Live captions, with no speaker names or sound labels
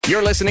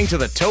You're listening to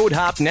the Toad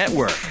Hop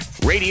Network,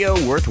 radio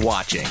worth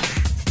watching.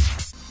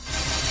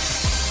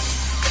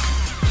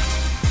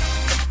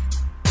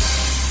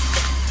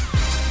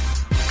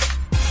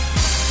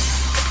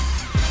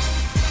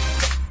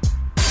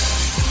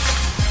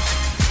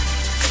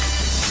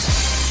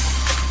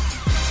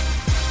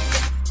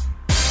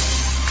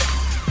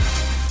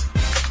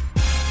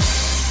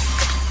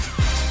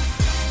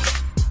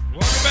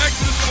 Welcome back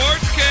to the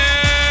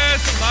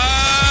Sportscast,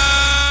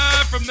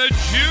 live from the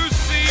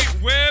Juicy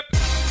Whip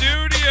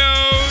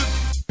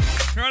Studios.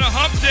 We're on a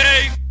hump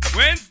day,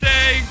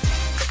 Wednesday.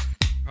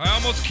 I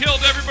almost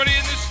killed everybody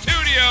in the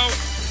studio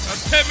about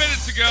 10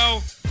 minutes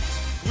ago.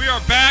 We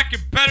are back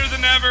and better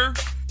than ever.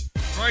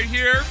 Right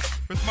here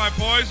with my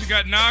boys. We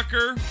got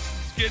Knocker.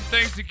 Let's get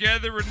things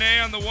together. Renee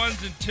on the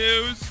ones and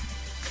twos.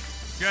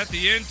 Got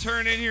the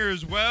intern in here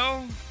as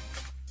well.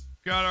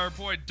 Got our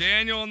boy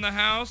Daniel in the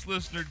house,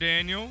 listener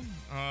Daniel,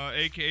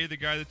 a.k.a. the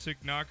guy that took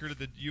Knocker to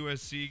the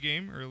USC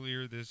game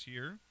earlier this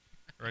year,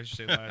 or I should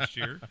say last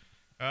year.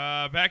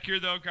 Back here,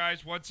 though,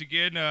 guys, once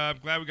again, I'm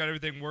glad we got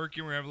everything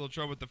working. We're having a little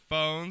trouble with the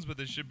phones, but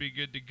this should be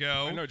good to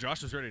go. I know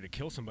Josh was ready to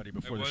kill somebody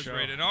before the show.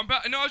 Ready. No,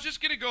 I was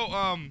just going to go,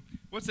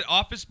 what's it,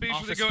 Office Space,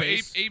 where they go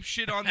ape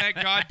shit on that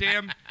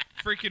goddamn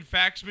freaking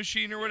fax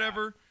machine or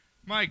whatever.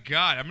 My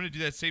God, I'm going to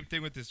do that same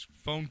thing with this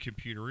phone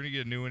computer. We're going to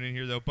get a new one in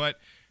here, though, but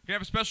we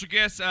have a special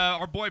guest.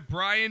 Our boy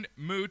Brian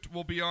Moot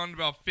will be on in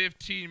about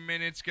 15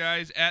 minutes,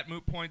 guys. At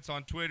Moot Points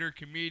on Twitter,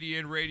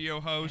 comedian, radio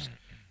host,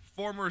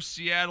 former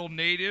Seattle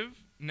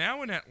native,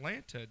 now in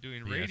Atlanta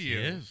doing radio. Yes, he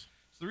is.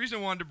 So the reason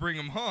I wanted to bring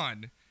him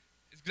on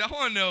is because I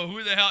want to know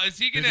who the hell is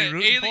he going to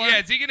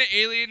Is he going to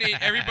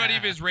alienate everybody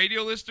of his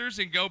radio listeners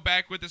and go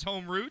back with his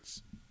home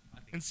roots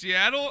in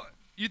Seattle?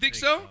 You think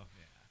so? Yeah,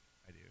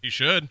 I do. You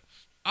should.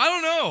 I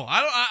don't know.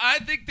 I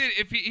think that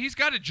if he's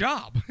got a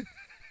job.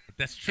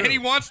 That's true. And he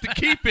wants to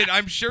keep it.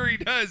 I'm sure he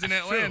does in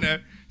That's Atlanta.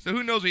 true. So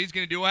who knows what he's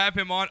going to do. We'll have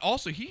him on.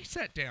 Also, he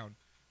sat down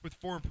with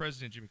former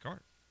President Jimmy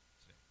Carter.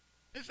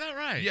 Is that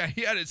right? Yeah,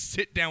 he had to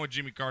sit down with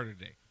Jimmy Carter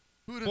today.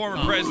 Who'da Former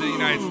thunk? President of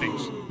the United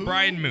States,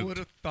 Brian Who Moot. would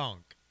have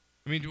thunk?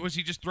 I mean, was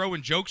he just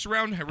throwing jokes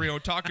around?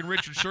 Talking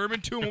Richard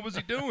Sherman to him? What was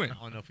he doing? I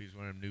don't know if he's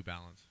wearing New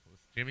Balance. Was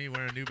Jimmy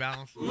wearing New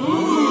Balance?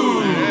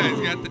 Yeah, he's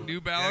got the New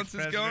Balances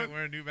Ex-president going.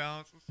 wearing New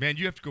Balances? Man,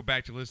 you have to go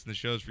back to listen to the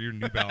shows for your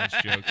New Balance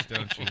jokes,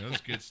 don't you?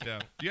 That's good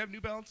stuff. Do you have New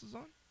Balances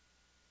on?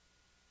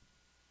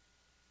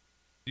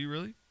 Do you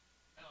really?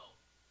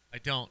 I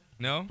don't.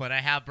 No? But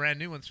I have brand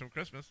new ones from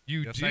Christmas.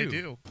 You yes, do? I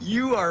do.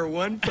 You are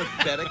one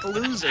pathetic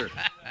loser.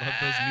 Love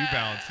those New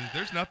Balances.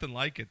 There's nothing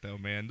like it, though,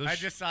 man. Those I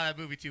just saw that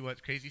movie, too.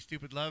 What, Crazy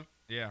Stupid Love?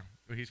 yeah.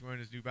 Where he's wearing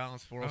his New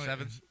Balance Oh, yeah.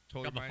 407s.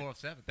 Totally Got my mine.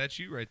 407. That's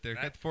you right there.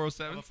 Right. Got the 407s?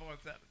 Got my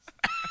 407s.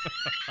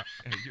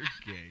 Yeah, you're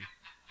gay.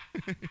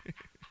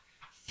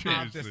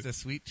 I'm Seriously. just a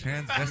sweet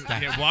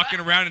transvestite. Yeah, walking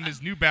around in his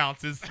New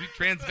Balances. Sweet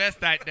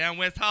transvestite down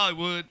West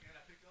Hollywood.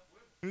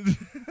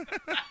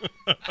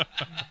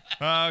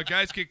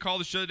 Guys can call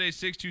the show today.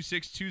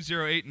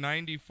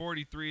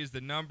 626-208-9043 is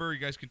the number. You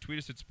guys can tweet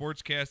us at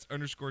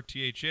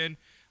sportscast_THN.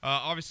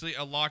 Obviously,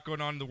 a lot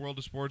going on in the world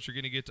of sports. We're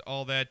going to get to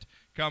all that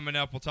coming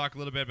up. We'll talk a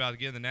little bit about,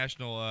 again, the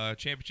national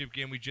championship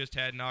game we just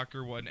had,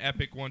 Knocker. What an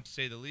epic one, to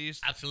say the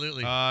least.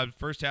 Absolutely.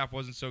 First half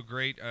wasn't so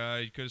great.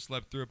 You could have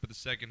slept through it, but the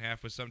second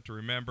half was something to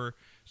remember.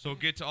 So we'll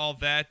get to all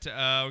that.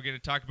 We're going to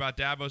talk about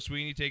Dabo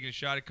Sweeney taking a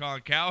shot at Colin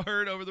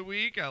Cowherd over the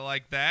week. I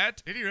like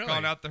that. Did he really?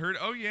 Calling out the herd.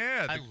 Oh,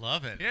 yeah. I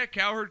love it. Yeah,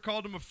 Cowherd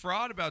called him a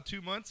fraud about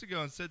 2 months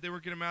ago and said they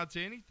weren't going to amount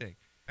to anything.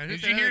 And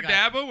who's Did the you hear other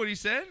guy? Dabo, what he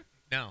said?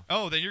 No.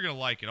 Oh, then you're going to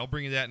like it. I'll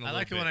bring you that in a I little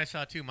liked bit. the one I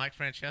saw, too. Mike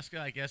Francesca,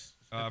 I guess.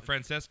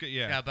 Francesca,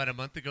 yeah. Yeah, about a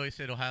month ago, he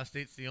said Ohio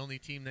State's the only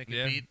team that can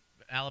Yeah. beat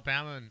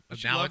Alabama. And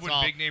Don't you now love it's when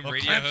all big-name well,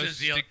 radio Clemson's hosts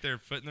the- stick their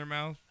foot in their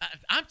mouth?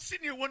 I'm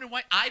sitting here wondering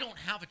why I don't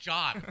have a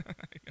job I know,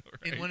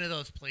 right? in one of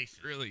those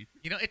places. Really?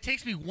 You know, it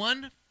takes me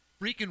one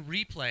freaking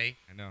replay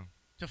I know.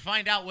 to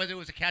find out whether it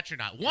was a catch or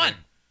not. One.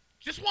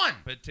 Just one.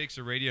 But it takes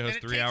a radio And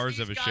host it 3 takes hours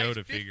these of a guys show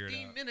to figure it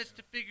 15 out. minutes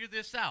to figure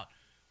this out.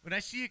 When I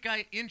see a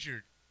guy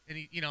injured and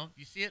he,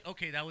 you see it,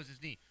 okay, that was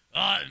his knee.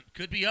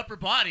 Could be upper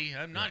body.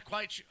 I'm not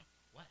quite sure.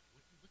 What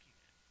are you looking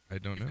at? I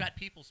don't know. You've got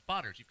people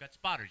spotters. You've got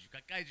spotters. You've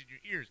got guys in your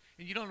ears,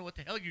 and you don't know what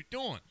the hell you're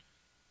doing.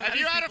 Have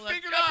you had a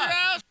finger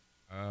up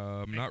your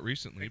ass? Not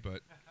recently,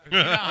 but. You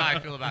know how I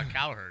feel about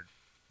Cowherd.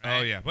 Right?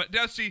 Oh, yeah. But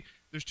now, see,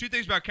 there's two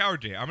things about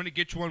Cowherd Day. I'm going to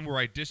get you one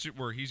where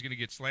where he's going to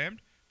get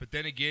slammed. But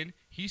then again,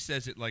 he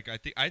says it like I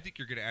think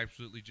you're going to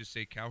absolutely just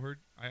say, Cowherd,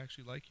 I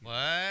actually like you.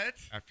 What?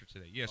 After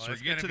today. Yeah, so Well, we're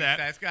it's going to get to gonna be- that.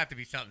 That's got to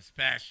be something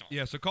special.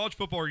 Yeah, so college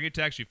football, we're going to get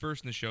to actually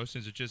first in the show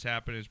since it just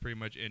happened. It's pretty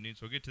much ending.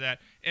 So we'll get to that.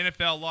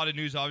 NFL, a lot of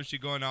news obviously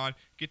going on.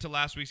 Get to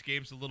last week's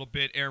games a little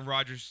bit. Aaron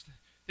Rodgers,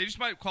 they just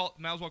might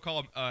as well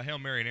call him Hail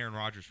Mary and Aaron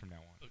Rodgers from now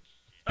on.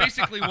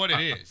 Basically what it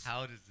is.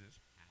 How does this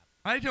happen?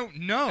 I don't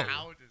know.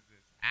 How does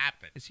this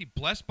happen? Is he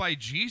blessed by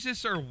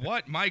Jesus or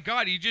what? My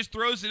God, he just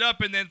throws it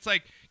up and then it's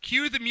like,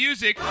 cue the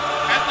music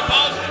as the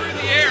ball's through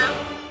the air,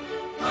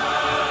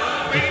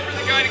 waiting for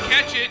the guy to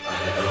catch it.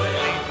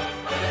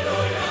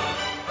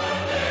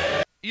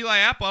 Eli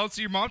Apple, I don't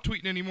see your mom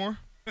tweeting anymore.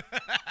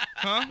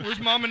 Huh? Where's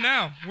Mama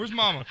now? Where's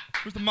Mama?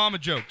 Where's the Mama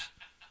jokes?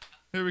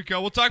 There we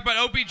go. We'll talk about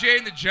OBJ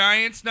and the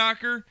Giants,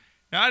 Knocker.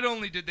 Not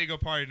only did they go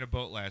party in a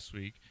boat last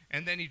week,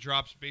 and then he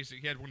drops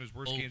basically, he had one of his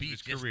worst games of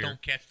his just career.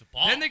 Don't catch the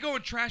ball. Then they go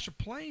and trash a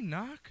plane,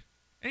 Knock.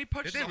 And he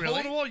punches the hole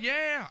in the wall.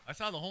 Yeah. I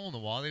saw the hole in the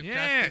wall. So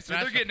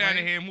they're getting out of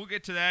him. We'll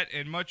get to that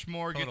and much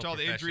more. Get to all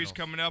the injuries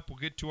coming up. We'll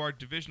get to our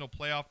divisional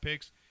playoff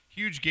picks.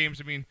 Huge games.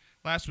 I mean,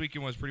 last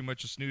weekend was pretty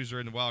much a snoozer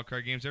in the wild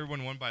card games.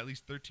 Everyone won by at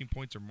least 13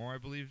 points or more, I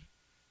believe.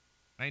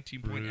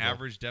 19-point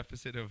average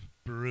deficit of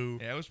Brew.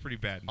 Yeah, it was pretty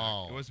bad.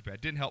 Oh. It wasn't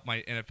bad. Didn't help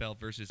my NFL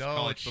versus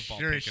college football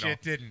sure pick shit at all.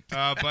 didn't.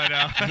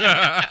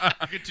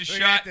 But get to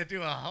shot to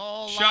do a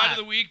whole shot lot. of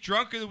the week.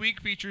 Drunk of the week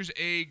features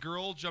a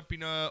girl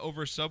jumping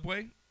over a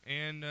subway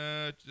and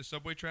the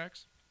subway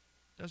tracks.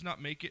 Does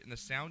not make it, and the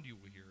sound you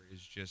will hear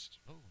is just.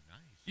 Oh, nice.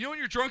 You know, when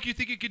you're drunk, you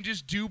think you can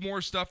just do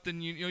more stuff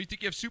than you know. You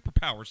think you have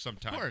superpowers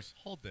sometimes. Of course.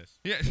 Hold this.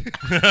 Yeah.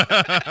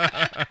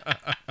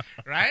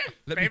 Right?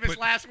 Famous put-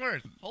 last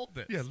words. Hold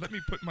this. Yeah, let me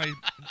put my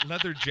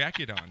leather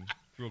jacket on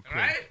real quick.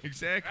 Right?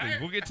 Exactly.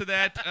 Right? We'll get to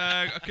that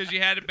because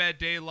you had a bad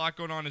day. A lot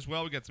going on as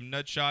well. We got some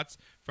nut shots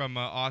from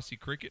Aussie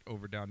cricket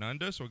over down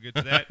under, so we'll get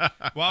to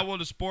that. While we're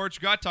to sports,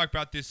 we got to talk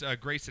about this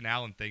Grayson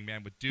Allen thing,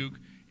 man, with Duke.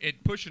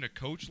 It pushing a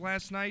coach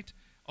last night.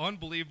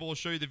 Unbelievable. We'll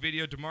show you the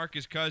video.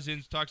 DeMarcus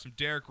Cousins talks some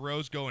Derrick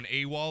Rose going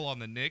AWOL on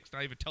the Knicks,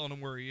 not even telling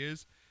him where he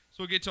is.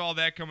 So we'll get to all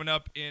that coming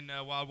up in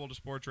Wild World of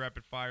Sports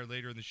Rapid Fire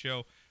later in the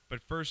show.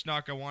 But first,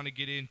 Knock, I want to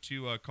get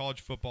into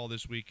college football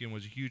this weekend. It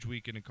was a huge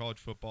weekend in college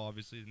football.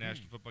 Obviously, the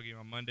national football game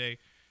on Monday.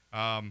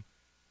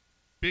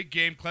 Big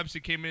game.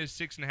 Clemson came in as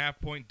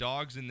 6.5-point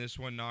dogs in this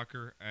one,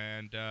 Knocker.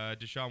 And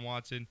Deshaun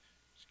Watson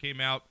just came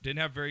out. Didn't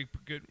have very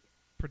good,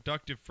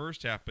 productive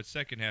first half, but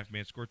second half,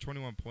 man, scored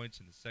 21 points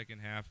in the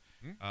second half,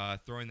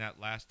 throwing that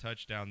last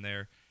touchdown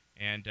there.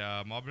 And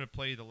I'm going to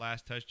play the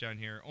last touchdown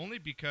here only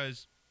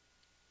because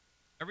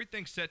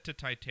everything set to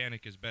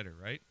Titanic is better,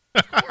 right?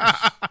 Of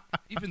course.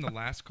 Even the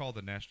last call of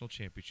the national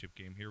championship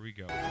game. Here we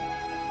go.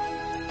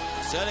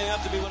 Setting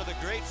up to be one of the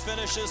great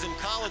finishes in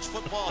college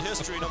football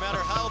history, no matter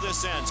how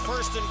this ends.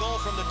 First and goal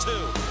from the 2.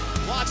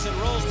 Watson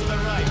rolls to the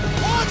right.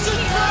 Watson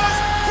throws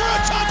for a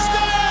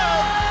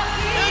touchdown!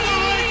 In the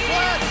right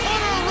flat,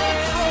 Hunter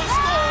Renfro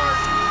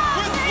scores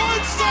with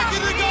 1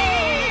 second to go!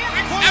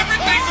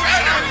 Everything's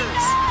better!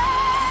 Is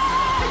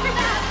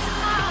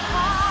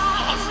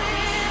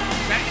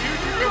that you?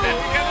 You put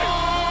that together?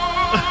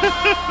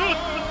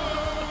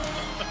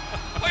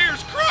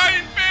 Players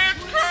crying,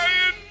 fans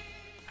crying.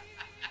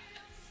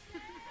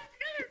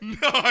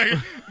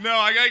 No,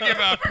 I gotta give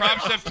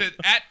props up to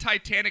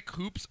 @Titanic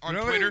Hoops on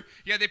Twitter.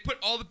 Yeah, they put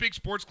all the big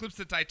sports clips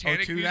to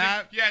Titanic to music.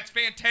 that? Yeah, it's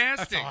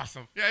fantastic. That's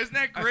awesome. Yeah, isn't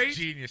that great? That's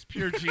genius.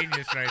 Pure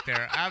genius right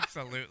there.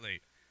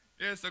 Absolutely.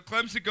 Yeah, so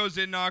Clemson goes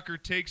in, Knocker,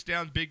 takes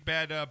down big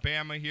bad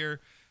Bama here.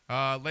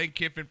 Lane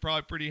Kiffin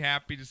probably pretty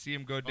happy to see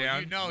him go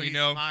down. He's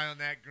smiling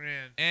that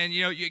grin. And,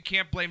 you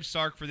can't blame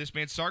Sark for this,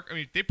 man. Sark, I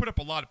mean, they put up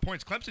a lot of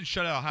points. Clemson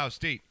shut out Ohio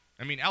State.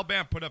 I mean,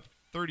 Alabama put up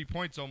 30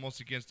 points almost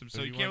against him,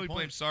 so you can't really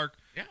blame Sark.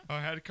 Yeah.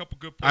 Had a couple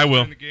good plays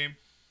in the game.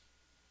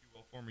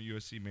 Well, former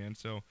USC man.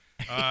 So,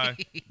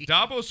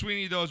 Dabo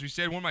Swinney, though, as we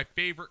said, one of my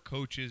favorite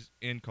coaches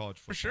in college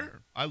football. For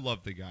sure. I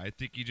love the guy. I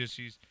think he's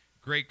a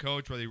great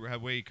coach, whether the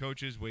way he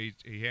coaches, way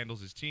he handles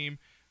his team.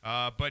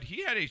 But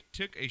he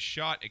took a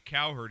shot at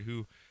Cowherd,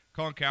 who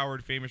Colin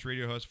Cowherd, famous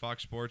radio host,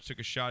 Fox Sports, took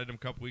a shot at him a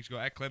couple weeks ago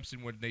at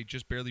Clemson when they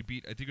just barely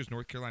beat, I think it was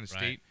North Carolina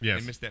State. Right. Yes.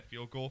 They missed that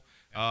field goal.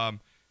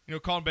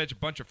 Colin Bench, a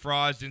bunch of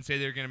frauds, didn't say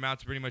they were going to amount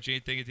to pretty much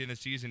anything at the end of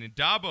the season. And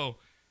Dabo,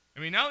 I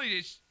mean, not only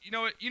is,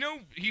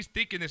 he's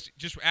thinking this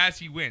just as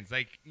he wins.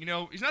 Like,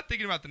 he's not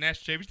thinking about the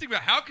national championship. He's thinking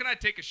about how can I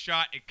take a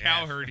shot at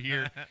Cowherd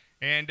here.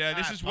 And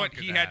this is what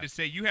he had to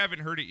say. You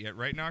haven't heard it yet,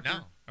 right, Knocker?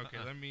 No. Okay,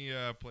 let me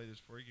play this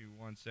for you. Give me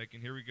 1 second.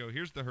 Here we go.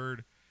 Here's the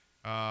Herd.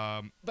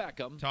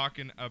 Beckham.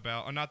 Talking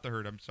about, not the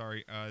Herd, I'm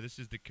sorry. This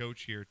is the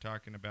coach here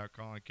talking about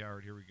Colin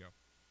Cowherd. Here we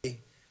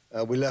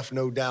go. We left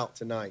no doubt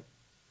tonight.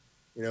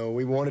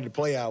 We wanted to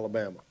play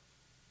Alabama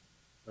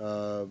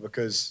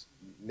because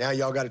now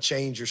y'all got to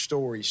change your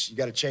stories. You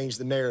got to change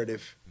the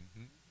narrative.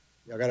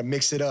 Y'all got to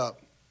mix it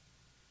up.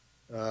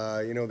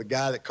 The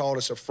guy that called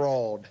us a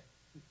fraud,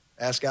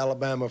 ask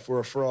Alabama if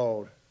we're a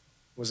fraud.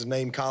 Was his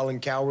name Colin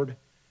Cowherd?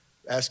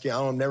 Ask him. I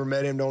don't never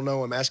met him, don't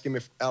know him. Ask him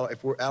if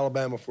we're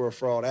Alabama if we're a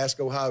fraud. Ask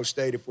Ohio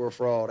State if we're a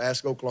fraud.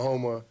 Ask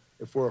Oklahoma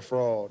if we're a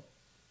fraud.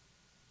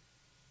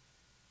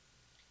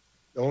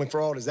 The only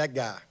fraud is that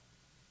guy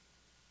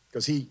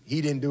because he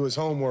didn't do his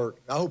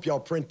homework. I hope y'all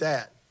print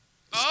that.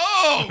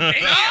 Oh,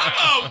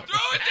 Dabo,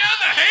 throw it down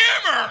the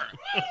hammer.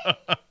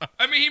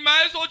 I mean, he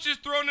might as well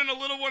just throw in a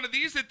little one of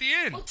these at the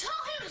end. Well, tell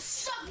him to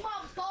suck my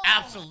balls.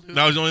 Absolutely.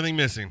 That was the only thing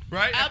missing.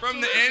 Right? From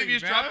the end, you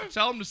just man. drop it,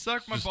 tell him to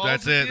suck my balls.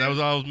 That's it. That was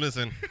all I was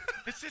missing.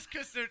 It's just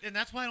because and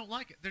that's why I don't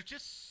like it. They're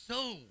just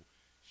so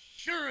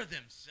sure of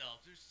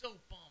themselves. They're so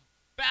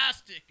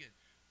bombastic, and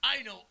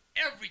I know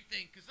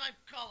everything because I'm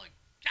Colin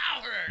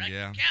Cowherd.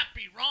 Yeah. I can't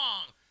be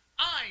wrong.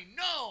 I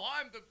know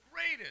I'm the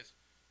greatest.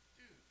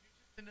 Dude, you're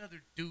just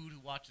another dude who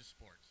watches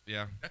sports.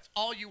 Yeah. That's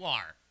all you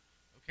are.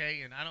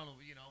 Okay? And I don't know,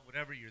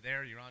 whatever, you're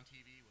there, you're on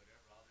TV, whatever.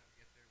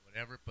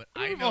 whatever. But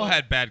We've all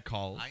had bad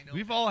calls. I know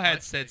We've that all had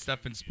much, said but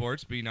stuff in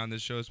sports, being on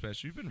this show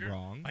especially. We've been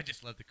wrong. I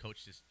just love the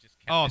coach just kept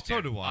Oh, it so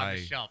there do on I.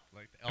 the shelf.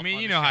 Like the I elf mean,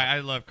 on you the know, shelf. I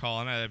love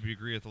Colin. I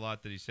agree with a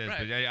lot that he says,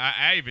 Right. but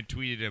I even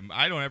tweeted him.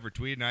 I don't ever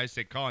tweet, and I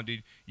said, Colin,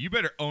 dude, you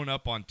better own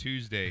up on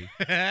Tuesday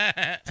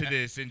to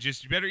this, and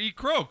just you better eat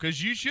crow,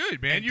 because you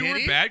should, man. And You did were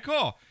a he? bad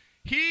call.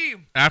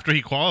 After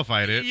he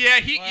qualified it. Yeah,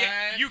 What?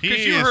 you He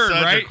because you is heard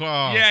such a right.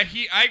 call. Yeah,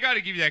 I got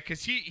to give you that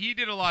because he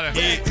did a lot of.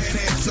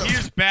 He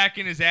was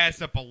backing his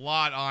ass up a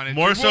lot on it.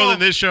 More so than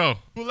this show.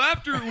 Well,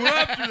 after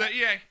that,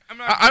 yeah, I'm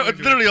not. I going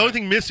into literally, it, the only but-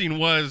 thing missing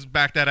was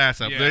back that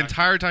ass up. Yeah. The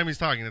entire time he's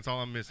talking, that's all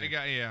I'm I missing.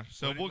 got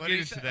So What we'll did get he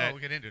into say? that. Oh,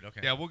 we'll get into it.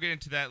 Okay. Yeah, we'll get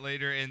into that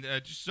later. And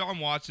just Sean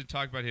Watson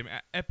talked about him.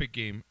 Epic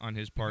game on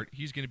his part.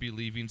 He's going to be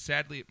leaving.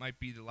 Sadly, it might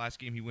be the last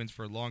game he wins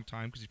for a long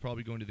time because he's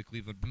probably going to the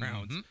Cleveland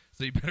Browns.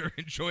 So you better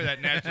enjoy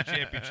that national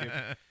championship.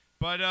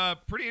 But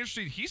pretty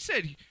interesting. He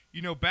said,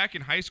 back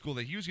in high school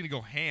that he was going to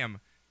go ham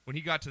when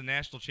he got to the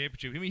national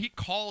championship. I mean, he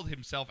called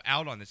himself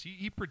out on this.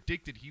 He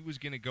predicted he was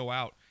going to go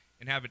out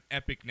and have an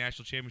epic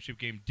national championship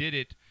game. Did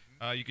it.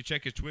 You can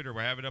check his Twitter.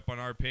 We have it up on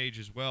our page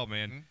as well,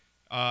 man.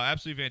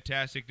 Absolutely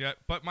fantastic.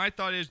 But my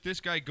thought is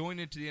this guy going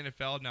into the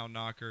NFL now,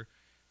 Knocker,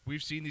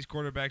 we've seen these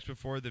quarterbacks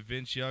before, the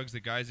Vince Youngs, the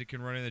guys that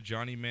can run in the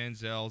Johnny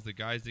Manziels, the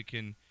guys that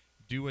can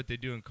do what they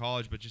do in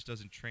college but just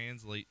doesn't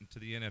translate into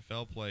the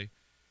NFL play.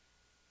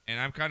 And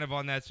I'm kind of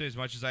on that side as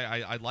much as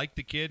I like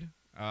the kid.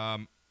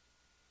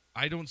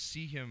 I don't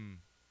see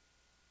him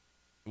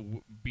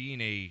being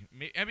he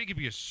could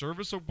be a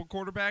serviceable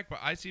quarterback, but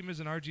I see him as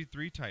an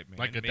RG3 type, man.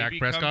 Like a Maybe Dak he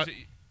Prescott?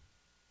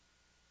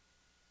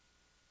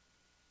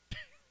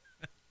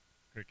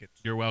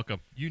 Crickets. You're welcome.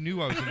 You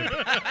knew I was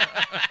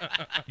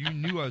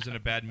in a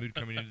bad mood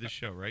coming into this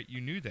show, right? You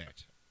knew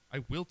that. I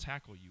will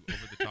tackle you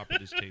over the top of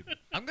this table.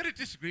 I'm going to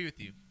disagree with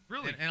you.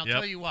 Really? And I'll Yep.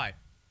 tell you why.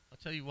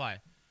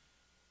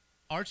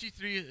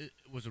 RG3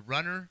 was a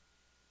runner,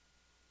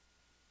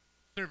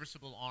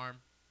 serviceable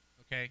arm,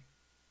 okay?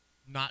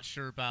 Not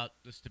sure about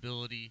the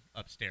stability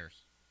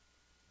upstairs,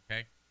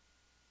 okay?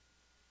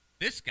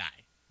 This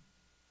guy,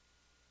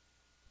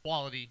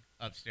 quality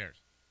upstairs.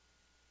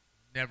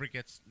 Never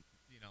gets,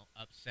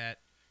 upset.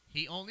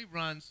 He only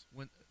runs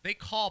when they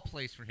call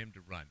plays for him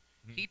to run.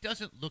 He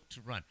doesn't look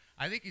to run.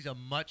 I think he's a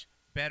much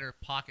better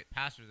pocket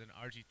passer than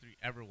RG3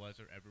 ever was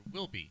or ever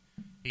will be.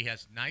 He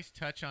has nice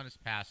touch on his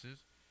passes.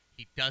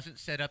 He doesn't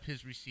set up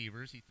his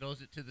receivers. He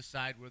throws it to the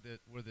side where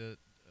the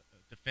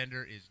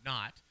defender is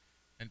not.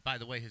 And by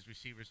the way, his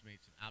receivers made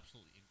some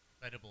absolutely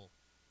incredible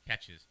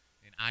catches.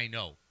 And I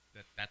know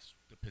that's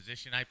the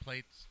position I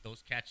played.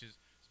 Those catches,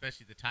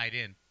 especially the tight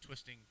end,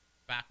 twisting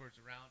backwards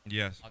around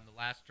Yes. on the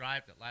last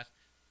drive.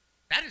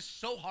 That is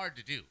so hard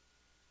to do.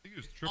 I think it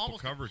was triple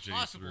Almost coverage that he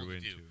impossible threw to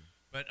into. do.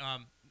 But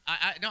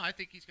I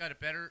think he's got a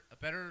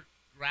better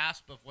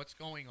grasp of what's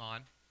going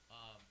on.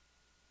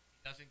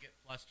 He doesn't get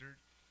flustered.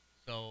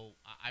 So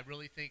I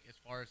really think as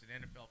far as an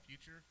NFL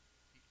future,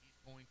 he's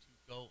going to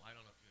go. I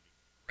don't know if he's going to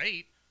be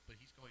great, but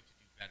he's going to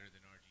do better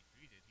than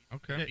RG3 did. He's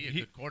Okay. going to be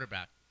a good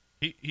quarterback.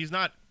 He's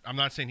not. I'm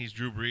not saying he's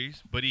Drew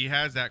Brees, but he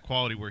has that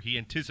quality where he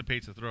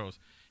anticipates the throws.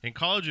 In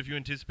college, if you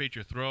anticipate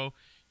your throw,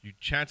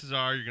 chances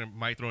are you're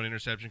might throw an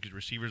interception because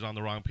receivers on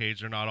the wrong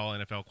page. They're not all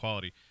NFL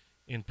quality.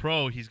 In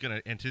pro, he's going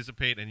to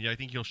anticipate, and I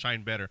think he'll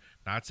shine better.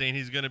 Not saying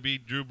he's going to be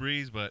Drew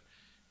Brees, but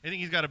I think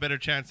he's got a better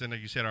chance than,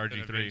 like you said,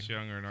 Vince RG3.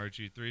 Young or an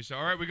RG3. So,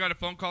 all right, we got a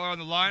phone caller on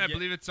the line. I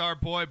believe it's our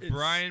boy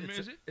Brian.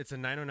 Is it? It's a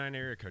 909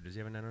 area code. Does he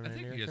have a 909 I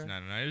think area he has code?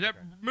 909. Is that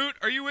Moot?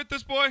 Are you with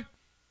us, boy?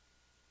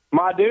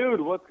 My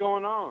dude, what's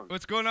going on?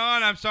 What's going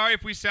on? I'm sorry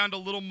if we sound a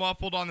little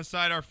muffled on the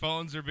side. Our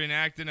phones have been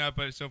acting up,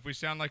 but so if we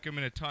sound like I'm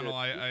in a tunnel,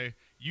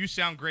 you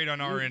sound great on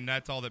our end.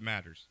 That's all that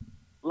matters.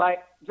 Like,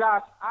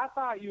 Josh, I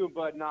thought you and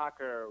Bud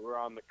Knocker were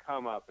on the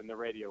come up in the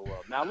radio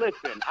world. Now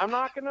listen, I'm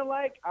not gonna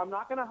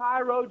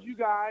high road you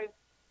guys,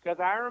 because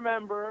I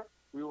remember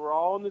we were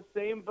all in the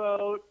same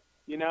boat.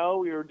 We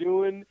were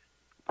doing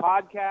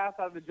podcasts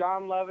out of the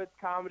John Lovitz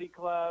Comedy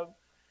Club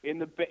in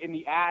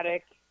the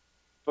attic.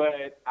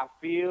 But I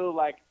feel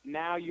like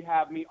now you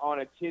have me on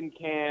a tin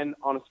can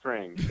on a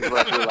string. Is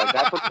what I feel like.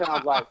 That's what it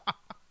sounds like.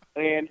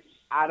 And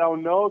I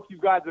don't know if you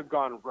guys have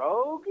gone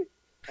rogue,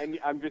 and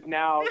I'm just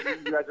now,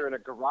 you guys are in a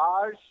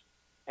garage,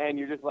 and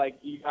you're just like,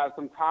 you have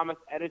some Thomas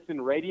Edison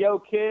radio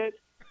kit.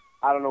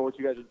 I don't know what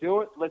you guys are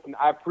doing. Listen,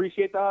 I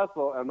appreciate the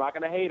hustle. I'm not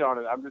going to hate on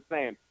it. I'm just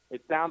saying,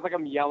 it sounds like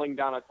I'm yelling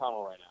down a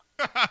tunnel right now.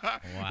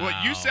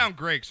 Well, you sound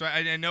great, so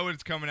I know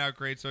it's coming out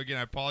great. So, again,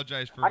 I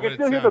apologize for I can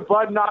still hear the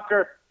Bud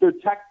Knocker, the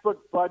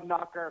textbook Bud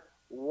Knocker.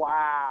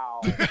 Wow.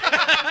 Nothing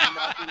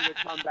to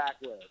come back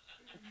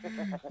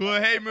with.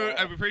 Well, hey, Moot,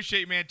 I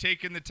appreciate you, man,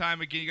 taking the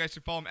time again. You guys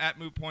can follow him at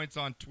Moot Points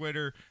on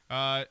Twitter.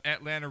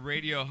 Atlanta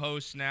radio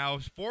host now,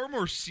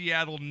 former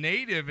Seattle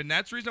native, and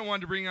that's the reason I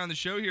wanted to bring you on the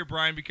show here,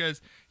 Brian, because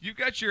you've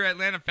got your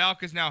Atlanta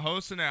Falcons now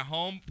hosting a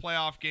home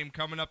playoff game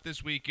coming up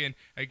this weekend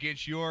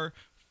against your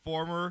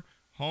former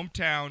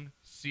hometown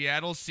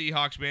Seattle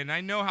Seahawks, man. And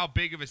I know how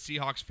big of a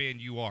Seahawks fan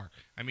you are.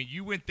 I mean,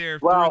 you went there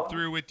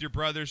through with your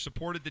brother,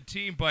 supported the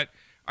team, but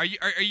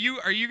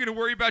Are you going to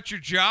worry about your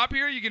job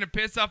here? Are you going to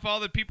piss off all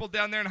the people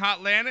down there in Hot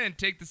Atlanta and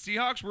take the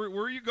Seahawks? Where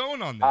are you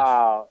going on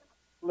this?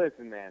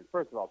 Listen, man.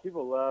 First of all,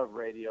 people love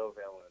radio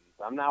villains.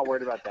 I'm not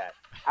worried about that.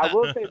 I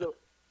will say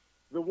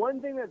the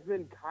one thing that's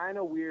been kind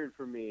of weird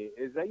for me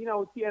is that,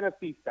 it's the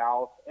NFC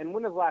South. And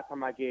when was the last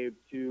time I gave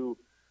two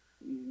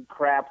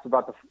craps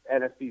about the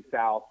NFC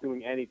South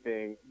doing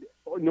anything?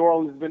 New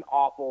Orleans has been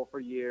awful for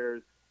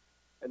years.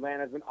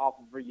 Atlanta's been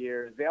awful for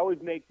years. They always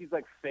make these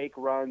like fake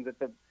runs at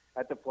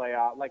the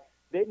playoff. Like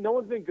no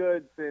one's been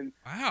good since.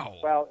 Wow.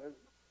 Well,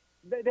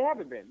 they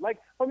haven't been.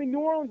 New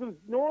Orleans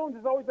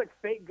is always like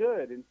fake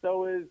good, and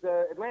so is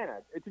Atlanta.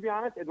 And to be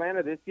honest,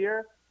 Atlanta this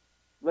year.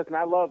 Listen,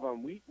 I love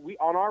them. We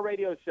on our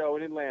radio show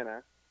in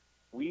Atlanta,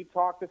 we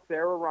talk to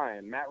Sarah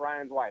Ryan, Matt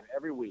Ryan's wife,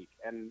 every week,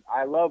 and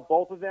I love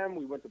both of them.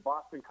 We went to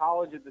Boston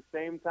College at the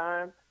same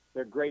time.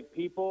 They're great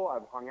people.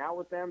 I've hung out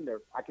with them.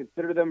 I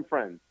consider them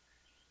friends.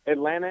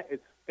 Atlanta is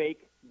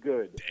fake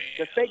good. Damn.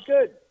 They're fake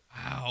good.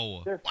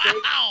 Wow. They're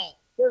fake.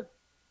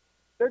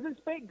 They're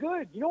just fake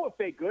good. You know what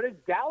fake good is?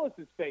 Dallas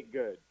is fake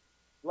good.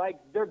 Like,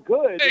 they're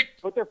good,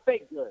 but they're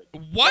fake good.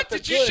 What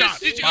did you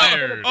just?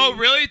 Oh,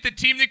 really? The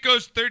team that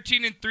goes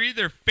 13-3,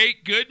 they're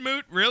fake good,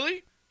 Moot?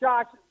 Really?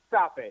 Josh,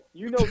 stop it.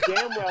 You know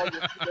damn well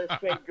they're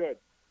fake good.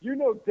 You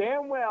know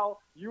damn well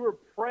you were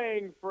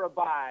praying for a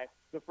bye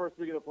the first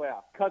week of the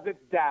playoffs because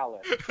it's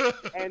Dallas,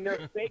 and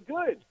they're fake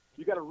good.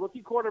 You got a rookie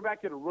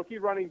quarterback, you got a rookie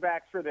running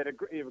back. Sure, they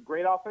have a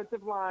great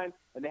offensive line,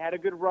 and they had a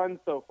good run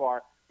so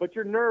far. But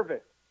you're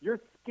nervous. You're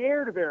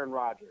scared of Aaron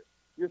Rodgers.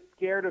 You're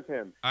scared of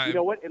him. You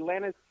know what?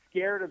 Atlanta's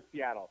scared of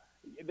Seattle.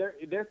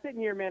 They're sitting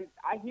here, man.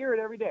 I hear it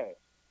every day.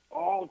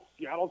 Oh,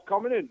 Seattle's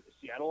coming in.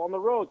 Seattle on the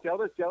road.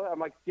 Seattle. I'm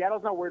like,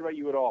 Seattle's not worried about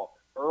you at all.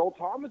 Earl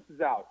Thomas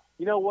is out.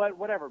 You know what?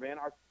 Whatever, man.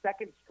 Our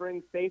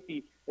second-string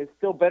safety is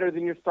still better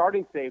than your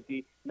starting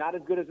safety. Not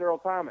as good as Earl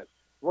Thomas.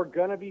 We're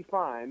gonna be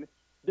fine.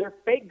 They're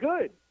fake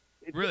good.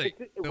 Really?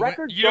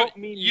 Records don't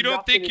mean you don't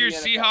nothing think your in the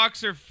NFL.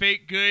 Seahawks are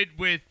fake good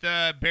with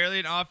barely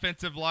an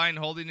offensive line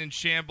holding in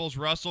shambles,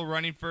 Russell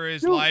running for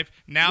his life,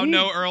 now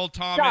no Earl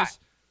Thomas?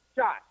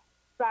 Josh,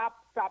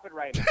 stop it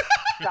right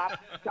now.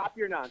 Stop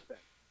your nonsense.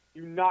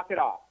 You knock it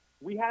off.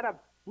 We had a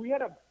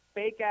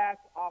fake-ass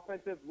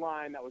offensive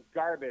line that was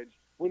garbage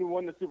when we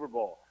won the Super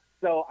Bowl.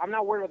 So I'm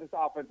not worried about this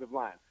offensive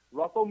line.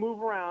 Russell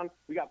move around.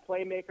 We got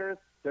playmakers.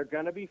 They're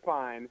going to be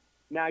fine.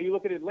 Now you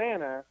look at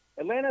Atlanta.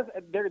 Atlanta's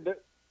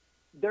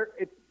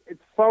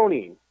it's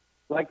phony.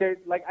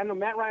 I know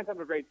Matt Ryan's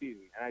having a great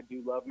season, and I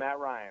do love Matt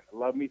Ryan. I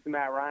love me some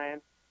Matt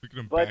Ryan.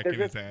 But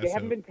they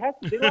haven't been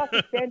tested. They lost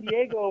to San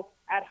Diego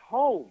at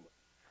home.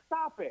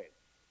 Stop it.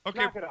 Okay.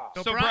 Knock it off.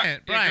 So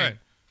Brian,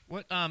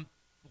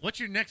 what's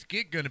your next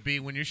gig going to be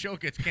when your show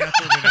gets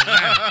canceled in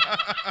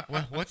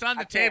Atlanta? What's on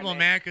the table,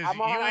 man? Because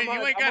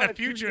you ain't got a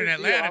future in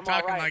Atlanta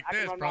talking like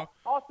this, bro.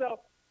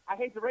 Also, I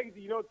hate to break it to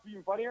you. You know what's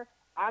even funnier?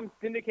 I'm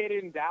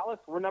syndicated in Dallas.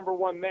 We're number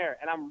one there,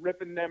 and I'm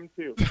ripping them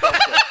too.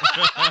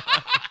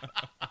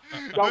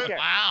 Don't care.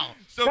 Wow.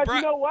 So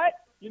you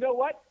know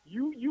what?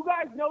 You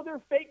guys know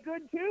they're fake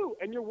good too,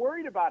 and you're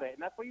worried about it,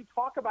 and that's why you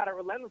talk about it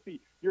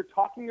relentlessly. You're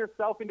talking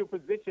yourself into a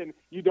position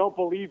you don't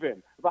believe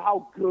in about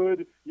how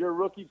good your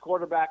rookie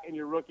quarterback and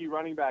your rookie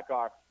running back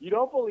are. You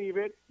don't believe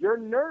it. You're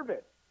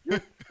nervous. You're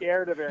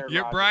scared of Aaron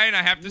Rodgers. Brian,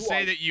 I have to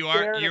say that you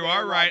are right.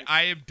 Rodgers.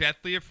 I am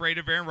deathly afraid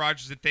of Aaron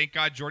Rodgers, and thank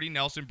God Jordy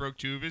Nelson broke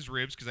 2 of his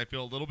ribs because I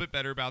feel a little bit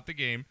better about the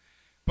game.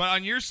 But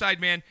on your side,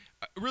 man,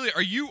 really,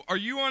 are you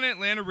on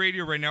Atlanta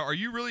radio right now? Are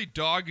you really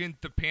dogging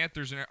the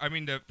Panthers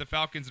the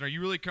Falcons, and are you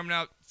really coming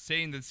out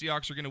saying that the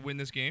Seahawks are going to win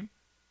this game?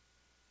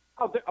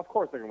 Oh, of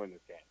course they're going to win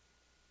this game.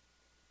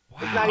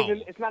 Wow.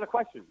 It's not a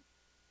question.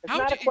 It's How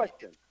not a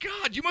question.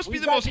 God, you must be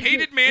the most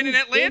hated man in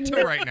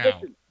Atlanta right now.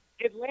 Listen,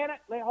 Atlanta,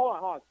 hold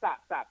on, stop.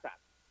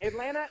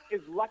 Atlanta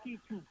is lucky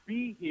to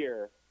be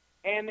here,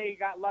 and they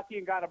got lucky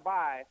and got a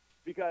bye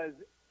because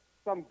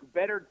some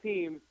better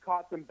teams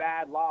caught some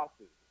bad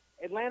losses.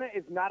 Atlanta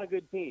is not a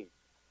good team.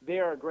 They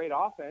are a great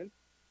offense.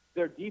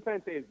 Their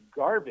defense is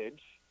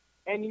garbage.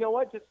 And you know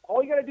what? Just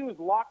all you got to do is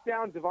lock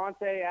down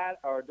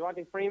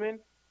Devontae Freeman.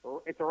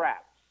 It's a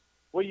wrap.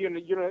 What, you're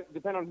gonna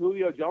depend on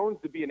Julio Jones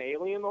to be an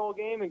alien the whole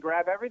game and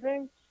grab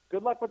everything?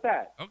 Good luck with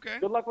that. Okay.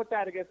 Good luck with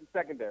that against the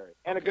secondary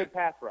and a good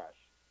pass rush.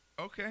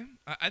 Okay.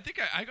 I think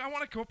I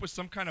want to come up with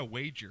some kind of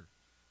wager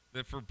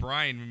that for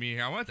Brian and me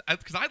here.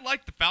 Because I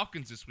like the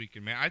Falcons this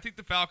weekend, man. I think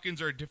the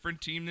Falcons are a different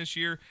team this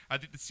year. I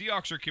think the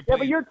Seahawks are completely. Yeah,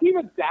 but your team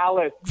is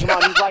Dallas. Come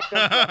on, he's like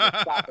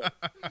that. Stop it.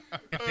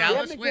 If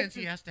Dallas wins,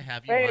 he has to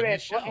have you on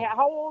his show.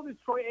 How old is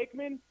Troy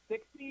Aikman?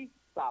 60?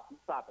 Stop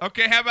it.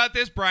 Okay, how about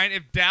this, Brian?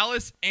 If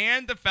Dallas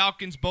and the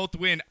Falcons both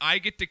win, I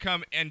get to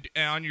come and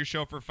on your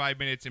show for 5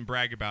 minutes and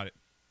brag about it.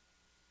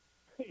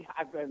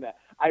 I've been that.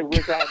 I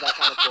wish I had that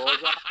kind of pull.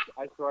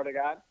 I swear to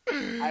God.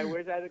 I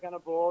wish I had the kind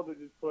of pull to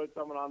just put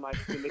someone on my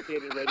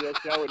syndicated radio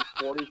show in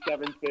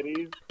 47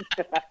 cities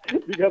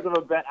because of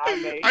a bet I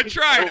made. I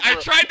tried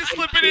to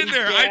slip it in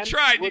there. I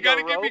tried. You got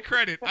to give me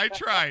credit. I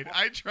tried.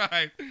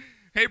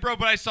 Hey, bro,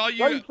 but I saw you.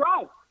 No, you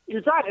tried.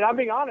 You tried, and I'm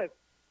being honest.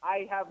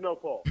 I have no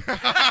pull.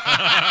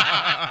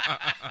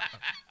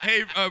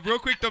 Hey, real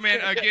quick though,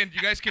 man. Again,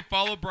 you guys can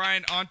follow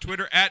Brian on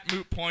Twitter at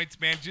Moot Points,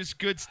 man. Just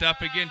good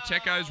stuff. Again,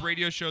 check out his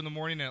radio show in the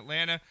morning in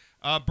Atlanta.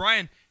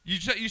 Brian, you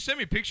sent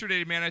me a picture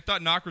today, man. I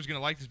thought Knocker was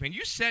gonna like this, man.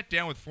 You sat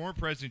down with former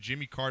President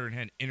Jimmy Carter and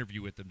had an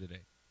interview with him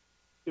today.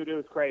 Dude, it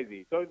was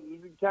crazy. So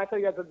can I tell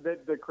you guys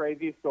the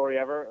craziest story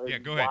ever? Yeah,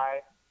 go ahead.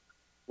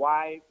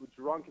 Why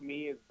drunk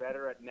me is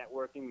better at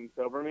networking than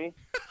sober me?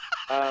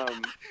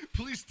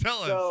 Please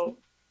tell us.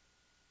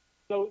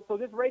 So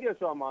this radio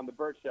show I'm on, The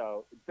Burt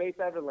Show, it's based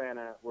out of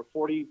Atlanta. We're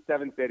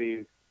 47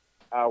 cities.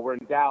 We're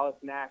in Dallas,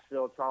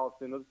 Nashville,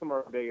 Charleston. Those are some of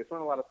our biggest. We're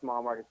in a lot of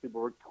small markets too, but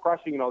we're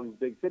crushing in all these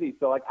big cities.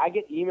 So, like, I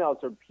get emails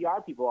from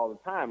PR people all the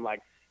time, like,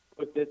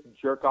 put this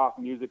jerk-off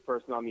music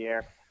person on the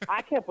air.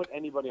 I can't put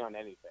anybody on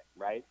anything,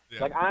 right?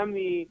 Yeah. Like, I'm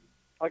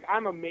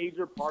a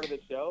major part of the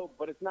show,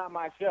 but it's not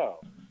my show.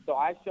 So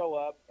I show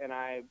up, and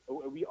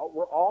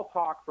we're all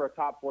talk for a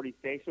top 40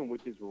 station,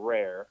 which is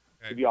rare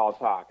to be all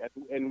talk.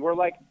 And we're,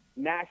 like,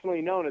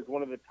 nationally known as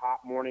one of the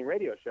top morning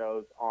radio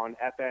shows on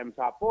FM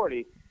Top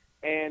 40.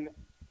 And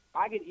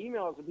I get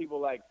emails from people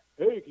like,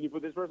 hey, can you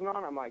put this person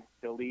on? I'm like,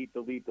 delete.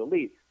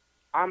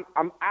 I'm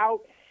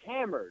out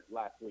hammered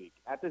last week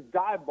at this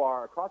dive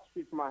bar across the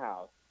street from my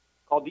house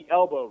called the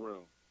Elbow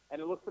Room.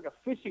 And it looks like a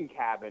fishing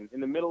cabin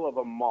in the middle of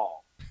a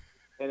mall.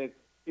 And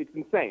it's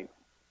insane.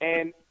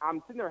 And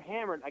I'm sitting there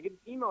hammered. I get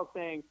this email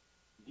saying,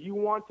 do you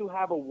want to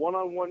have a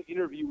one-on-one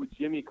interview with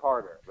Jimmy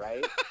Carter,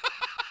 right?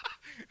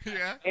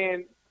 Yeah.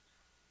 And,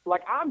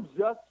 like, I'm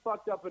just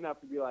fucked up enough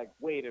to be like,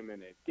 wait a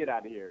minute, get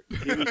out of here.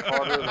 Jimmy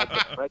Carter, like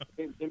the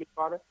president Jimmy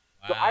Carter.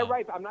 Wow. So I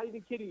write, I'm not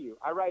even kidding you.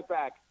 I write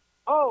back,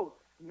 oh,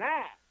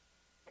 snap!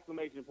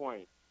 Exclamation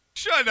point.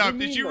 Shut up.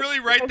 Did you really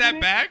write that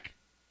back?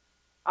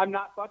 I'm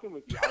not fucking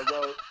with you.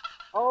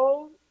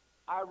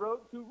 I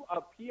wrote to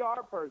a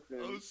PR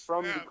person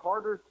from the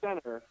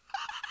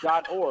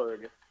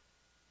CarterCenter.org.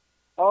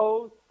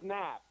 Oh,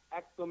 snap!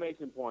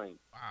 Exclamation point.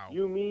 Wow.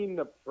 You mean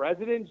the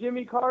president,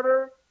 Jimmy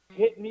Carter?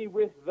 Hit me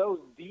with those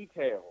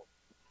details.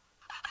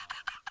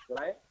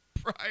 Right?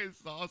 Brian's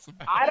awesome.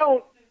 I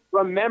don't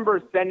remember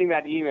sending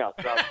that email.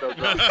 So I was so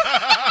drunk.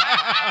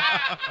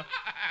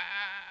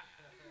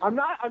 I'm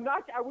not,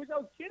 I wish I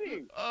was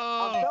kidding.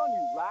 Oh. I'm telling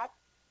you,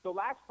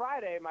 last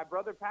Friday, my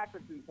brother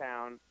Patrick's in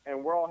town,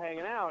 and we're all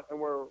hanging out, and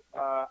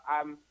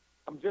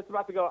I'm just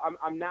about to go.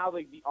 I'm now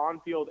like the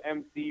on-field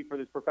MC for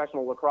this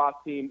professional lacrosse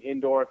team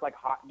indoor. It's like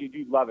hot. Dude,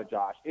 you'd love it,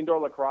 Josh. Indoor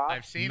lacrosse.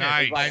 I've seen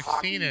Nice. it. Like I've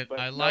hockey, seen it. but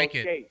I no like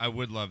it. skate. I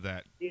would love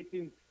that. It's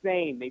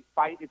insane. They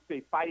fight each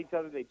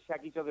other. They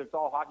check each other. It's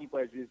all hockey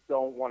players who just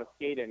don't want to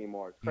skate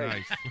anymore. It's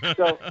crazy. Nice.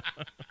 So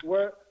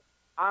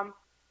I'm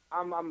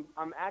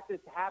at this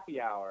happy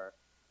hour,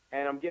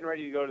 and I'm getting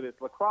ready to go to this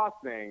lacrosse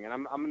thing, and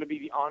I'm going to be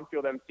the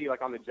on-field MC,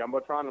 like on the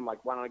jumbotron. I'm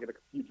like, why don't I get a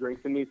few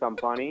drinks in me so I'm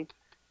funny?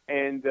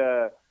 And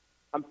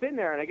I'm sitting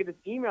there, and I get this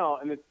email,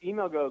 and this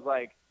email goes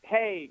like,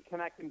 hey, can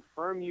I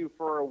confirm you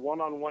for a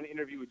one-on-one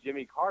interview with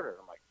Jimmy Carter?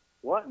 I'm like,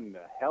 what in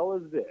the hell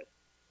is this?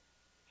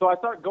 So I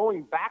start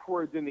going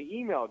backwards in the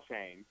email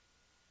chain,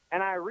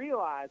 and I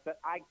realize that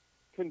I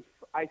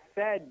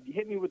said,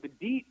 hit me with the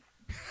deets,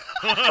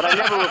 but I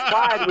never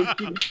replied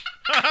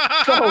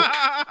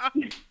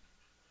when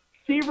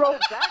she wrote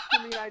back to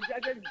me, and I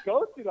just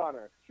ghosted on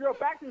her. She wrote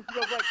back to me, she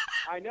goes like,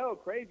 I know,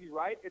 crazy,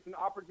 right? It's an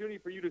opportunity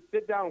for you to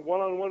sit down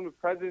one-on-one with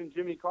President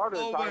Jimmy Carter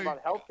and talk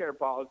about healthcare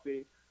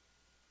policy.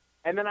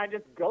 And then I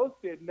just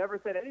ghosted, never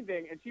said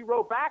anything, and she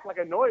wrote back like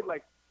annoyed,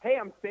 like, hey,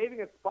 I'm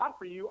saving a spot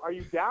for you. Are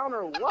you down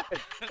or what?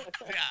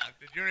 Yeah,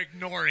 you're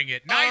ignoring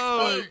it. Nice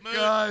Oh, move,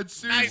 God.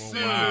 Sue Nice Sue.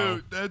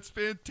 move. That's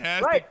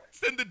fantastic. Right.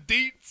 Send the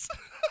deets.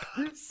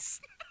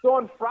 So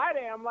on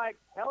Friday, I'm like,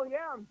 hell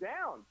yeah, I'm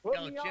down. Put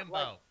Yo, me on. Jimbo.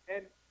 Like,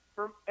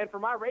 and for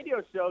my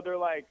radio show, they're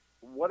like,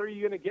 what are you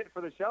going to get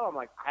for the show? I'm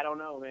like, I don't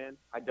know, man.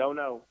 I don't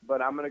know.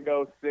 But I'm going to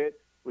go sit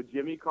with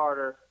Jimmy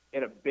Carter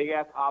in a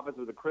big-ass office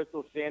with a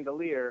crystal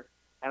chandelier,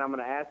 and I'm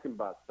going to ask him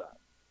about stuff.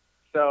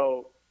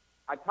 So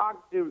I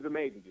talked. It was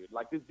amazing, dude.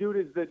 Like, this dude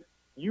is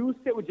you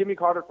sit with Jimmy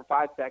Carter for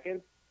 5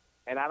 seconds,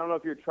 and I don't know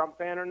if you're a Trump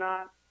fan or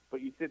not,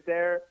 but you sit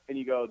there and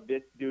you go,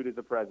 this dude is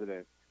a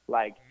president.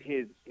 Like,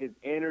 his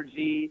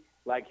energy,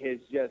 like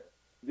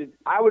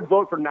I would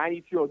vote for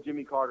 92-year-old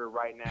Jimmy Carter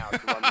right now to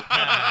run this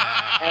country.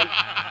 And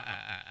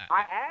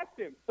I asked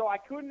him, so I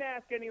couldn't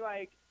ask any,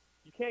 like,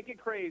 you can't get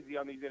crazy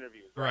on these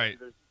interviews. Right.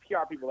 There's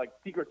PR people, like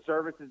Secret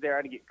Service is there. I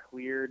had to get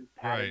cleared,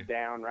 patted Right.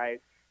 down, right?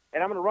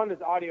 And I'm going to run this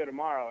audio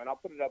tomorrow, and I'll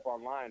put it up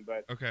online.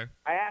 But Okay.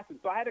 I asked him,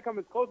 so I had to come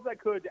as close as I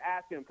could to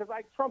ask him, because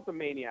Trump's a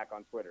maniac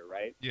on Twitter,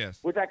 right? Yes.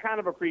 Which I kind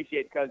of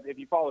appreciate, because if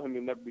you follow him,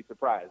 you'll never be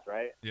surprised,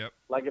 right? Yep.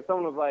 Like, if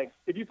someone was like,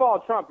 if you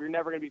follow Trump, you're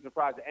never going to be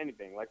surprised at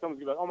anything. Like, someone's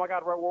going to be like, oh, my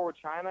God, we're at war with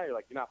China. You're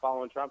like, you're not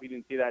following Trump. You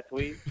didn't see that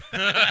tweet. He's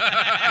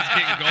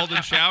getting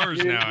golden showers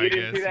You didn't, now, you I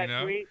didn't guess. see that You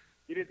know? tweet?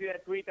 You didn't see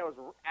that tweet that was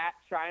at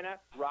China?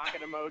 Rocket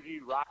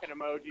emoji, rocket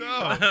emoji. No,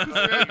 rocket this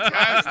is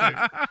fantastic.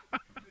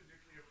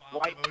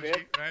 White Emoji,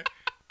 fist. right?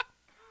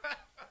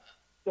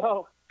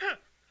 So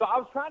I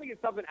was trying to get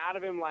something out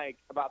of him, like,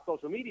 about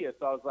social media.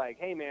 So I was like,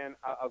 hey, man,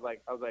 I was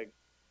like,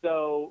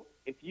 so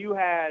if you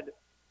had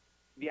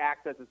the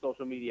access to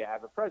social media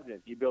as a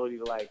president, the ability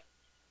to, like,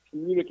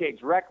 communicate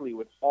directly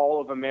with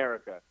all of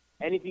America.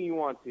 Anything you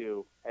want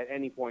to at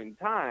any point in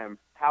time,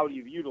 how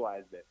you've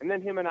utilized it. And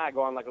then him and I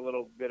go on like a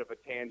little bit of a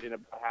tangent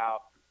about how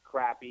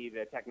crappy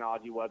the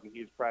technology was when he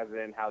was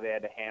president, how they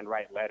had to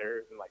handwrite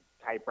letters and like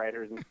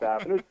typewriters and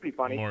stuff. And it was pretty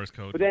funny. Morse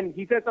code. But then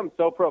he said something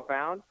so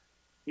profound.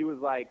 He was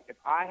like, if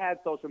I had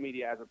social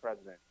media as a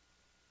president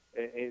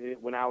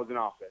when I was in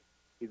office,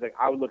 he's like,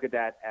 I would look at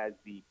that as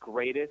the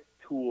greatest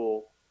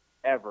tool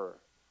ever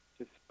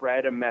to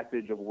spread a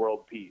message of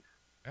world peace.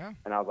 Yeah.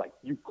 And I was like,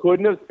 you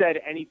couldn't have said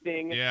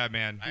anything Yeah,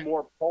 man.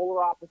 more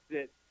polar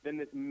opposite than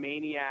this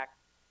maniac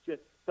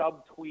just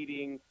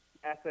subtweeting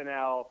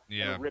SNL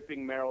Yeah. and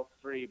ripping Meryl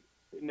Streep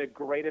in the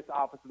greatest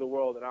office of the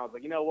world. And I was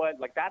like, you know what?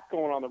 Like, that's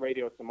going on the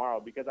radio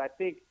tomorrow because I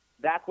think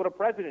that's what a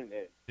president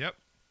is. Yep.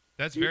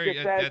 That's He very.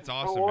 just says, That's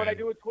awesome, what would I man.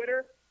 do with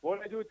Twitter? What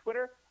would I do with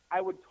Twitter?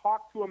 I would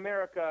talk to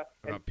America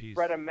and About peace.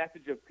 spread a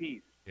message of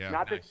peace. Yeah.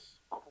 Not these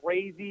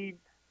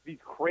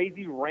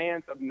crazy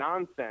rants of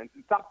nonsense.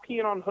 And stop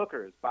peeing on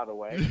hookers, by the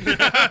way.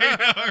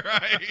 I know,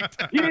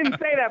 right? He didn't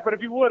say that, but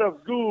if he would have,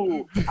 I'd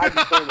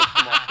be saying this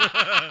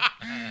tomorrow.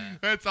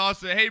 That's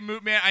awesome. Hey,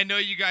 Moot man, I know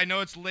I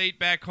know it's late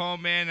back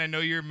home, man. I know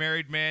you're a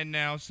married man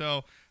now,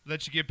 so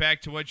let you get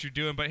back to what you're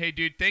doing. But hey,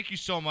 dude, thank you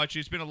so much.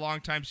 It's been a long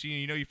time seeing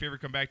you. You know, if you ever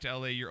come back to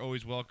LA, you're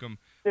always welcome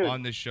Dude,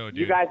 on this show, dude.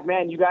 You guys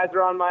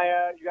are on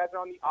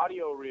the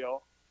audio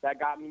reel. That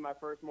got me my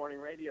first morning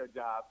radio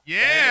job.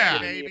 Yeah,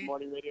 That gave me a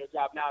morning radio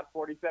job now in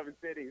 47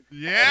 cities.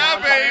 Yeah,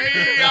 And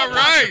baby. All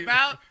right.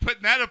 About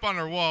Putting that up on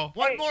our wall.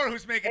 one more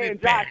who's making Hey, it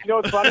and Josh, big. you know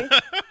what's funny?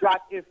 Josh,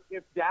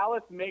 if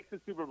Dallas makes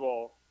the Super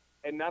Bowl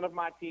and none of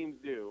my teams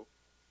do,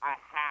 I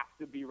have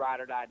to be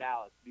Ride or Die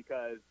Dallas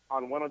because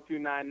on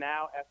 102.9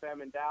 now,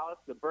 FM in Dallas,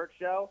 The Burt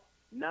Show,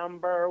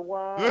 number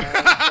one.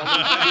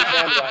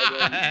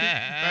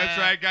 That's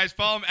right, guys.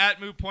 Follow him at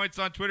Moot Points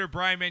on Twitter.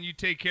 Brian, man, you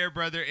take care,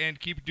 brother, and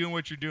keep doing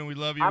what you're doing. We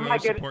love you. I We might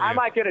always get support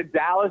you. a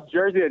Dallas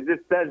jersey that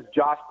just says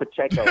Josh Do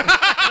Pacheco. it,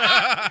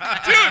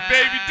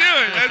 baby. Do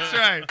it. That's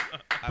right.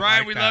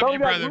 Brian, we love So you,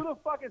 like, brother. who the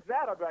fuck is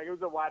that? I'll be like, it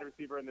was a wide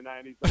receiver in the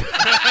 90s.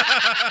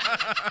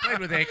 Played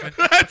with Aikman.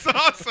 That's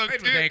awesome,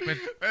 Played with dude. Aikman.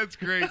 That's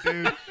great,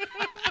 dude.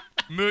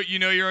 Moot, you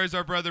know you're always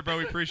our brother, but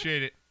we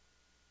appreciate it.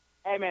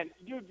 Hey, man,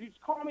 you just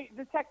call me.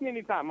 Just text me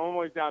anytime. I'm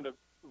always down to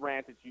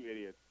rant at you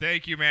idiots.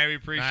 Thank you, man. We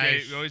appreciate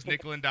Nice. it. We always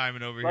nickel and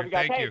diamond over Love here. you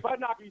guys. Thank Hey, you. Bud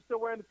Knocker, you still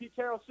wearing the Pete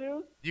Carroll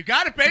shoes? You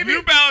got it, baby.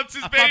 New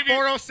Balances, baby. My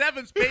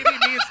 407s, baby.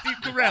 Me and Steve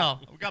Carell.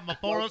 We got my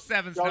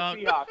 407s, Go dog.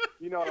 Seahawks.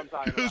 You know what I'm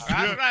talking about.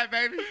 That's right,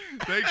 baby.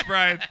 Thanks,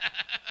 Brian.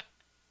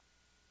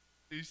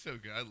 He's so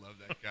good. I love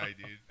that guy,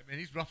 dude. I mean,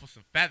 he's ruffled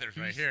some feathers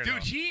right here. Dude, though.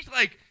 he's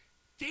like,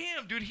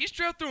 damn, dude, he's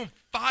straight throwing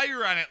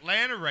fire on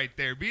Atlanta right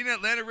there. Being an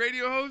Atlanta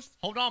radio host.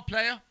 Hold on,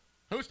 player.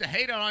 Who's the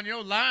hater on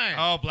your line?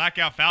 Oh,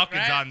 Blackout Falcons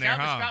Right? on there, Tell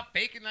me huh? stop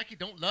faking like you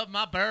don't love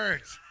my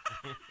birds.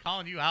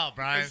 Calling you out,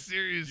 Brian.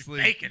 Seriously.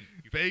 You're faking.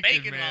 You're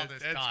faking man. all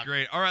this That's talk.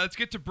 great. All right, let's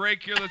get to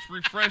break here. Let's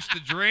refresh the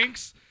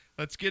drinks.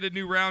 Let's get a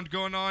new round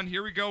going on.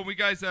 Here we go. When we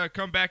guys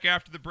come back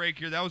after the break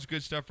here. That was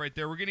good stuff right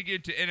there. We're going to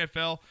get into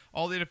NFL,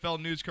 all the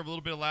NFL news, cover a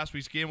little bit of last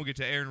week's game. We'll get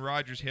to Aaron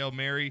Rodgers, Hail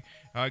Mary,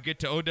 get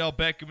to Odell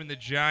Beckham and the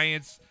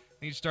Giants.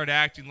 They need to start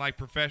acting like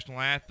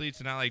professional athletes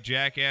and not like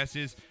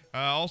jackasses.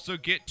 Also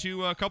get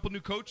to a couple new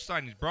coach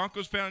signings.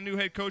 Broncos found a new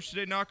head coach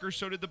today, Knocker.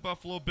 So did the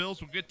Buffalo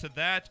Bills. We'll get to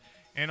that.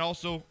 And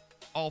also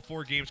all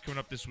 4 games coming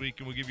up this week,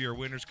 and we'll give you our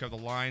winners, cover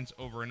the lines,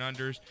 over and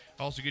unders.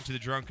 Also get to the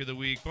drunk of the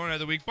week, bonus of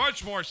the week,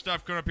 bunch more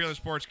stuff coming up here on the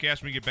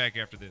Sportscast when we get back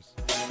after this.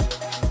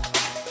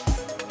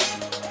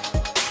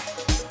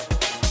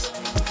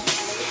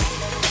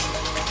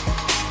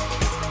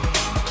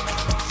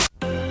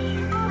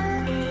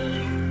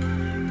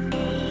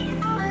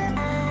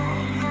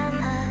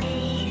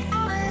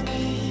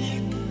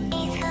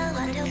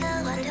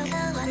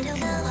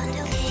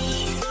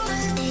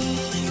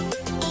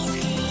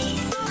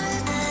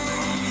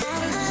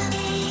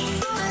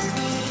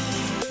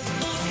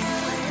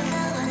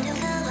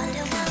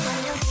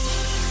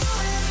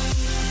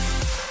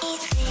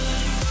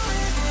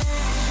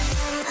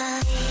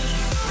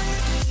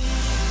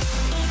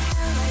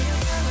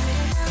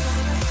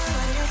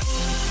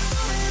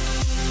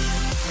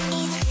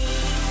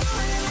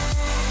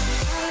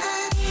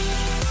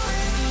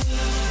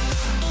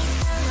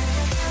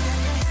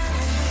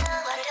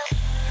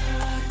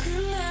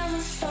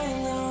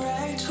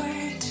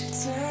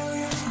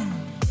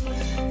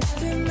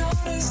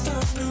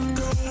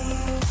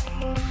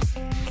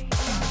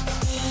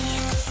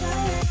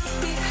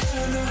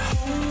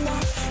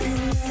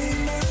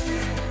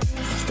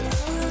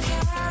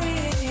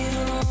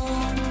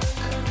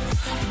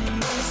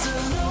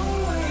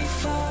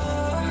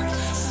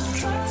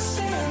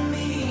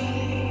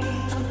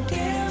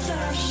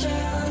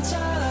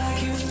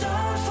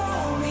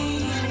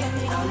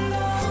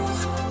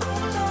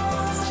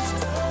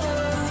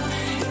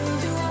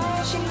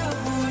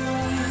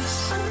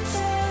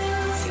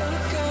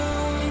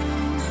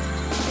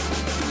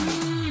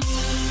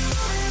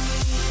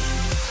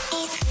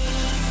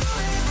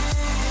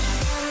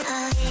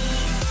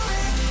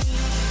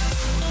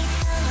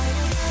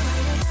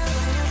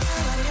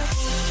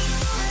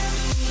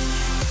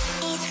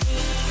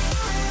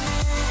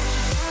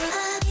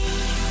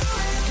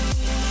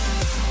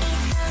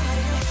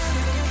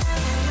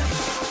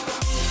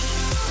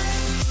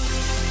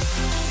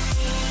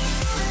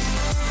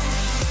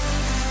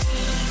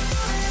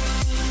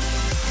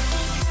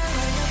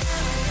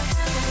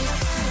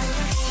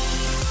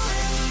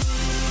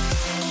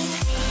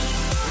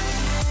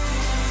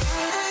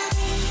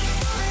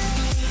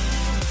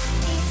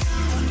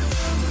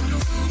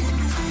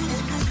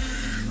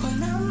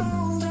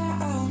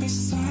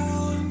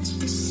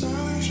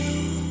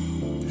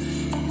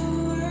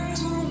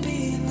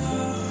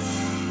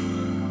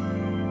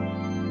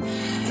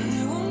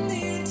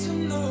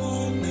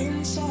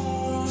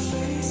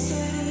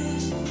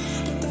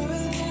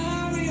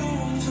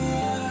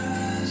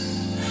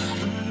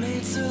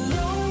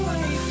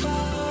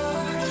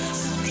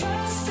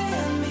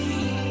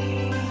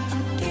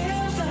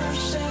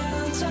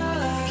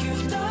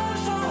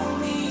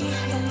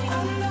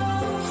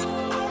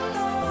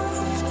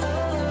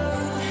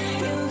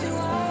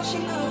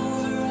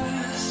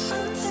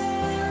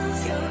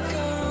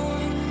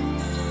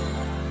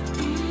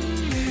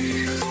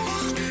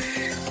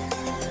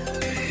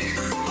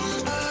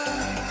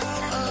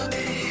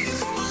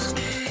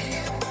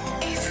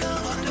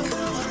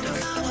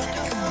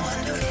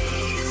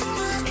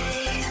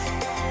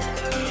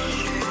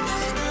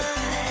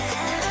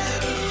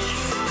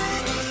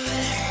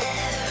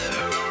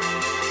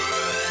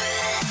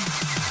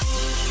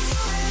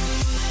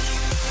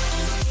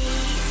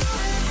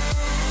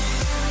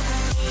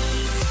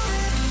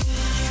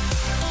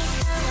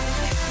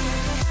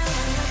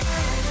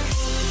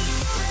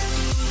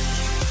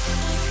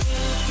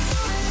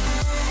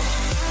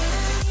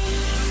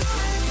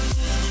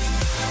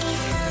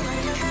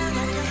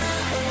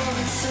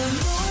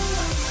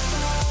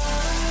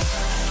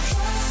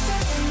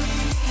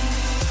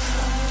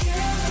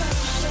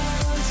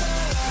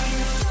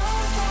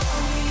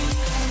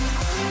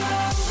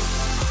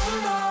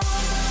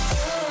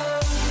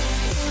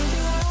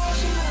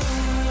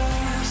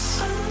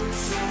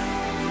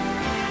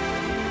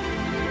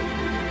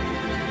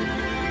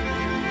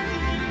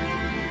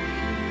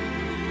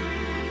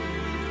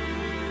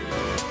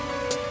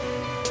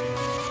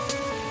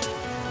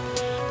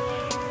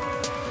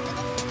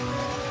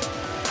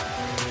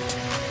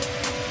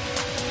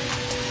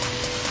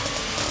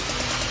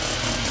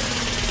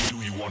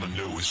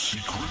 a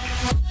secret?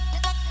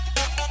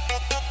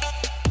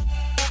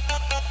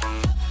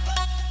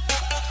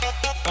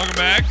 Welcome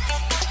back.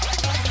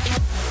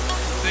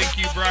 Thank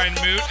you, Brian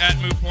Moot, at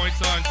Moot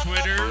Points on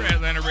Twitter,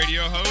 Atlanta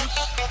radio host.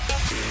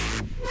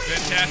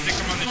 Fantastic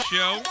come on the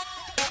show.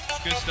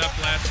 Good stuff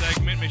last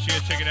segment. Make sure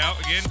you check it out.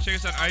 Again, check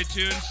us on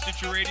iTunes,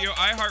 Stitcher Radio,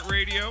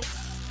 iHeartRadio,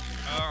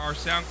 our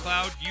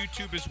SoundCloud,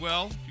 YouTube as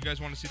well. If you guys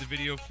want to see the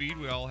video feed,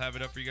 we all have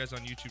it up for you guys on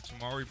YouTube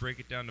tomorrow. We break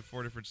it down to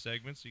 4 different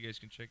segments so you guys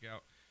can check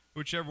out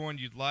whichever one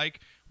you'd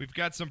like. We've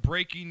got some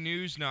breaking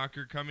news,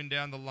 Knocker, coming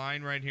down the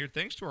line right here.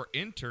 Thanks to our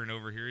intern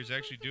over here. He's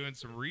actually doing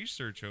some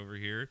research over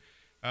here.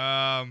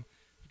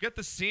 We've got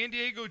the San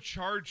Diego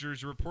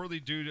Chargers,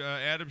 reportedly due to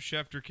Adam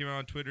Schefter came out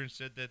on Twitter and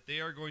said that they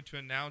are going to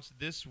announce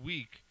this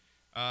week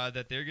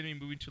that they're going to be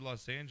moving to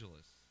Los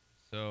Angeles.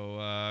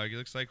 So it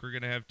looks like we're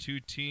going to have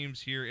 2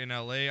 teams here in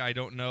L.A. I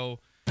don't know.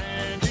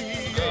 San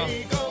Diego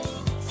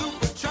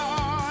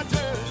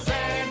Superchargers,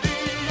 San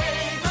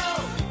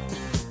Diego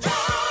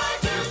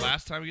Chargers.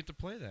 Last time we get to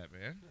play that,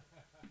 man.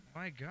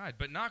 My God.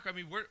 But Knock, I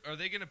mean, are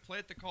they going to play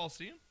at the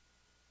Coliseum?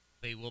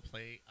 They will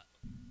play.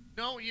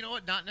 No, you know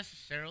what? Not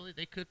necessarily.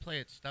 They could play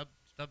at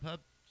StubHub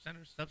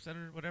Center, Stub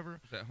Center, whatever.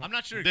 I'm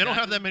not sure. They don't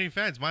have that many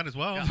fans. Might as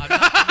well. Yeah,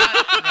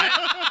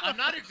 I'm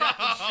not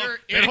exactly sure.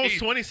 It holds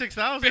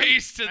 26,000.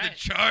 Face to the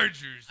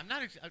Chargers. I'm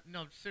not.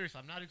 No, seriously,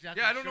 I'm not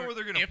exactly. Yeah, I don't sure know where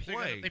they're going to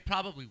play. They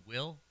probably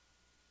will.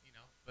 You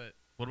know, but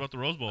what about the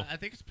Rose Bowl? I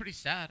think it's pretty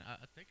sad.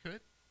 They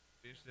could.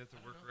 They have to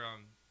work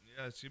around.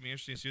 Yeah, it's going to be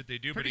interesting to see what they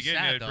do. Pretty but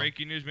again, sad,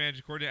 breaking news, man.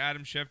 According to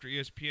Adam Schefter,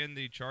 ESPN,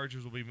 the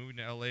Chargers will be moving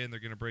to L.A., and they're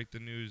going to break the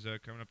news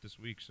coming up this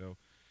week. So,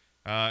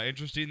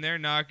 interesting there,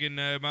 Knock. And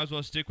might as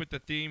well stick with the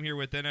theme here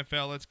with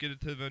NFL. Let's get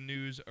into the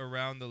news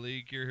around the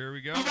league here. Here we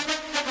go. All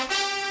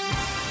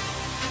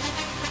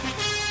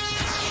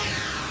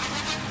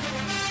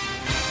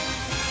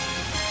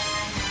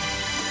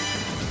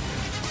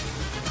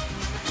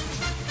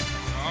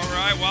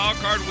right, Wild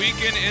Card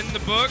Weekend in the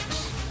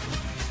books.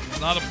 A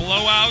lot of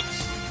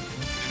blowouts.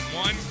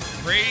 One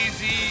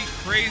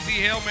crazy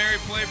Hail Mary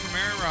play from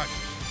Aaron Rodgers.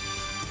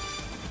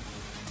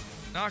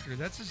 Knocker,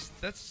 that's his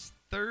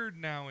third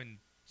now in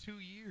 2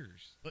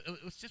 years. But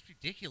what's just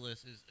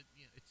ridiculous is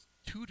it's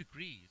 2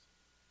 degrees,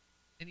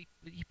 and he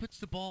puts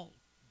the ball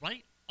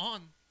right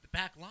on the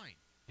back line.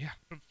 Yeah.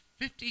 From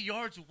 50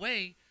 yards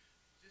away.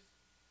 Just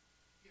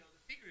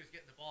the secret is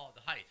getting the ball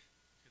at the height,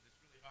 because it's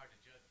really hard to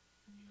judge.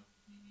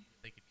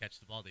 If they could catch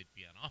the ball, they'd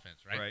be on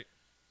offense, right? Right.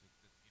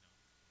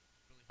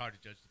 It's really hard to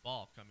judge the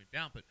ball coming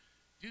down, but.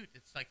 Dude,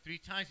 it's like 3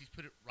 times he's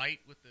put it right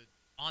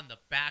on the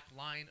back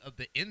line of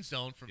the end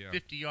zone from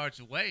 50 yards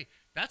away.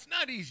 That's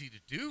not easy to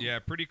do. Yeah,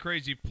 pretty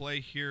crazy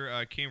play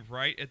here. Came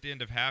right at the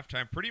end of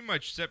halftime. Pretty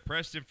much set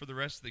precedent for the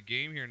rest of the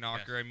game here,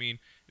 Knocker. Yes. I mean,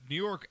 New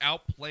York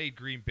outplayed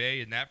Green Bay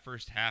in that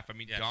first half. I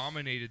mean,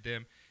 dominated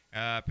them.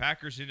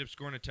 Packers ended up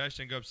scoring a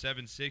touchdown, go up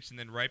 7-6, and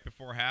then right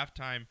before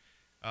halftime,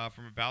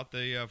 from about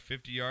the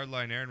 50-yard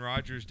line, Aaron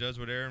Rodgers does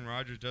what Aaron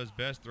Rodgers does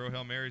best, throw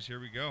Hail Marys. Here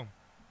we go.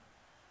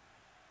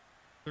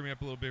 Turn me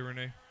up a little bit,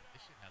 Renee. They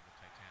should have the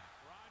Titanic.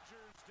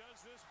 Rodgers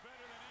does this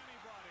better than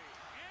anybody.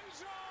 End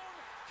zone,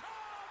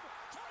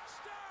 Cobb,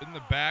 touchdown. In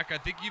the back, I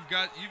think you've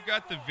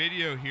got the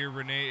video here,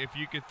 Renee. If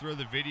you could throw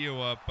the video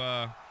up,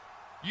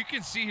 you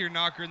can see here,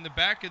 Knocker, in the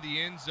back of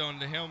the end zone,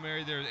 the Hail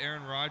Mary there with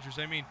Aaron Rodgers.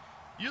 I mean,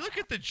 you look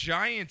at the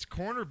Giants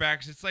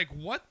cornerbacks, it's like,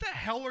 what the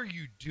hell are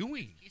you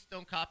doing?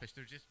 Keystone Coppish,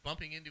 they're just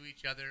bumping into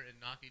each other and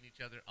knocking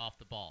each other off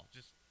the ball.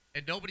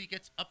 And nobody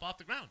gets up off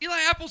the ground. Eli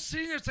Apple's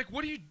sitting there. It's like,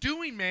 what are you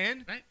doing,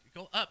 man? Right?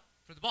 Go up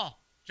for the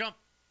ball. Jump.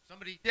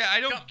 Somebody. Yeah, I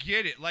don't jump.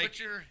 get it. Like, Put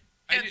your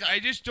hands up. I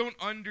just don't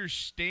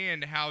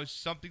understand how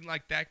something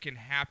like that can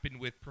happen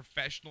with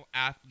professional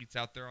athletes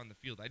out there on the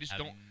field. I just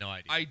don't. No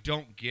idea. I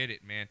don't get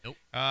it, man. Nope.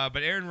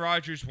 But Aaron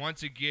Rodgers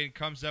once again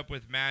comes up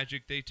with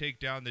magic. They take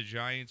down the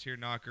Giants here,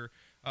 Knocker.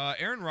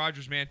 Aaron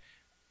Rodgers, man.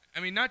 I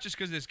mean, not just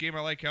because of this game.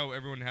 I like how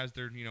everyone has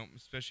their,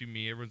 especially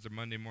me, everyone's a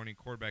Monday morning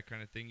quarterback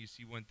kind of thing. You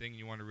see one thing and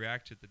you want to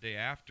react to it the day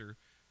after.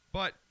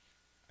 But,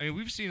 I mean,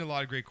 we've seen a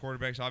lot of great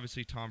quarterbacks.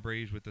 Obviously, Tom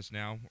Brady's with us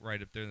now,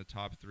 right up there in the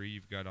top 3.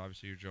 You've got,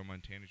 obviously, your Joe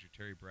Montanas, your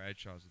Terry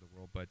Bradshaws of the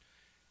world. But,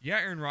 yeah,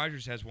 Aaron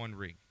Rodgers has 1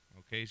 ring.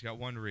 Okay, he's got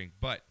 1 ring.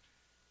 But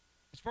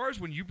as far as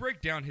when you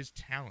break down his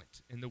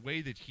talent and the way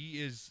that he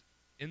is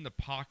in the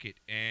pocket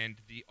and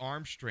the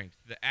arm strength,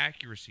 the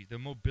accuracy, the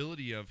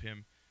mobility of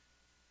him,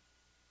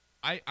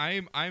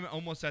 I'm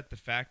almost at the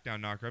fact now,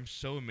 Knocker. I'm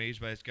so amazed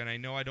by this guy. And I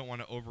know I don't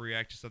want to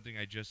overreact to something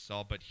I just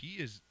saw, but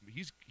he's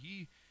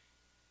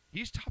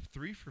top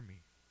 3 for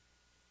me.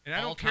 And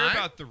I don't care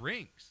about the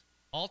rings.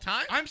 All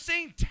time? I'm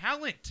saying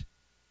talent.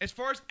 As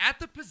far as at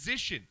the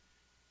position.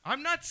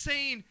 I'm not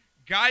saying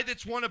guy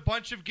that's won a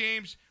bunch of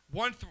games,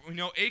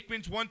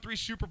 Aikman's won 3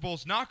 Super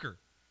Bowls, Knocker.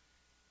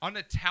 On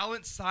the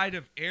talent side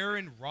of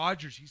Aaron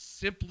Rodgers, he's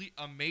simply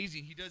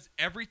amazing. He does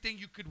everything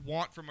you could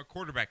want from a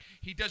quarterback.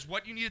 He does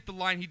what you need at the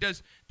line. He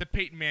does the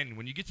Peyton Manning.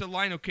 When you get to the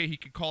line, okay, he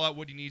can call out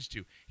what he needs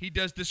to. He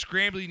does the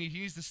scrambling. He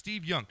needs the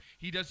Steve Young.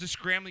 He does the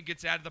scrambling,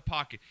 gets out of the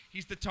pocket.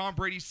 He's the Tom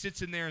Brady,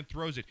 sits in there and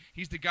throws it.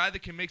 He's the guy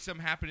that can make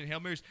something happen in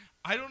Hail Marys.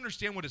 I don't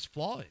understand what his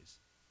flaw is.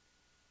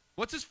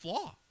 What's his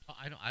flaw?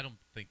 I don't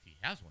think he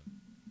has one.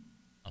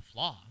 A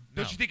flaw.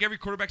 Don't No. you think every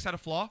quarterback's had a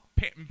flaw?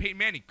 Peyton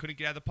Manning couldn't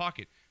get out of the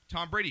pocket.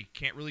 Tom Brady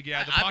can't really get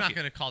out of the I'm pocket. not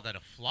going to call that a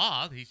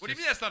flaw. What do you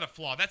mean that's not a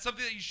flaw? That's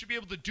something that you should be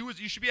able to do.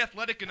 Is you should be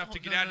athletic enough to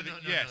get out of the.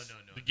 Yes.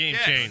 The game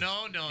Yes. changed.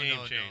 No. Game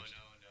changed.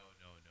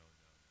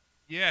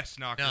 Yes,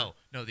 Knocker.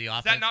 No, the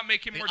offense. Does that not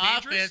make him more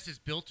dangerous? The offense is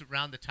built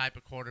around the type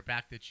of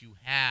quarterback that you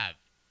have.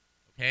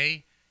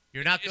 Okay?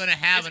 You're not going to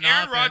have an Aaron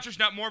offense. Rodgers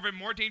not more of a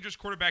more dangerous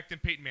quarterback than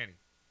Peyton Manning?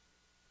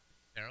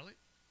 Necessarily?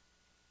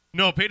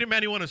 No, Peyton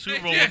Manning won a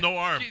Super Bowl with no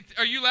arm.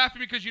 Are you laughing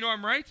because you know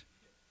I'm right?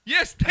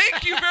 Yes,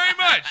 thank you very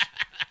much.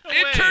 way.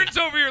 Intern's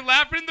over here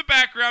laughing in the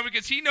background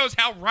because he knows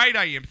how right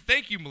I am.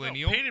 Thank you,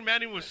 Millennial. No, Peyton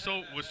Manning was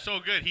so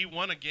good. He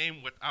won a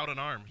game without an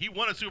arm. He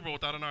won a Super Bowl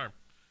without an arm.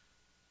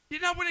 He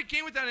did not win a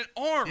game without an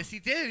arm. Yes, he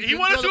did. He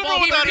won a Super Bowl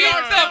He without beat an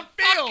arm.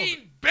 the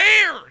fucking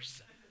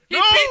Bears. He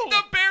No. beat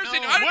the Bears. No.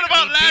 In, I don't What even-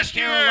 about He beat last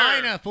year?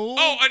 Carolina, fool.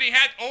 Oh, and he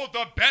had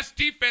the best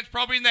defense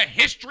probably in the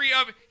history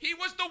of. He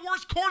was the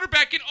worst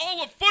quarterback in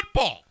all of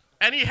football.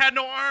 And he had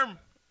no arm.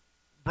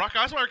 Brock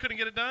Osweiler couldn't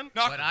get it done.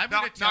 But I'm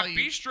gonna tell you-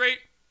 Be straight.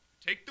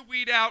 Take the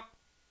weed out.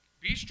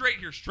 Be straight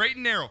here, straight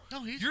and narrow.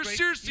 No, he's You're great.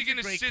 seriously He's a going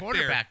to great sit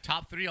quarterback,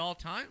 top 3 all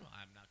time.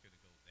 I'm not going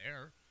to go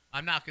there.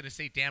 I'm not going to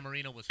say Dan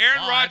Marino was there? Aaron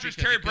flawed Rodgers,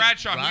 because Terry he couldn't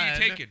Bradshaw. Who are you run.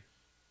 taking?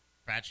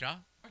 Bradshaw?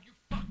 Are you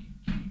fucking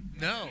kidding me?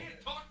 No. I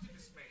can't talk to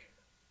this man.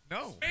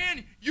 No.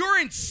 Man, you're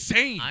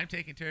insane. I'm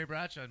taking Terry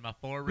Bradshaw in my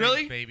 4 Really?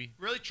 rings, baby.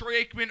 Really,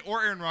 Troy Aikman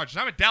or Aaron Rodgers?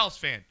 I'm a Dallas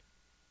fan.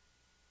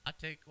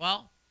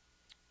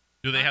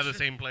 Do they Not have the sure.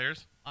 same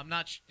players? I'm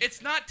not.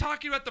 It's not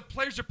talking about the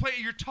players they're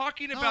playing. You're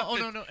talking No, about oh,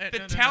 the, no, no, the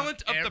no, no,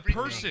 talent no. of the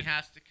Everything person.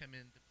 has to come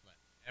into play.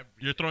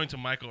 Everything. You're throwing to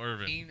Michael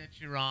Irvin. Team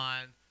that you're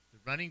on, the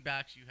running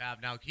backs you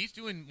have. Now, he's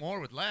doing more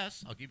with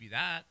less. I'll give you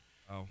that.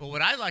 Oh. But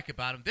what I like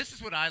about him, this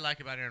is what I like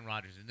about Aaron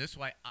Rodgers, and this is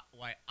why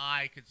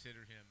I consider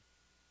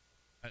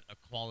him a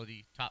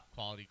quality, top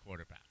quality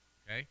quarterback.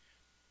 Okay,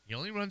 he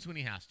only runs when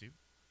he has to,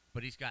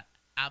 but he's got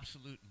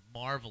absolute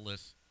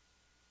marvelous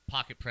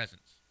pocket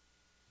presence.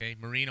 Okay,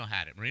 Marino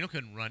had it. Marino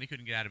couldn't run; he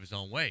couldn't get out of his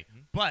own way,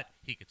 but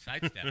he could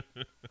sidestep.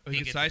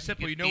 He can sidestep,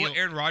 but you know what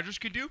Aaron Rodgers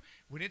can do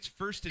when it's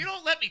first and You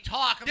don't let me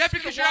talk. I'm Yeah, just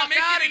because gonna you're not walk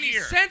making outta any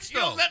here. sense, You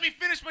don't though. let me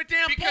finish my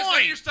damn because none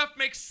point. of your stuff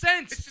makes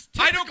sense. It's just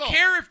I don't typical.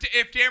 care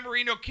if Dan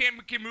Marino can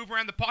move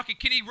around the pocket.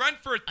 Can he run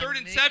for a third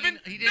and making- 7?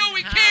 he didn't No,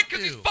 he have can't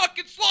because he's to.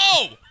 fucking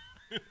slow.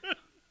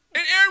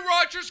 And Aaron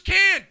Rodgers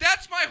can.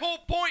 That's my whole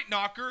point,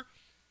 Knocker.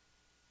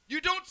 You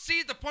don't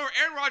see the point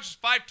where Aaron Rodgers is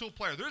a 5-tool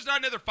player. There's not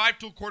another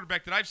 5-tool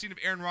quarterback that I've seen of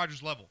Aaron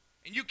Rodgers' level.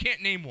 And you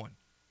can't name one.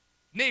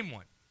 Name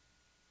one.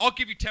 I'll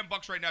give you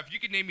 $10 right now if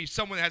you can name me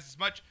someone that has as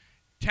much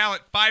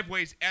talent 5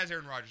 ways as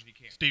Aaron Rodgers, and you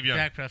can't. Steve Young.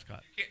 Dak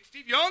Prescott. You can't.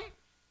 Steve Young?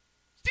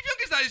 Steve Young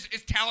is not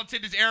as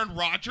talented as Aaron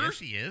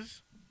Rodgers. Yes, he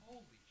is.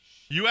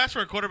 You asked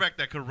for a quarterback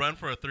that could run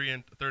for a third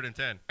and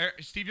 10.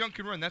 Steve Young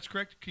can run. That's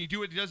correct. Can he do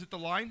what he does at the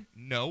line?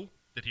 No.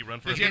 Did he run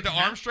for Does a he have third? the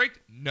arm strength?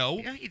 No.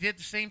 Yeah, he did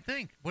the same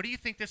thing. Where do you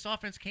think this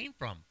offense came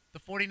from? The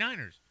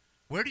 49ers.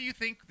 Where do you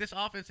think this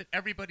offense that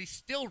everybody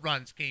still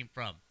runs came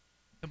from?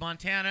 The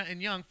Montana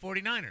and Young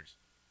 49ers.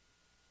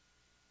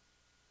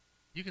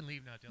 You can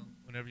leave now, Dylan,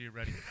 whenever you're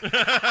ready.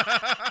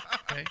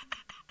 Okay.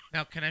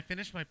 Now, can I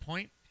finish my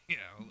point? Yeah,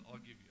 I'll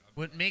give you.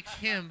 What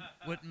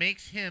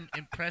makes him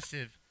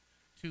impressive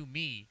to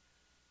me,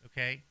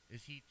 okay,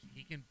 is he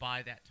can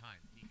buy that time.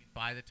 He can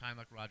buy the time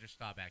like Roger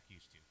Staubach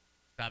used to.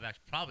 Staubach's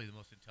probably the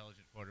most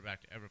intelligent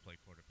quarterback to ever play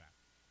quarterback.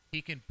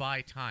 He can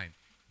buy time.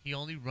 He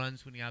only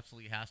runs when he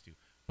absolutely has to.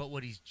 But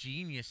what he's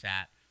genius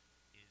at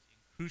is in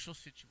crucial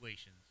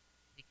situations,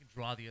 he can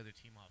draw the other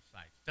team off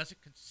sides. Does it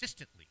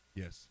consistently.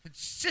 Yes.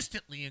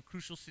 Consistently in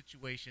crucial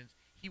situations,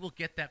 he will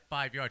get that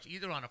 5 yards,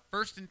 either on a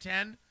 1st and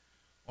 10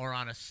 or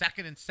on a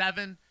 2nd and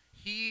 7.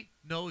 He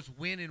knows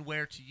when and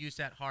where to use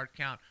that hard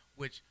count,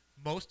 which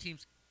most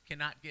teams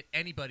cannot get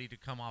anybody to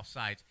come off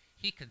sides.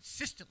 He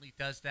consistently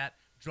does that,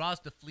 draws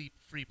the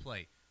free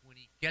play. When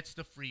he gets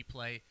the free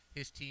play,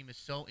 his team is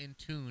so in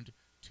tuned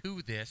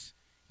to this,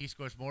 he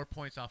scores more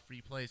points off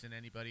free plays than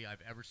anybody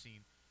I've ever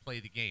seen play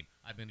the game.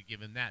 I'm going to give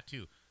him that,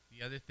 too.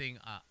 The other thing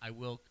I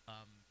will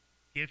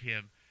give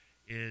him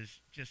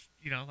is just,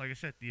 like I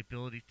said, the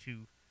ability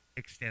to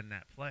extend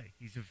that play.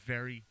 He's a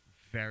very,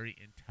 very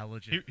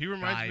intelligent He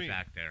reminds guy me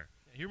back there.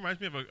 He reminds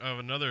me of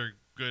another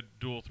good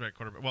dual threat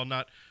quarterback. Well,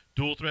 not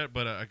dual threat,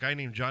 but a guy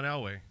named John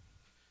Elway.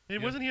 Hey,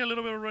 wasn't he a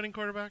little bit of a running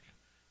quarterback?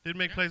 Did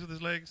make plays with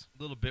his legs?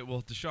 A little bit.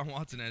 Well, Deshaun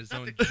Watson had his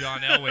own John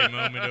Elway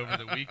moment over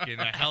the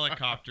weekend. A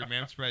helicopter,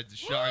 man, spread.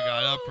 Deshaun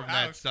got up from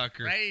that was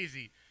sucker.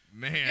 Crazy.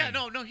 Man. Yeah,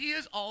 no, he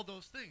is all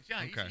those things.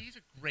 Yeah, Okay. he's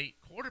a great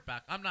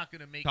quarterback. I'm not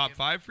going to make Top him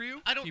 5 for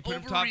you? I don't You put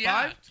him top 5?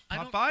 I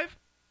Top don't- 5?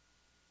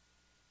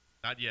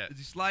 Not yet. Does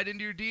he slide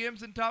into your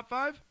DMs in top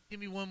 5? Give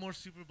me one more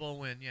Super Bowl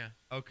win, yeah.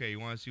 Okay, you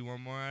want to see one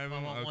more out of I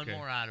him? want Okay. one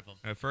more out of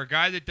him. For a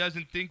guy that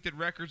doesn't think that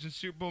records and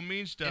Super Bowl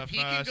mean stuff, he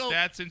can go-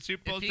 stats and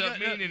Super Bowls don't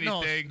mean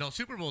anything. No,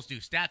 Super Bowls do.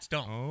 Stats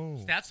don't.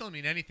 Oh. Stats don't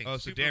mean anything. Oh,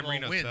 so Super Dan Bowl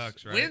Marino wins.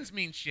 sucks, right? Wins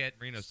mean shit.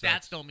 Marino Stats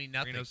sucks. don't mean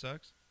nothing. Marino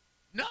sucks?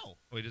 No.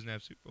 Oh, he doesn't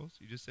have Super Bowls.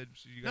 You just said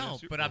you got No,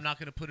 Super but Bowls. I'm not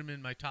going to put him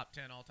in my top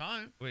 10 all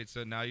time. Wait,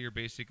 so now you're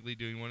basically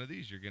doing one of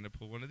these. You're going to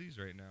put one of these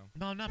right now.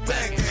 No, I'm not.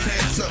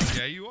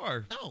 Yeah, you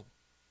are. No.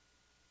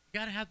 You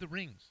got to have the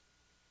rings.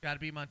 Got to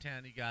be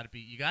Montana. You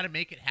got to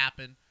make it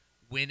happen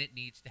when it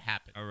needs to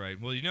happen. All right.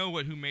 Well, you know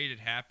who made it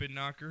happen,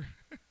 Knocker?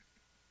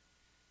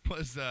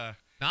 Was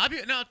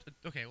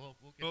Okay, well,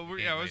 we'll get to the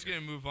game I was later.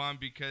 going to move on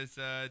because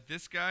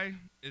this guy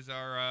is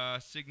our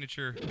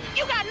signature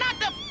You got knocked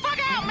the fuck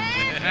out,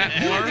 man!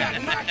 Matt Moore.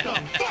 got knocked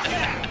the fuck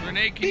out!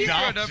 Renee, can you throw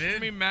it up Dolphin for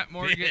me? Matt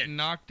Moore bitch. getting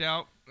knocked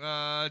out.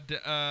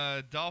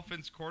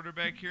 Dolphins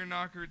quarterback here,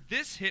 Knocker.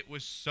 This hit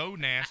was so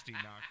nasty,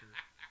 Knocker.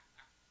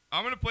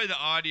 I'm going to play the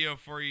audio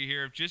for you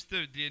here of just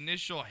the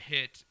initial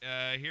hit.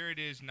 Here it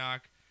is,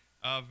 Knock,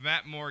 of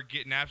Matt Moore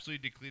getting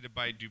absolutely depleted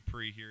by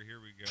Dupree here. Here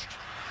we go.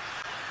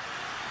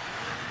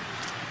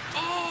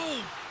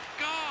 Oh,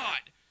 God.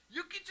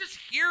 You can just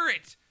hear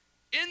it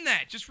in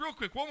that. Just real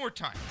quick, one more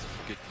time.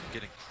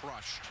 Getting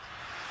crushed.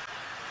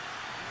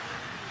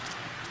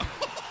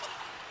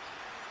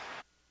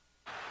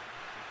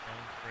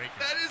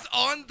 That is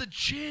on the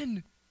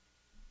chin.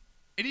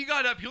 And he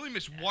got up. He only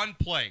missed one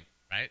play.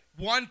 Right?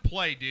 One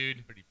play,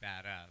 dude. Pretty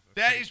badass.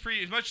 That is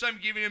pretty. As much as I'm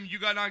giving him, you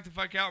got knocked the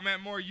fuck out, Matt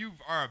Moore. You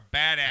are a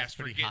badass That's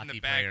for pretty getting the hockey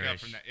back up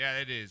player-ish. from that. Yeah,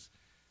 it is.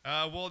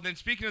 Well, then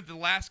speaking of the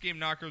last game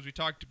knockers, we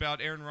talked about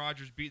Aaron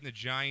Rodgers beating the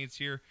Giants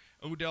here.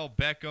 Odell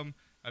Beckham.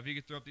 If you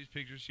could throw up these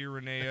pictures here,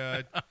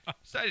 Renee.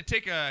 Decided to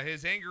take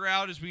his anger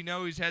out. As we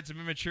know, he's had some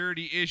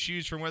immaturity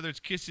issues from whether it's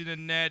kissing a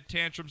net,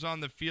 tantrums on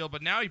the field.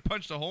 But now he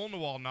punched a hole in the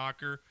wall,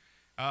 Knocker,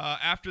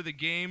 after the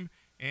game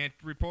and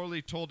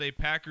reportedly told a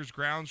Packers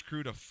grounds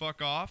crew to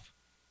fuck off.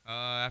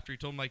 After he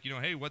told him, like,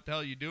 hey, what the hell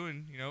are you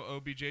doing?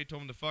 OBJ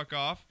told him to fuck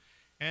off.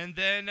 And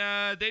then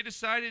they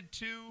decided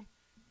to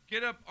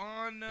get up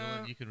on...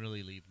 Dylan, you can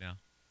really leave now.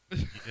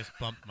 You just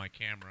bumped my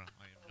camera.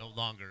 I am no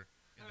longer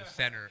in the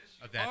center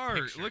of that Art,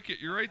 picture. look it.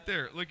 You're right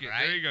there. Look it.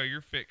 Right? There you go.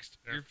 You're fixed.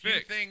 There You're are a few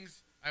fixed.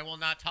 things I will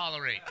not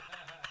tolerate.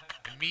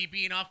 And me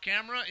being off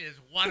camera is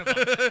one of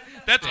them.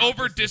 That's I'm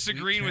over just a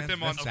disagreeing with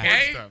him on transvestite. sports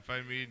Okay? stuff.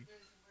 I mean...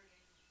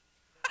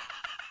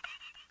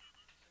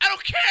 I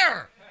don't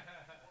care.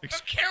 I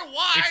don't care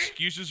why.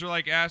 Excuses are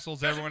like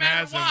assholes. Doesn't Everyone matter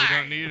has them. why. We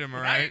don't need them,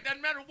 all right?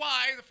 Doesn't matter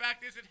why. The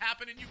fact is it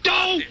happened and you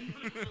caused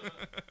it.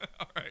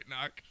 All right,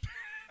 Knock.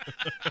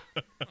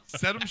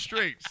 Set him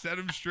straight. Set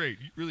him straight.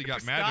 You really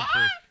got mad at him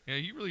Scott? for... Yeah,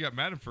 you really got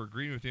mad at him for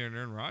agreeing with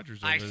Aaron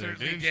Rodgers over I there,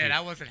 certainly didn't did. you? I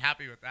wasn't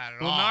happy with that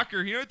at Well, all.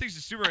 Knocker, you know what thinks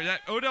is super?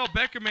 That Odell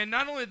Beckham, man.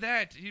 Not only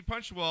that, he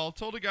punched well,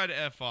 told a guy to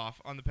f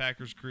off on the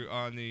Packers crew,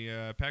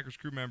 Packers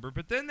crew member.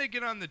 But then they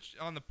get on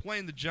the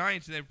plane, the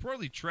Giants, and they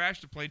reportedly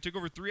trashed the plane. Took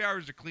over 3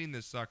 hours to clean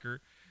this sucker.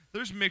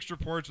 There's mixed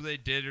reports whether they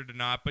did it or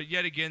not, but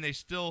yet again, they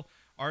still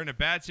are in a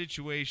bad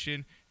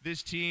situation.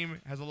 This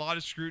team has a lot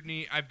of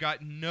scrutiny. I've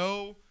got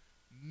no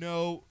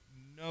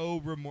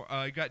remorse.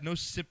 I got no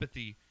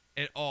sympathy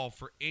at all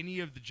for any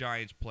of the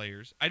Giants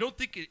players. I don't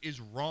think it is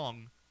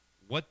wrong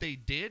what they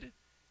did,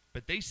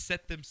 but they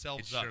set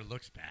themselves It up. sure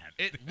looks bad.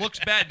 It looks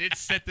bad. It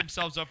set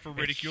themselves up for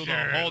ridicule sure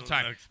the whole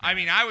time. looks I bad.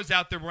 mean, I was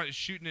out there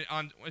shooting it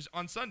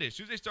on Sunday. As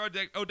soon as they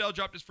started, Odell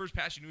dropped his first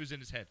pass. You knew it was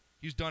in his head.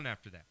 He was done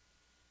after that.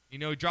 He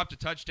dropped a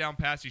touchdown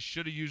pass he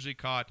should have usually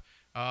caught.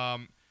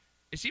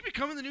 Is he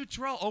becoming the new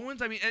Terrell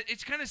Owens? I mean,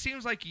 it kind of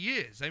seems like he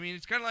is. I mean,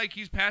 it's kind of like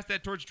he's passed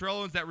that towards Terrell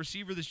Owens, that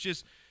receiver that's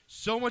just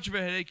so much of a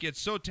headache, yet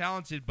so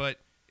talented, but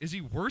is he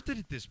worth it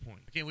at this point?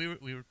 Again, we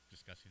were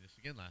discussing this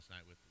again last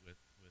night with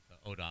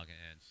ODOG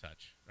and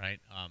such, right?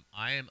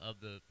 I am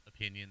of the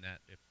opinion that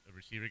if a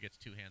receiver gets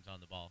two hands on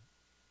the ball,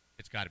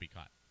 it's got to be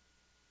caught.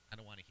 I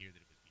don't want to hear that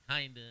it was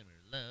behind him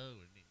or low.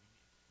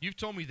 You've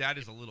told me that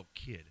as a little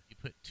kid. You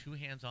put two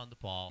hands on the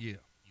ball, Yeah.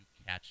 you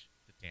catch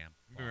the damn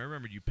ball. I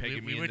remember you We-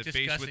 pegging we me were in the face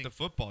with discussing- the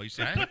football. You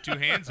said, Right? put two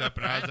hands up,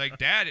 and I was like,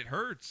 Dad, it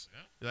hurts. Yeah.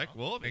 You're like,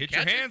 well, Then hit your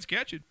catch it. hands,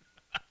 catch it.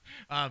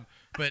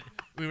 But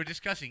we were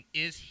discussing,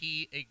 is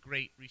he a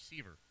great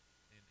receiver?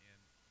 And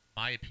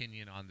my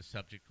opinion on the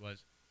subject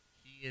was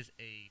he is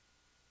a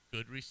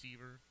good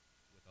receiver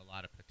with a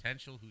lot of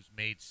potential who's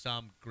made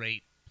some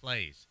great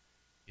plays.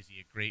 Is he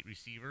a great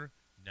receiver?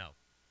 No.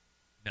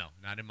 No,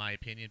 not in my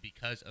opinion,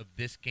 because of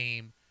this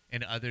game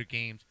and other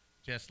games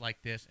just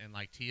like this and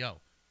like T.O.,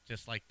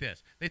 just like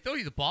this. They throw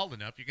you the ball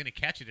enough, you're going to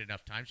catch it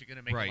enough times, you're going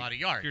to make Right. a lot of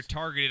yards. If you're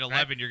targeted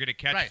 11, Right? you're going to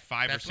catch Right.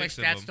 5 That's or 6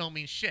 why of stats them. don't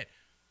mean shit.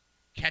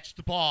 Catch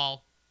the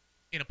ball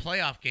in a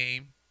playoff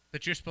game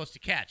that you're supposed to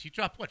catch. He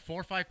dropped, 4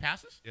 or 5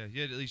 passes? Yeah, he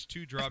had at least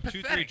 2 drops, That's 2,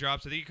 3 pathetic.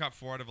 drops. I think he caught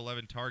 4 out of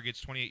 11 targets,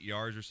 28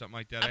 yards or something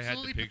like that. Absolutely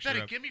I had the picture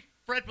pathetic. up. Give me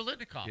Fred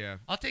Biletnikoff. Yeah.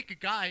 I'll take a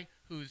guy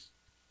who's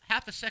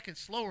half a second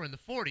slower in the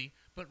 40,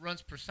 but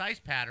runs precise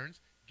patterns,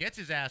 gets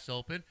his ass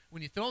open.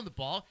 When you throw him the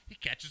ball, he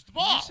catches the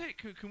ball.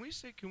 Can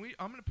we?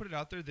 I'm going to put it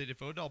out there that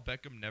if Odell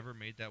Beckham never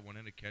made that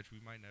one-handed catch, we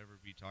might never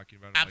be talking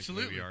about it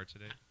Absolutely. like we are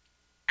today.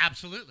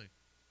 Absolutely.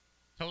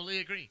 Totally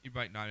agree. You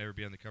might not ever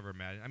be on the cover of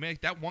Madden. I mean,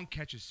 like, that one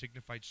catch has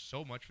signified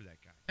so much for that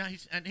guy.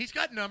 Now he's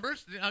got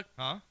numbers.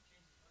 Huh?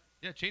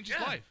 Yeah, changed his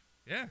Yeah. life.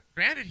 Yeah.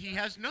 Granted, he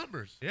has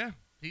numbers. Yeah.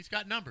 He's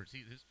got numbers.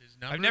 His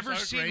numbers I've never are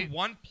seen great.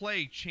 one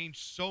play change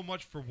so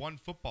much for one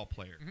football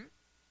player. Mm-hmm.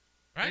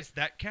 Right. It's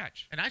that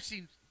catch. And I've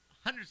seen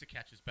hundreds of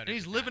catches better. And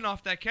he's than living that.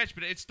 off that catch,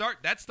 but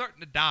that's starting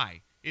to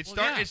die. It's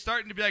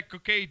starting to be like,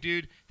 okay,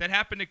 dude, that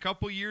happened a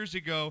couple years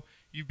ago.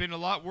 You've been a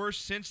lot worse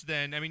since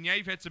then. I mean, yeah,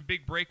 you've had some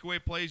big breakaway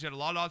plays. You had a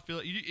lot of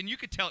outfield, and you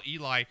could tell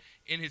Eli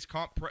in his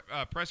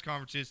press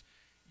conferences.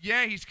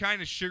 Yeah, he's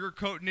kind of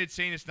sugarcoating it,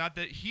 saying it's not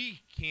that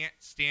he can't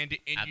stand it,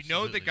 and Absolutely. you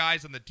know the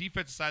guys on the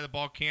defensive side of the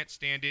ball can't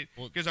stand it.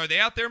 Because are they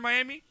out there in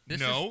Miami?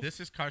 No.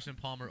 This is Carson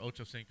Palmer,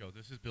 Ocho Cinco.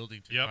 This is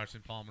building to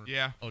Carson Palmer,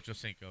 Ocho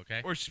Cinco.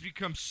 Okay. Or it's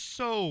become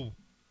so.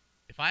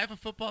 If I have a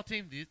football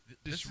team,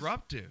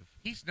 disruptive.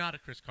 He's not a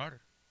Chris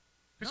Carter.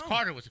 Chris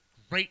Carter was a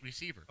great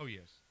receiver. Oh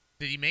yes.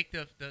 Did he make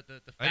the I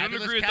don't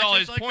fabulous agree with all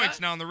his catches like points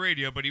that? now on the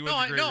radio, but he was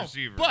a great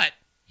receiver. But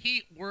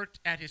he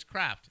worked at his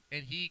craft,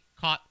 and he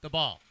caught the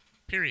ball.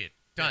 Period.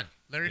 Done.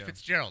 Yeah. Larry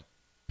Fitzgerald,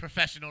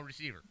 professional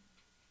receiver.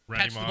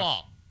 Randy Catch Moss. the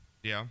ball.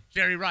 Yeah.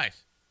 Jerry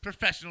Rice,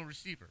 professional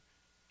receiver.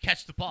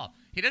 Catch the ball.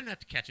 He doesn't have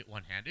to catch it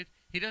one-handed.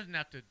 He doesn't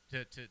have to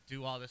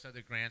do all this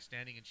other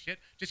grandstanding and shit.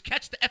 Just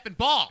catch the effing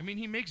ball. I mean,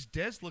 he makes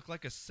Dez look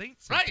like a saint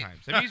Right. sometimes.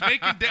 I mean, he's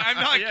making. I'm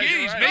not Yeah, kidding.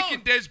 you're He's right.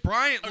 making Dez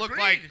Bryant look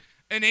Agreed. like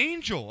an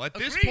angel at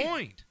this Agreed.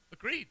 point.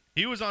 Agreed.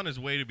 He was on his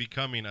way to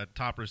becoming a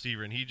top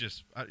receiver, and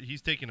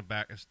he's taking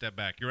a step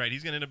back. You're right.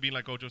 He's going to end up being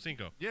like Ocho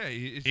Cinco. Yeah,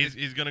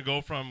 he's going to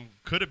go from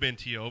could have been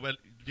T.O., but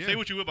say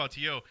what you will about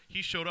T.O.,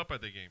 he showed up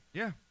at the game.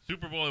 Yeah.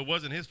 Super Bowl, it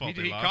wasn't his fault.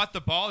 He caught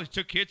the ball. He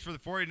took hits for the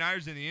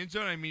 49ers in the end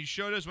zone. I mean, he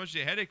showed us how much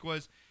the headache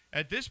was.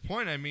 At this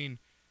point, I mean,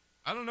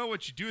 I don't know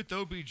what you do with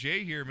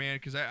OBJ here, man,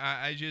 because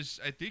I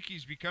think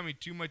he's becoming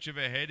too much of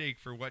a headache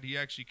for what he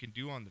actually can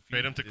do on the field.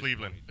 Trade him to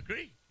Cleveland. Point.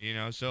 Agree. You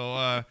know,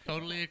 so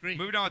Totally agree.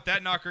 moving on with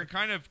that, Knocker, and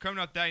kind of coming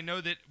out that, I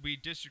know that we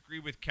disagree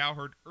with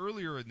Cowherd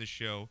earlier in the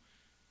show,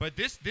 but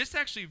this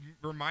actually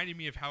reminded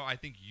me of how I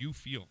think you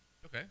feel.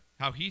 Okay.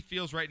 How he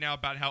feels right now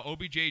about how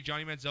OBJ,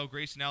 Johnny Manziel,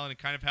 Grayson Allen, and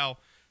kind of how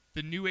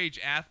the new age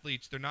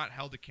athletes, they're not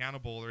held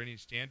accountable or any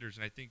standards,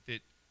 and I think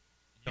that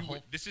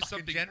this is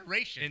something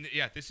generation. And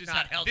yeah, this is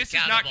not held this is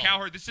not accountable.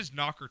 Cowherd. This is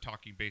Knocker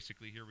talking.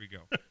 Basically, here we go.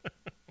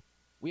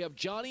 We have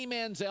Johnny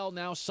Manziel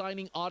now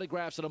signing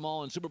autographs at a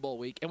mall in Super Bowl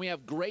week, and we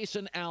have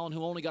Grayson Allen,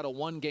 who only got a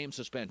one-game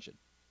suspension.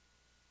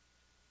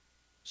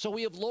 So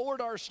we have lowered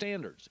our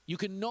standards. You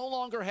can no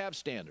longer have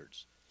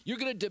standards. You're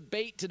going to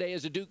debate today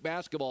as a Duke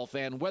basketball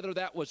fan whether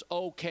that was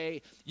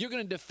okay. You're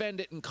going to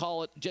defend it and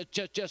call it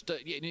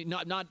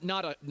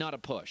not a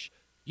push.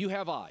 You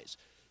have eyes.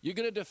 You're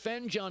going to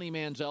defend Johnny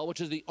Manziel, which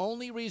is the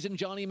only reason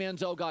Johnny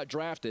Manziel got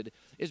drafted,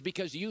 is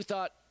because you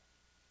thought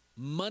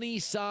money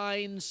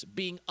signs,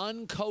 being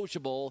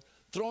uncoachable,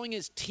 throwing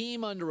his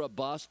team under a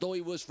bus, though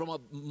he was from a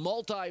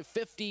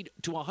multi-50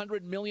 to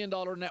 $100 million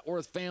net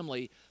worth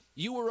family,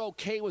 you were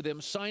okay with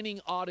him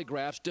signing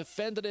autographs,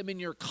 defended him in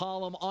your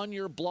column, on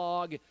your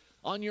blog,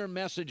 on your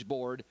message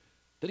board,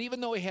 that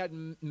even though he had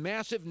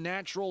massive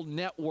natural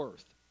net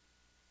worth,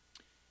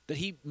 that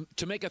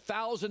to make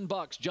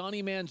 $1,000,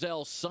 Johnny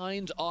Manziel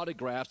signs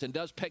autographs and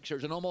does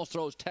pictures and almost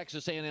throws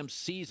Texas A&M's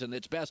season,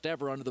 its best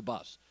ever, under the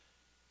bus.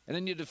 And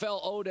then you defend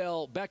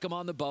Odell Beckham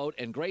on the boat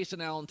and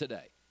Grayson Allen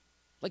today.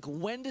 Like,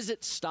 when does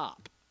it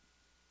stop?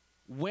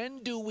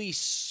 When do we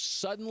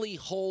suddenly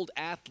hold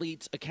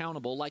athletes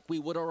accountable like we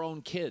would our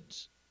own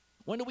kids?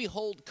 When do we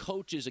hold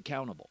coaches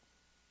accountable?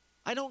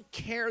 I don't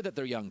care that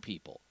they're young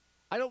people.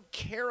 I don't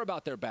care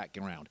about their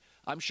background.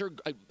 I'm sure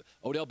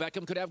Odell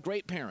Beckham could have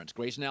great parents.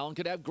 Grayson Allen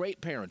could have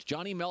great parents.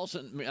 Johnny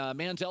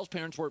Manziel's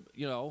parents were,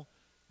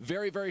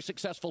 very, very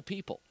successful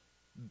people.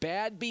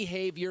 Bad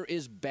behavior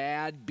is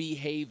bad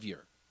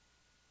behavior.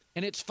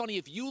 And it's funny,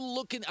 if you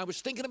look I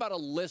was thinking about a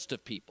list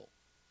of people.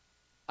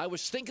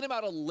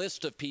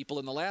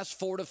 in the last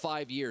 4 to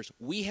 5 years.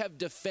 We have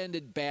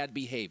defended bad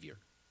behavior,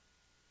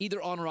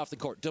 either on or off the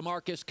court.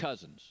 DeMarcus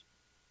Cousins,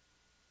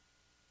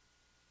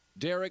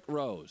 Derrick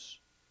Rose,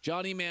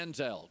 Johnny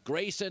Manziel,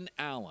 Grayson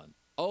Allen,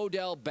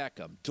 Odell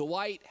Beckham,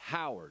 Dwight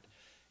Howard,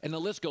 and the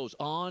list goes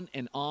on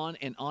and on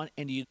and on.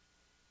 And you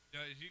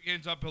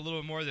ends up a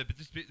little more of that,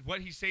 but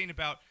what he's saying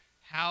about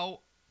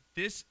how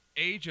this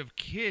age of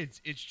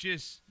kids, it's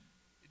just.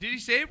 Did he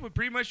say it with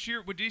pretty much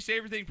did he say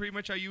everything pretty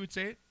much how you would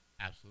say it?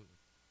 Absolutely.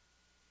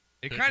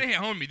 It kind of hit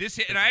home me.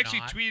 And I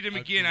actually tweeted him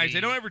again. I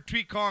said, don't ever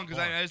tweet Colin because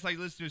I just like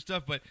listening to his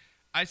stuff. But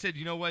I said,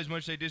 you know what? As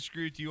much as I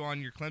disagree with you on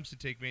your Clemson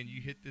take, man,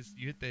 you hit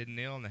the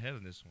nail on the head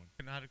on this one.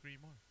 Could not agree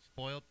more.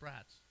 Spoiled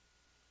brats.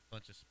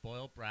 Bunch of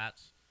spoiled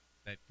brats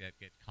that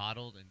get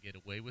coddled and get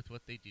away with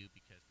what they do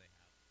because they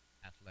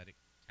have athletic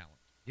talent.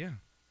 Yeah.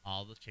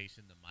 All the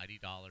chasing the mighty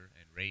dollar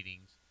and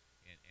ratings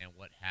and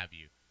what have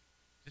you.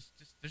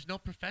 Just there's no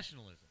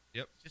professionalism.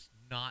 Yep. It's just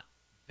not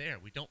there.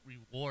 We don't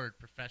reward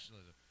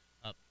professionalism.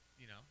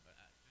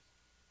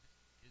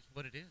 Just is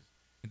what it is.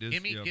 It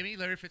is. Give me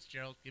Larry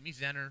Fitzgerald. Give me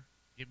Zenner.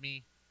 Give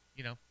me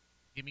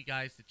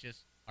guys that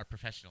just are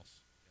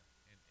professionals.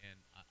 And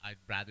I'd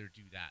rather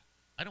do that.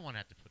 I don't want to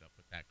have to put up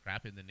with that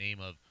crap in the name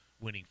of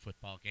winning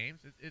football games.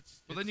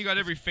 Then you got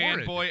every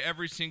horrid. fanboy,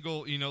 every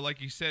single, like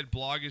you said,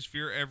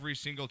 blogosphere, every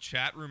single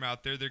chat room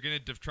out there. They're going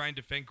to try and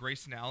defend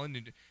Grayson Allen.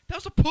 And that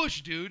was a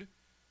push, dude.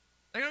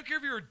 I don't care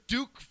if you're a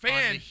Duke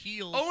fan. the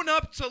heels. Own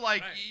up to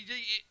like Right.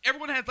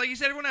 everyone has, like you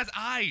said, everyone has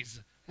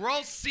eyes. We're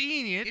all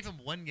seeing it. Give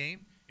him 1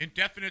 game,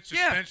 indefinite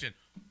Yeah. suspension.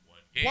 1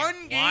 game.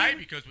 One Why? game?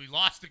 Because we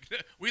lost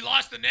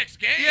the next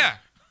game. Yeah.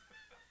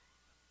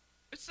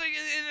 It's like,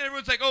 and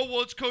everyone's like, oh,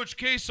 well, it's Coach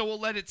K, so we'll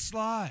let it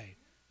slide.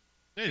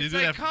 Yeah, It's they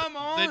do like, that, come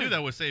on. They do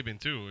that with Saban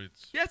too.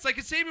 Yeah, it's like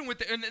a Saban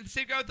with and the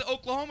same guy with the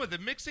Oklahoma, the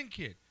Mixon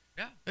kid.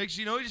 Yeah. Like,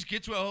 he just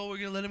gets, oh, we're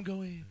going to let him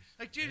go in.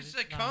 Like, dude, it's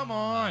like, Slide. come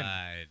on.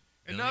 Millions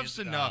Enough's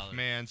of enough, dollars.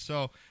 man.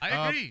 So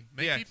I agree.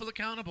 Make yeah. people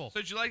accountable.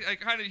 So did you like? I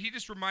kind of. He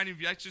just reminded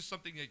me. That's just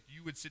something that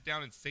you would sit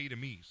down and say to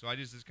me. So I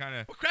just kind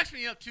of. What cracks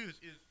me up too is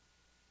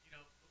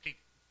okay,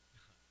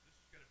 this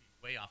is gonna be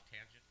way off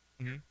tangent.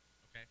 Mhm.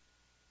 Okay,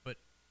 but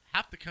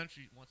half the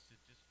country wants to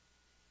just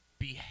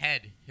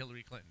behead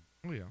Hillary Clinton.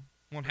 Oh yeah.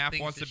 One The half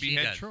things wants to that she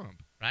behead does,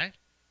 Trump. right?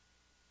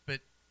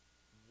 But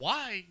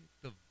why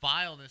the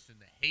vileness and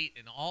the hate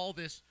and all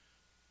this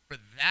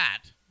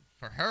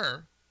for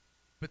her?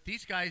 But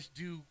these guys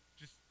do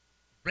just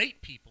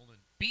rape people and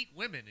beat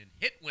women and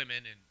hit women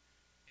and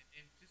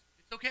just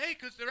it's okay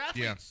because they're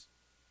athletes.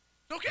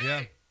 It's okay. Yeah.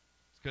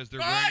 It's because they're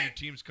Right. wearing your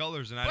team's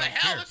colors, and I But don't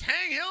hell, care. let's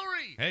hang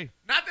Hillary. Hey.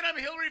 Not that I'm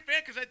a Hillary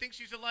fan because I think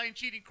she's a lying,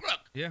 cheating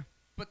crook. Yeah.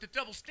 But the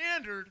double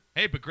standard.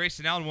 Hey, but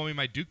Grayson Allen won me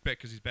my Duke bet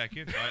because he's back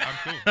in. So I'm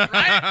cool.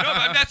 Right? No,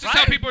 but that's just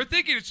how Right. people are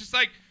thinking. It's just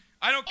like,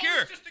 I don't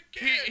care. it's just a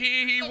kid.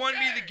 He It's won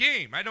me okay. the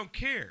game. I don't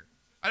care.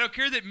 I don't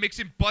care that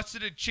Mixon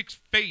busted a chick's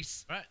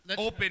face Right.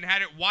 open,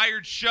 had it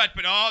wired shut,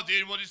 but oh,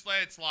 dude, we'll just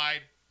let it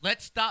slide.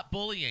 Let's stop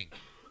bullying,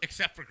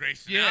 except for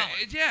Grayson Yeah,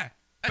 Allen. yeah.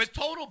 That's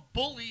total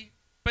bully.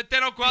 But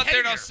then I'll go out there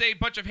and I'll behavior. say a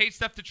bunch of hate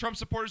stuff to Trump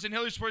supporters and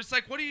Hillary supporters. It's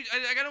like, what do you?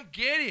 I don't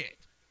get it.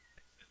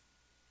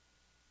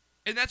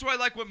 And that's why I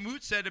like what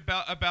Moot said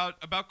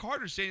about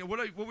Carter saying, what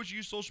would you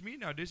use social media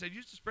nowadays? I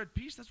use to spread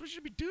peace. That's what you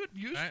should be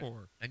used Right?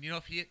 for. And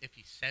if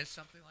he says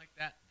something like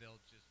that, they'll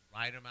just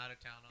write him out of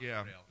town on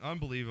Yeah, the rail.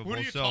 unbelievable. What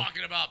are you So,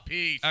 talking about,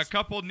 peace? A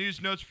couple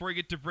news notes before we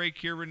get to break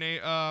here, Renee.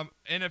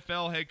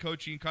 NFL head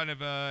coaching, kind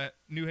of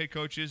new head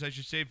coaches, I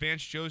should say.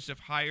 Vance Joseph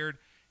hired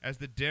as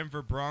the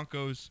Denver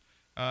Broncos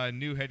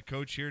new head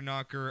coach here,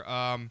 Knocker.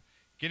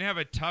 Going to have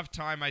a tough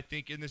time, I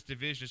think, in this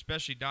division,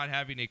 especially not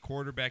having a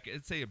quarterback.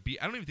 Let's say I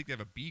don't even think they have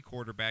a B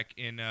quarterback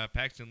in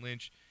Paxton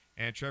Lynch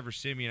and Trevor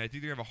Siemian. I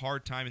think they're going to have a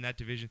hard time in that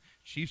division.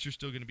 Chiefs are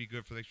still going to be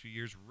good for the next few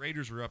years.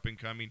 Raiders are up and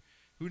coming.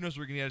 Who knows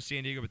what we're going to get out of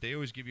San Diego, but they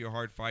always give you a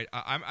hard fight.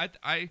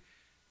 I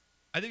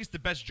think it's the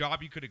best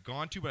job you could have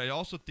gone to, but I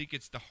also think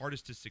it's the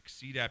hardest to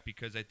succeed at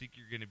because I think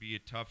you're going to be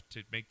tough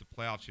to make the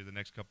playoffs here the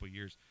next couple of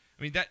years.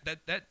 I mean,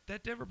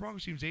 that Denver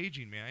Broncos team's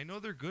aging, man. I know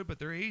they're good, but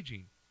they're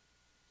aging.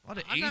 A lot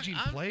of aging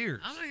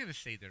players. I'm not going to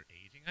say they're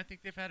aging. I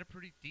think they've had a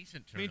pretty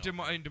decent I mean,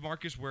 turnover.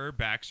 DeMarcus Ware,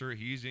 Baxter,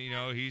 he's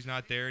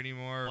not there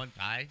anymore. One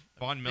guy.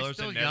 Von Miller's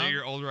still another young.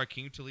 year older.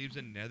 Akeem Talib's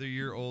another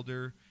year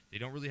older. They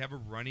don't really have a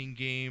running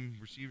game.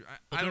 Receiver.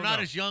 But I they're don't not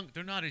know. as young.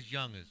 They're not as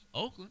young as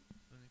Oakland.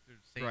 I think they're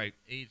the same Right.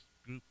 age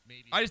group,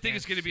 maybe. I just think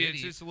it's Kansas going to be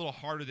City. it's a little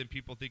harder than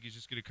people think. He's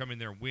just going to come in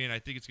there and win. I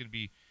think it's going to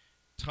be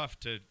tough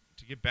to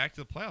get back to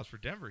the playoffs for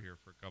Denver here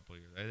for a couple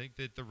of years. I think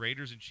that the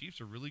Raiders and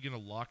Chiefs are really going to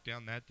lock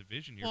down that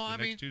division here for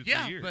the next 2 to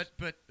 3 years.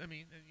 but I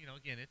mean,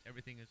 again,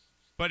 everything is.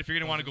 But if you're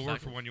going to want to go work for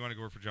cycles. one, you want to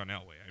go work for John Elway. I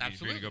mean, if you're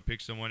Absolutely. going to go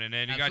pick someone. And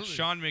then you Absolutely. got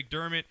Sean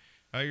McDermott.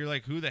 You're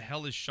like, who the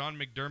hell is Sean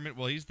McDermott?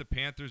 Well, he's the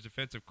Panthers'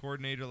 defensive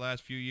coordinator the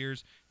last few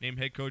years, named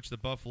head coach of the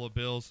Buffalo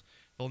Bills.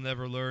 They'll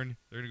never learn.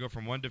 They're going to go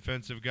from one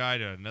defensive guy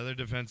to another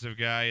defensive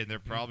guy, and they're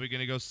probably going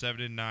to go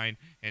 7-9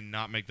 and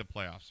not make the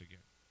playoffs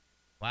again.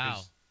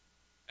 Wow.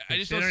 I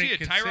just don't see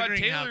it. Tyrod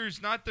Considering how-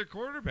 Taylor's not their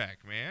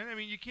quarterback, man. I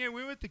mean, you can't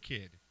win with the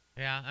kid.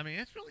 Yeah, I mean,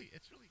 it's really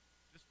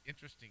just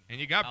interesting. And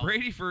you got how-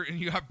 Brady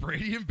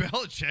and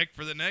Belichick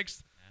for the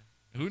next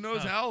who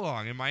knows how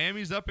long. And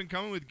Miami's up and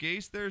coming with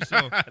Gase there,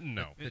 so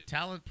No. The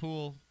talent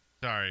pool.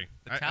 Sorry.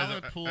 The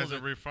talent pool As a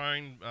that-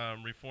 refined,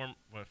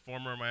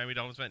 former Miami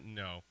Dolphins fan,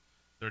 no.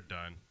 They're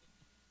done.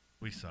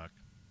 We suck.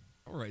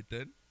 all right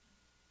then.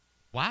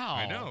 Wow.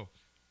 I know.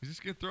 He's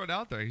just gonna throw it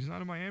out there. He's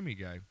not a Miami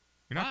guy.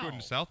 You're not going Wow.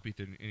 to South Beach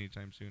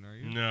anytime soon, are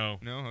you? No.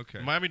 No? Okay.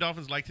 Miami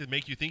Dolphins like to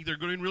make you think they're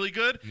doing really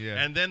good,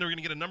 Yeah. and then they're going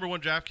to get a number 1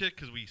 draft pick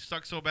because we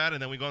suck so bad,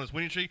 and then we go on this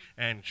winning streak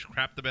and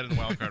crap the bed in the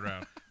wild card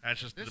round. That's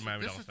just This the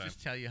Miami will Dolphins fan.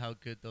 just tell you how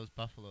good those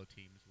Buffalo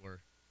teams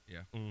were. Yeah.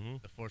 Mm-hmm.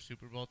 The 4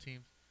 Super Bowl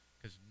teams.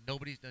 Because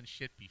nobody's done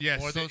shit before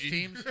Yes, those it-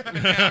 teams.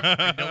 And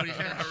nobody's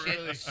done shit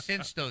Really.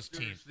 since those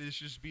teams. This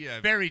should just be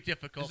a Very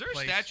difficult Is there a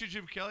place. statue of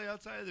Jim Kelly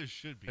outside? There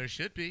should be. There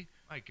should be.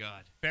 My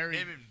God. Very,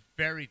 Him and-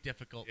 very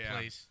difficult Yeah.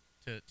 place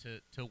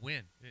to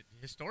win.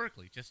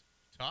 Historically, just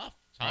tough.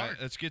 It's All hard.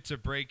 right, let's get to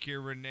break here,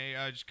 Renee.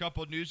 Just a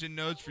couple news and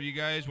notes for you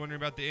guys wondering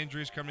about the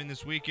injuries coming in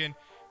this weekend.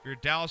 If you're a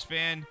Dallas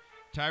fan,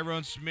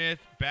 Tyrone Smith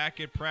back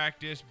at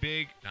practice.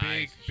 Big,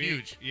 Nice.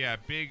 Huge. Yeah,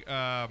 big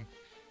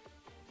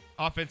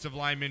offensive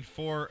lineman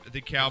for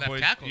the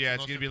Cowboys. tackle. Yeah,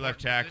 It's it's the going to be most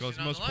left important tackle. It's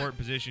the position on most the line. important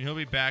position. He'll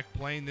be back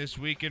playing this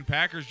weekend.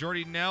 Packers,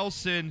 Jordy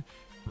Nelson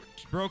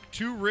broke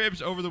 2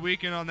 ribs over the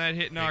weekend on that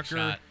hit knocker.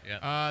 shot,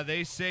 yep.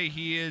 They say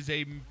he is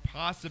a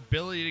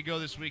possibility to go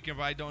this weekend,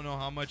 but I don't know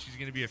how much he's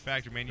going to be a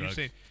factor, man. Drugs.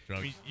 You're saying Drugs.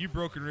 I mean, you've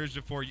broken ribs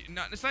before.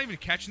 It's not even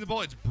catching the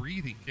ball; it's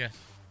breathing. Yes.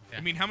 Yeah.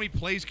 I mean, how many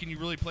plays can you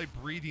really play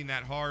breathing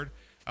that hard?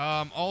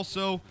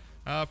 Also,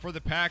 for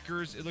the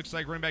Packers, it looks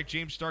like running back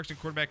James Starks and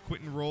quarterback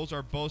Quentin Rolls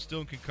are both still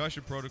in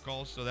concussion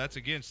protocols. So that's,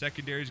 again,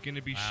 secondary is going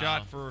to be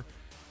shot for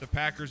the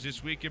Packers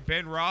this week. And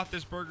Ben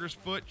Roethlisberger's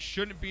foot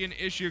shouldn't be an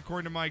issue,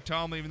 according to Mike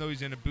Tomlin, even though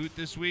he's in a boot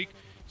this week.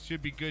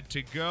 Should be good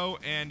to go.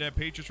 And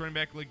Patriots running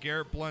back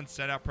LeGarrette Blount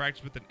set out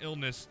practice with an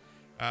illness.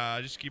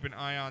 Just keep an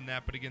eye on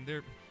that. But, again,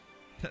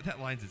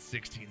 that line's at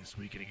 16 this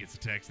weekend against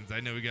the Texans.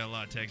 I know we got a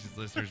lot of Texans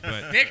listeners,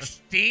 but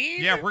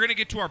 16? Yeah, we're gonna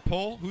get to our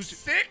poll. Who's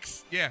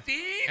 16? Yeah,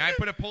 and I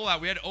put a poll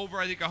out. We had over,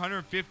 I think,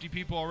 150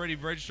 people already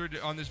registered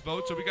on this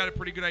vote, so we got a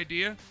pretty good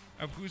idea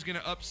of who's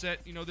gonna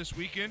upset, this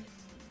weekend.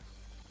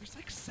 There's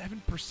like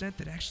 7%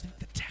 that actually think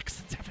the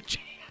Texans have a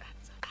chance.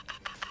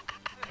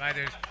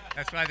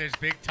 That's why there's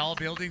big, tall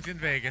buildings in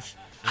Vegas.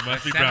 It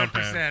must be Brown 7%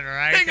 fans.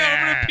 right Hang on,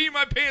 I'm there. gonna pee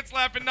my pants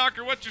laughing,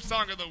 Knocker. What's your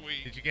song of the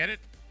week? Did you get it?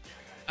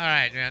 All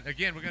right, man.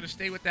 Again, we're going to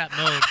stay with that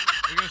mode.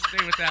 We're going to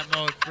stay with that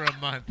mode for a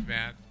month,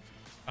 man.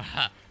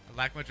 I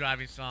like my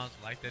driving songs.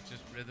 I like that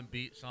just rhythm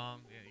beat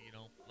song,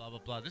 blah, blah,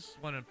 blah. This is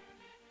one of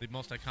the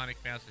most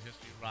iconic bands in the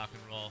history of rock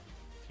and roll.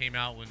 Came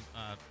out when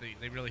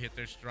they really hit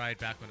their stride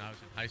back when I was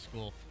in high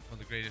school. One of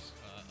the greatest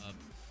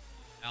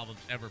albums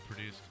ever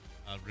produced,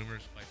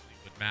 Rumors by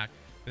Fleetwood Mac.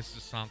 This is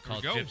a song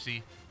called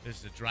Gypsy. This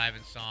is a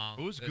driving song.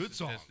 Oh, it's a good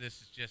song.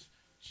 This is just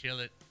chill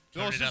it.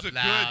 This Turn it is up a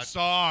loud. good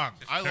song.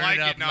 Just I turn like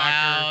it up it, Knocker.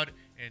 loud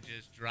and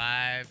just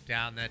drive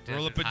down that desert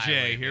Roll up a J.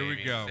 highway, Here we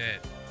baby. go.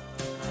 That's it.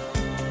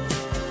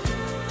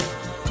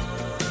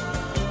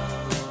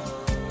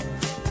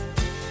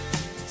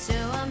 So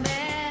I'm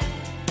back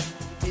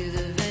to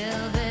the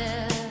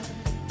velvet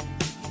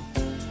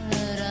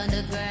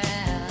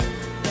underground,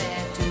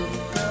 back to the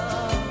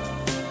floor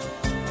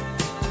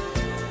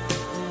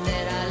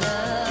that I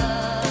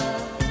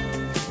love,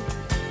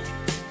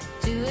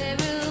 to a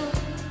room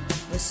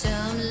with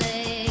some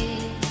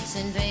lace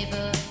and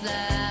paper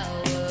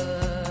flowers,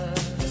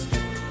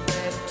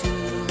 back to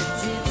the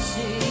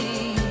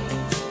gypsy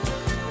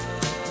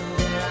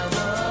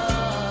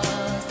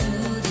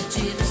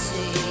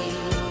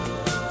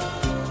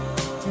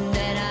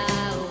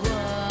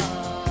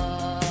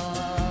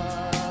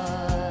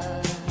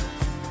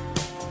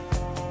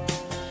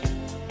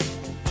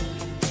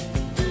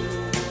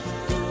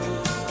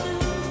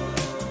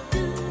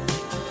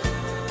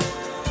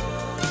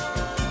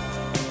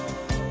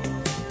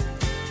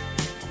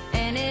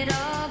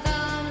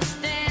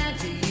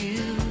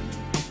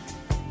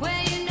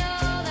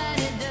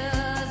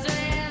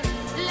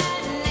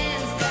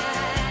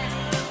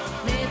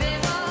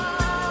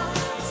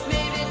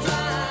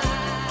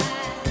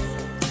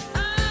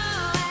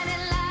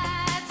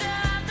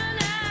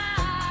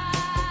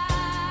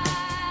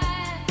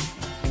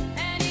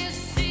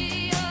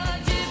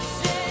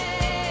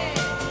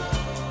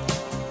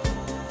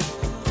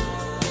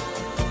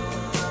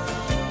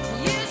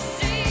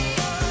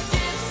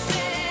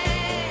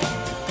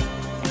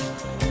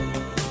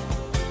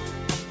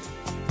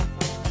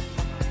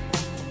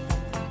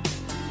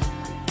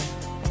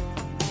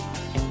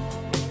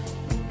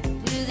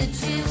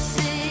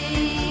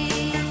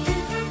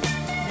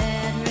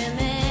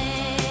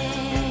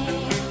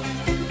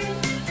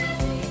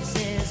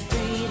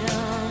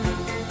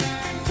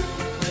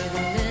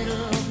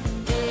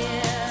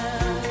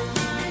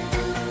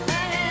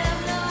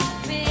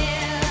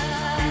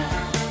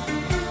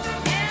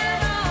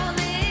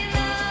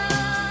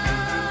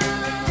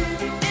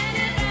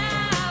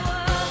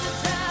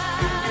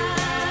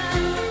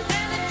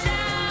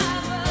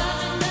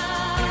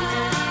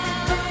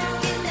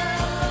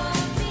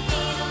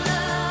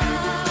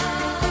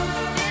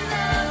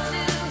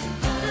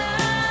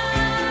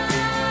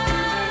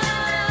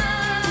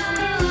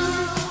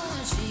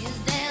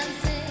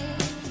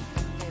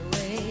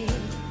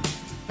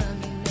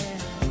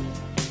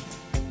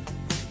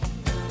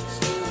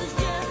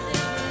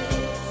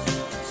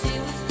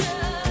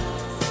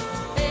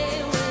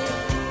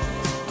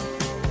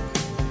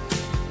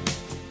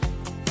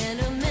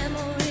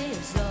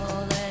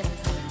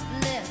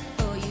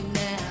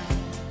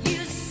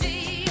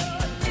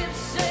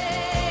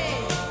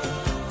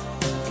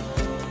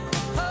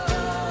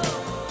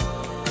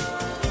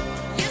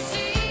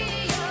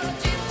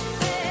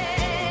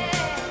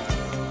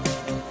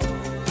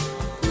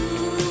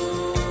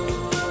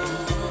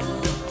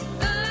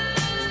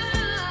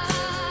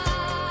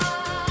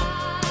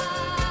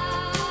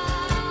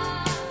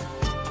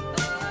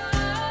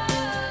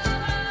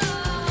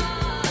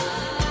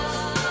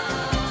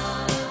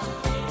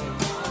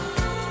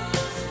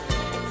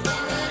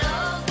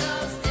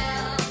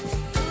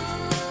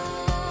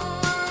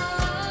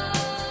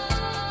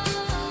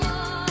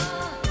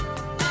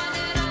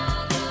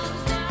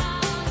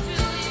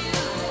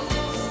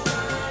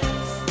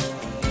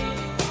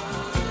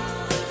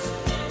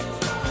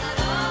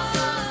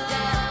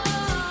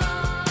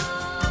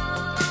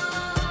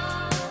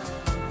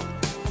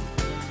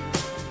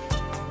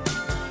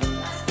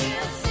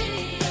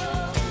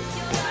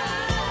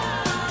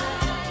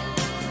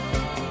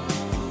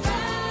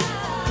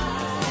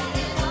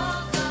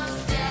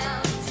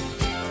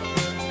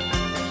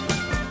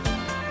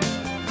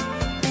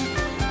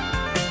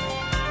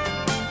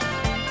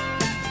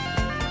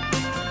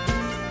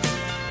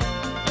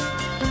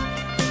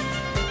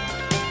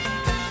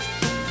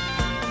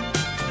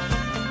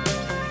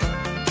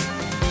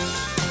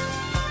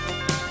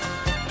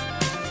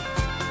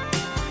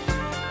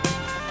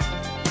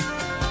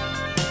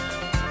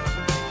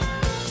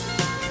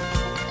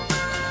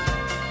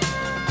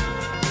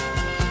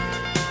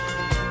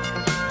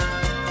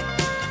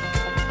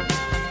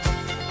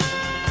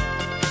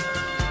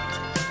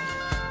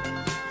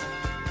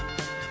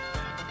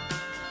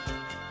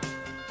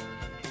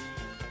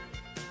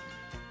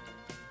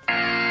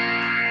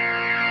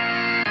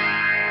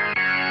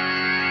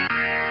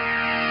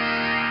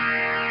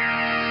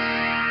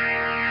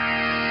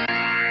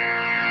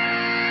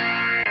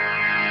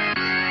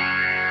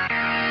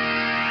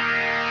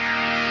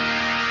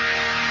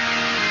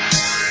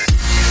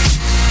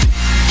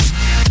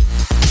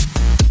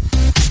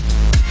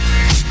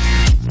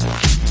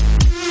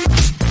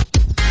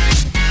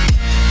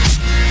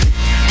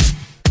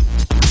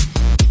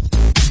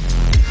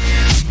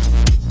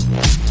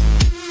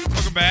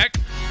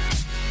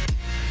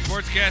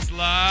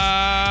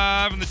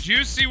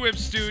Juicy Whip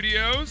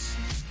Studios.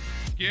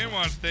 Again,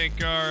 want to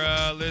thank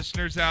our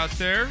listeners out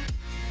there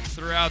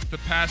throughout the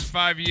past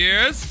 5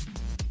 years.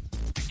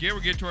 Again,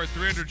 we're getting to our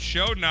 300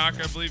 show knock,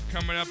 I believe,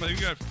 coming up. I think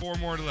we got 4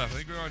 more left. I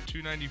think we're on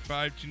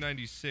 295,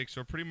 296.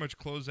 So pretty much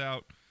close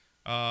out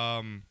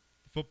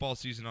football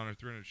season on our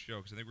 300 show.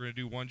 Because I think we're going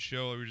to do one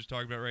show that we were just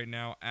talking about right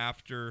now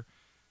after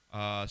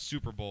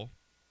Super Bowl.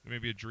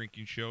 Maybe a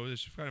drinking show.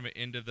 This is kind of an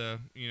end of the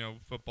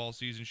football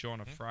season show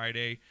on a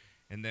Friday.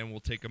 And then we'll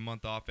take a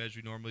month off as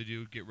we normally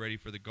do. Get ready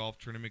for the golf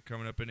tournament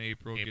coming up in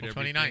April. April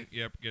get 29th.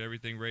 Yep, get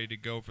everything ready to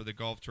go for the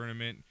golf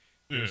tournament.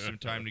 There's some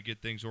time to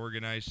get things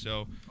organized.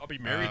 So I'll be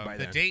married by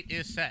The then. date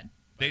is set.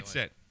 by Date the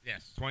way. set.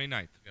 Yes.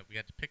 29th. We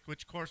got to pick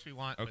which course we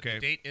want. Okay.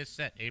 But the date is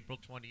set, April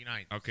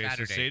 29th. Okay,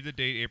 Saturday. so save the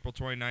date, April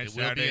 29th, It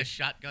will Saturday. be a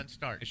shotgun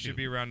start. It should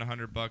be around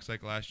 $100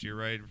 like last year,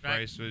 right?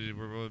 Price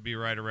will be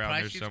right around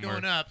Price there keeps somewhere.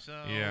 going up, so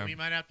yeah. we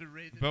might have to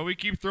raise it. But we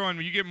keep throwing.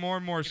 You get more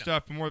and more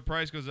stuff. The more the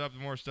price goes up, the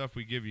more stuff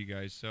we give you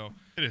guys. So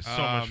it is so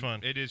much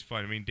fun. It is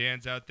fun. I mean,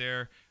 Dan's out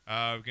there.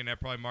 We're gonna have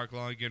probably Mark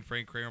Long again.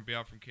 Frank Kramer will be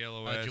out from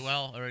KLOS.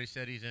 Joel already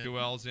said he's in.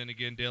 Joel's in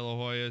again. De La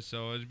Hoya.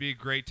 So it'll be a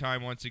great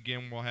time once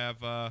again. We'll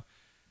have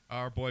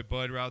our boy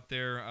Bud out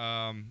there.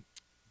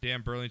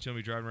 Dan Burlington will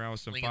be driving around with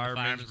some Slinging the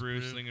Fireman's Fireman's Brew.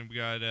 Brew. Slinging. We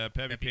got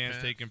Peppy Pants Pants.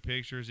 taking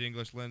pictures. The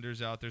English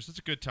Lenders out there. So it's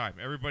a good time.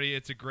 Everybody,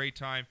 it's a great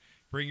time.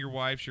 Bring your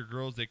wives, your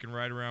girls. They can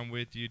ride around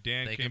with you.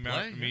 Dan They came can out.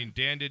 play, I mean,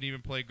 Dan didn't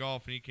even play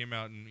golf, and he came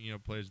out and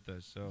plays with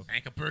us. So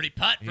Sank a birdie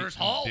putt first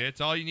hole. That's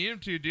all you need him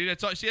to, dude.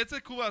 That's all. See, that's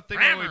the cool thing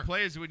about when we Rammer.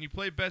 play is when you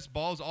play best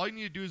balls. All you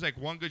need to do is like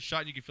one good shot,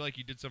 and you can feel like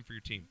you did something for your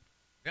team.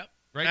 Yep.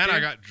 Right. And Dan? I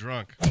got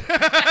drunk.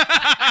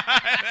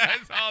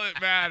 That's all that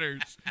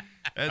matters.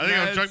 I think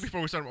I was drunk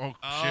before we started. Oh,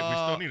 shit, we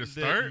still need to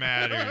start? That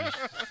matters.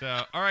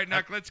 So, all right,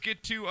 Knock, let's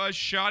get to a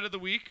shot of the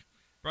week.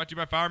 Brought to you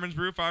by Fireman's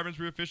Brew. Fireman's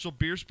Brew, official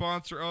beer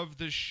sponsor of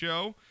the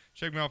show.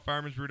 Check me out,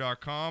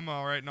 firemansbrew.com.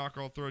 All right, Knock,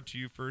 I'll throw it to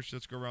you first.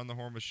 Let's go around the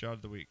horn with shot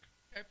of the week.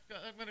 I'm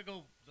going to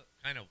go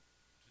kind of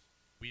just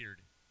weird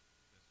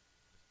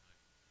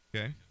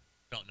this Okay. time.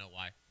 Don't know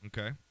why.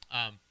 Okay.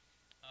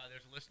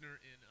 There's a listener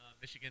in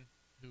Michigan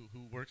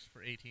who works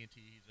for AT&T.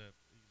 He's a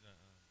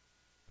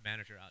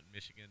manager out in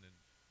Michigan, and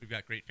we've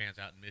got great fans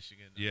out in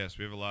Michigan. Yes,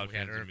 we have a lot of we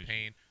fans had in Irv Michigan.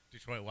 Payne,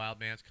 Detroit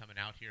Wildman's coming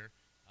out here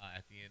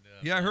at the end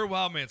of. Yeah, I heard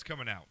Wildman's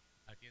coming out.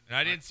 At the end of And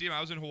I the didn't see him. I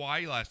was in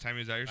Hawaii last time he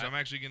was out here, so Right. I'm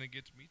actually going to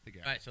get to meet the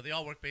guy. All right, so they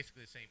all work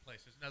basically the same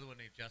place. There's another one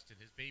named Justin.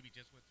 His baby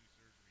just went through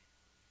surgery.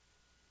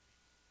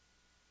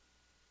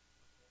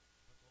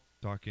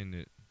 Talking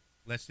it.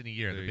 Less than a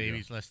year. There The you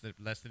baby's less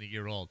than a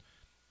year old.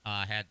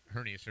 Had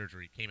hernia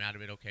surgery. Came out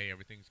of it okay.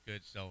 Everything's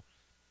good. So,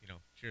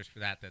 cheers for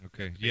that.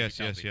 Okay. that the Yes,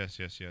 baby's yes,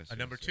 healthy. yes.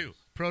 Number two,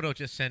 Proto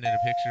just sent in a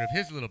picture of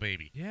his little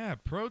baby. Yeah,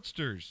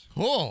 Proadsters.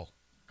 Cool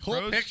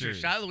picture. Proadsters.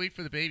 Shot of the week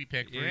for the baby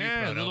pick for you,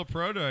 Yeah, Proto. little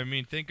Proto. I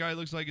mean, thank God he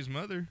looks like his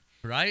mother.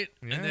 Right?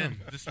 Yeah. And then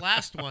this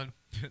last one,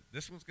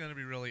 this one's going to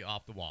be really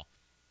off the wall.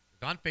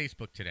 It's on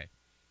Facebook today.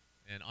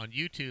 And on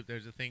YouTube,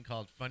 there's a thing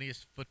called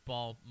Funniest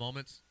Football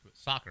Moments,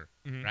 soccer,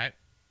 Mhm. right?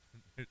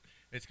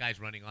 This guy's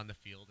running on the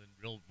field and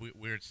real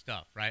weird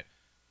stuff, right?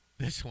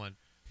 This one,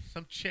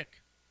 some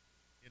chick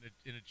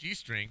in a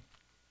G-string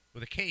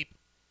with a cape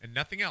and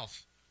nothing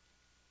else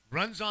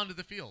runs onto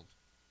the field,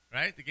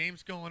 right? The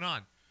game's going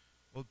on.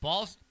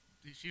 Well,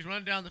 she's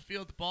running down the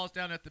field. The ball's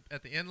down at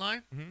the end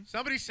line. Mhm.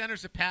 Somebody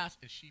centers a pass,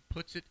 and she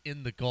puts it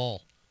in the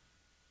goal.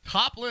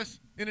 Topless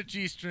in a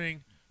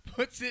G-string,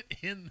 puts it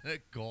in the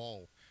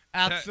goal.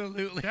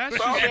 Absolutely. That's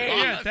ridiculous.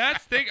 yeah.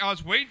 That's thing. I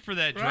was waiting for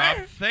that drop.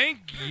 Right?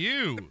 Thank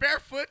you. The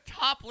barefoot,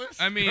 topless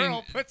I mean,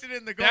 girl puts it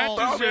in the goal.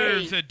 That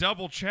deserves a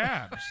double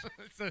chaps.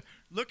 So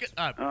look it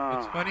up.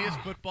 It's Funniest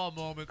Football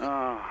Moments.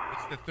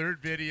 It's the third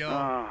video.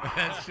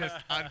 That's just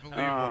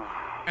unbelievable.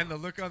 And the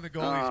look on the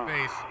goalie's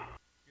face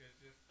is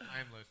just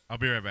timeless. I'll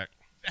be right back.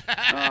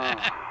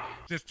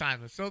 Just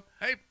timeless. So,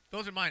 hey,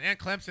 those are mine. And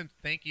Clemson,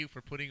 thank you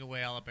for putting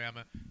away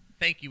Alabama.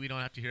 Thank you. We don't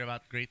have to hear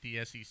about how great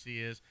the SEC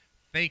is.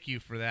 Thank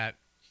you for that.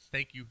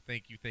 Thank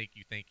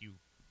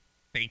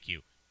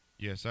you.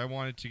 Yes, I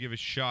wanted to give a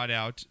shout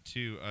out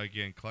to,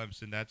 again,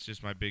 Clemson. That's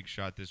just my big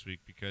shot this week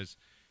because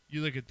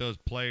you look at those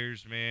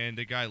players, man.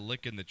 The guy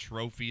licking the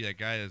trophy, that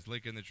guy that's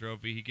licking the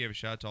trophy, he gave a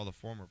shout out to all the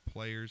former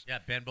players. Yeah,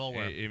 Ben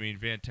Bulwer. I mean,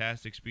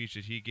 fantastic speech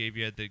that he gave.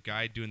 You had the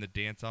guy doing the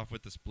dance off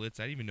with the splits.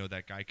 I didn't even know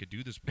that guy could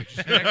do the splits.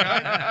 Did you see that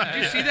guy?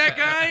 Did you see that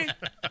guy?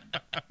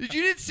 You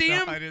didn't see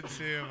him? I didn't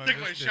see him. Took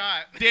my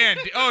shot. Dan,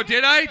 oh,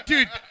 did I?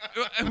 Dude,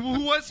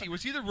 who was he?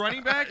 Was he the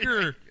running back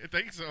or? I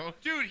think so.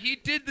 Dude, he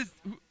did this.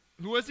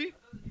 Who was he?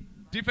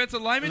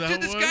 Defensive lineman? That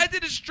Dude, this one? guy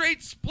did a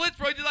straight split,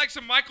 bro. He did like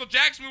some Michael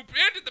Jackson move.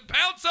 Man, did the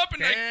bounce up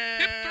and like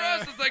hip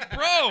thrust. It's like, bro.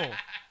 I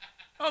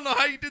don't know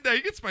how you did that.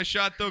 He gets my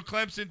shot, though.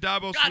 Clemson,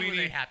 Dabo God, Sweeney. were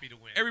they happy to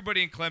win.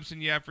 Everybody in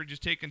Clemson, yeah, for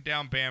just taking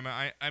down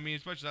Bama. I mean,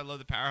 as much as I love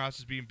the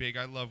powerhouses being big,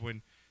 I love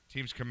when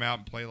teams come out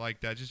and play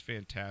like that. Just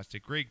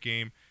fantastic. Great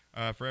game.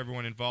 for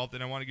everyone involved.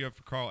 And I want to give up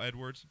for Carl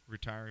Edwards,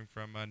 retiring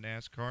from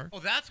NASCAR. Oh,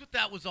 that's what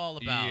that was all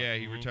about. Yeah,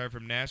 he retired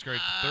from NASCAR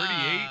at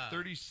 38,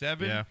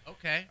 37. Yeah.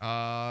 Okay.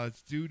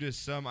 It's due to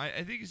some. I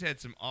think he's had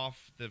some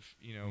off the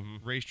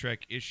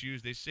racetrack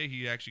issues. They say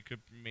he actually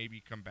could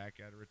maybe come back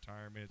out of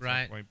retirement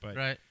at some point.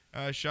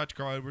 But shout to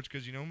Carl Edwards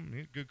because he had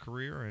a good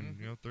career and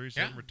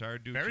 37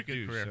 retired. Do very what you good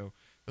do. career. So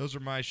those are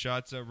my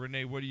shots.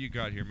 Renee, what do you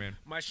got here, man?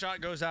 My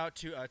shot goes out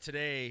to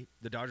today.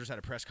 The Dodgers had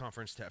a press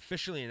conference to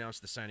officially announce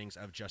the signings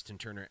of Justin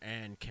Turner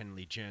and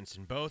Kenley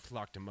Jansen. Both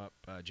locked him up.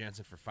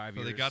 Jansen for 5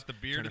 years. So they got the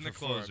beard Turner and the for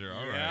 4. closer.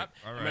 All Yep. right.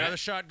 All And right. another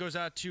shot goes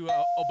out to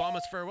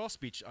Obama's farewell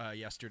speech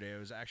yesterday. It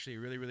was actually a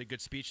really, really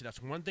good speech. That's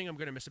one thing I'm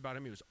going to miss about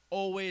him. He was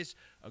always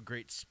a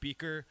great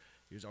speaker.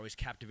 He was always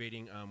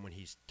captivating when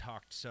he's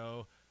talked.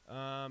 So,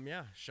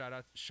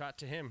 shot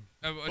to him.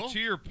 To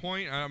your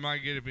point, I'm not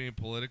going to be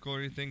political or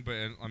anything, but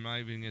I'm not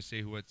even going to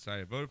say what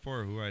side I voted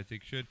for or who I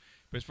think should.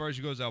 But as far as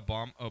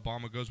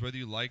Obama goes, whether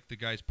you like the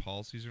guy's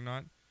policies or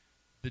not,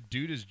 the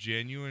dude is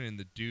genuine, and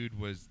the dude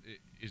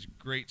is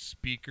a great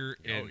speaker,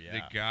 and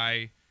the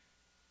guy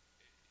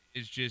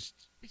is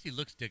just. At least he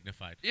looks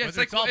dignified. Yeah, it's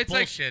like all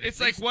bullshit.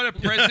 It's like what a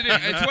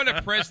president. It's what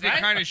a president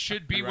kind of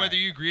should be, Right. whether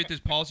you agree with his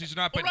policies or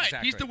not. But Exactly.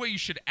 he's the way you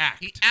should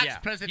act. He acts Yeah.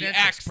 presidential. He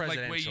acts like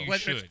presidential. way you Whether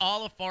should. it's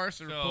all a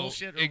farce or So,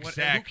 bullshit or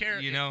exactly, what, who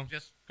cares? you know? It's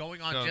just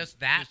going on So, just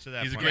that. just to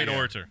that He's a point. great Yeah.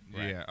 orator.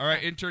 Yeah. All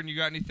right, intern, you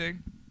got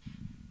anything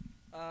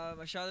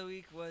My shot of the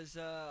week was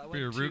I for went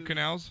your to, root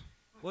canals?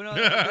 Well, no,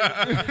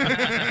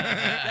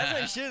 that's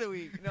my shit of the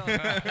week. No,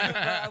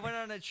 I went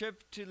on a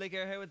trip to Lake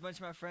Arrowhead with a bunch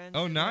of my friends.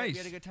 Oh, and, nice. We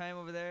had a good time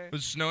over there.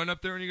 Was it snowing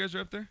up there when you guys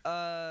were up there?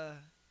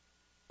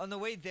 On the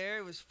way there,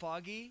 it was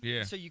foggy.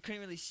 Yeah. So you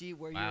couldn't really see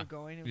where you Wow. were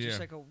going. It was just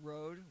like a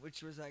road,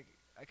 which was like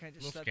I kind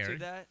of just Little slept scary.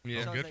 through that.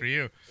 Yeah. So I was Good like, for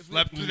you. if we-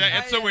 Slept through that.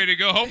 That's the Yeah. way to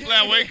go. Hopefully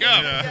I wake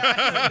up.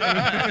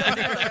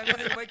 I'm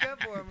gonna wake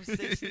up or I'm gonna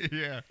stay.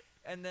 Yeah.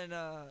 And then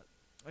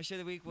my shit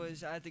of the week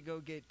was I had to go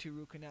get 2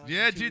 root canals.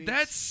 Yeah, in 2 dude, weeks.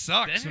 that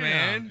sucks, Damn,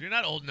 man. You're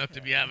not old enough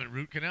to be having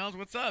root canals.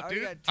 What's I up, already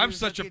dude? got 2, I'm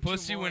so such a get 2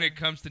 pussy when more. it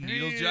comes to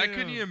needles. Dude. I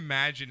couldn't Damn. even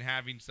imagine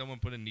having someone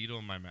put a needle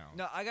in my mouth.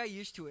 No, I got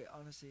used to it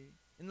honestly.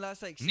 In the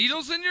last like 6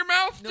 Needles in your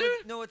mouth, No,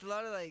 dude? no, with a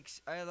lot of I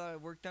had a lot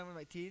of work done with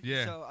my teeth.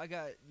 Yeah. So I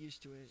got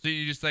used to it. So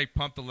you just like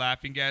pump the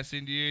laughing gas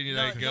into you and you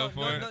like go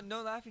for it?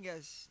 No laughing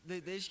gas. They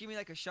just give me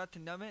like a shot to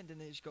numb it, and then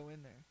they just go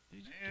in there.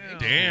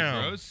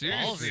 Damn. Bro,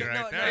 seriously. Ballsy right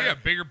No, there. You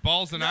got bigger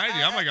balls than No, I do.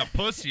 I'm like a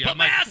pussy. Put I'm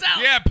my like, ass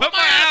out. Yeah, put my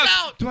ass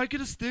ass out. Do I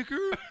get a sticker?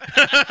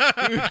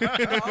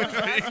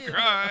 I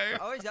Cry.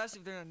 always ask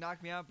if they're gonna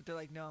knock me out, but they're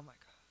like, no. I'm like,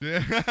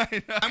 Yeah,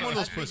 I'm one of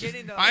those At the pussies.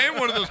 beginning, I am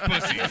one of those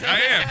pussies. I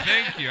am.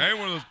 Thank you. I am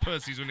one of those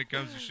pussies when it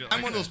comes to shit. I'm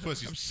like one of those that.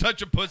 pussies. I'm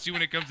such a pussy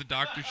when it comes to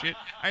doctor shit.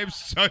 I am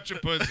such a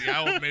pussy.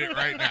 I will admit it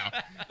right now.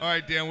 All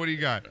right, Dan, what do you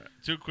got?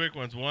 2 quick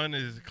ones. One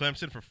is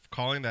Clemson for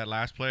calling that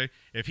last play.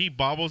 If he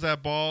bobbles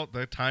that ball,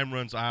 the time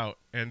runs out,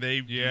 and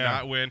they do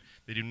not win.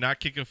 They do not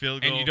kick a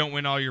field goal. And you don't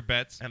win all your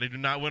bets. And they do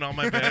not win all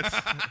my bets.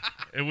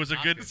 It was a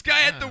good. This guy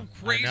had the I know,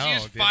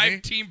 craziest didn't he?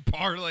 5-team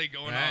parlay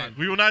going on.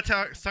 We will not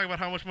talk about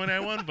how much money I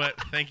won, but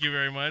thank you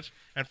very much.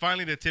 And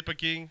finally, the Tippa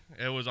King.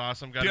 It was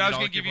awesome. Got Dude, to I meet was all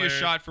going the to give key you a players.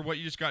 shot for what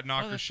you just got,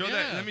 Knocker. Show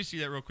that. yeah. Let me see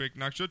that real quick.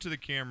 Knock, show it to the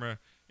camera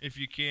if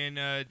you can.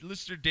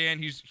 Listener Dan,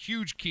 he's a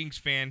huge Kings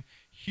fan.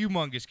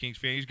 Humongous Kings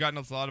fan. He's gotten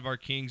a lot of our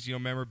Kings,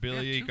 memorabilia.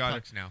 We have He two got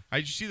pucks now.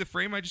 Did you see the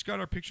frame? I just got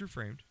our picture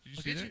framed. Did you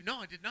Oh, see did that? you? No,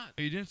 I did not.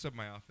 Oh, you didn't. It's up in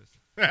my office.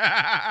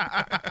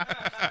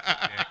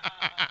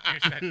 You're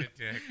such a dick.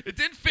 It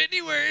didn't fit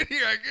anywhere in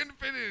here. I couldn't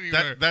fit it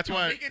anywhere. That's We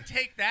why. can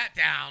take that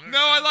down. or No,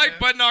 I like something.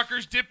 Butt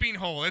Knocker's dipping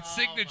hole. It's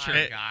Oh, signature. my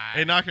Hey, God.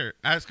 hey, Knocker,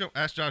 ask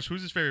Josh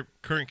who's his favorite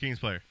current Kings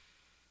player.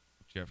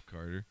 Jeff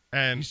Carter.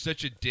 And He's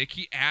such a dick.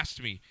 He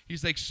asked me.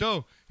 He's like,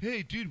 so,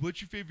 hey, dude,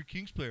 what's your favorite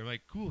Kings player? I'm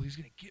like, cool. He's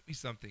going to get me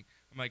something.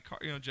 I'm like,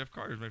 Jeff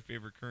Carter's my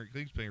favorite current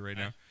Kings player right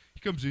now. He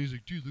comes in. He's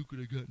like, dude, look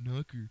what I got,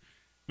 Knocker.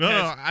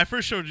 no, I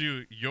first showed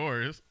you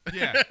yours.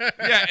 Yeah.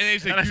 Yeah. And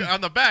he's like, And I dude, said, on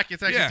the back,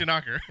 it's actually Yeah. to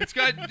Knocker. it's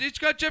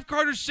got Jeff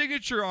Carter's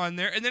signature on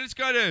there, and then it's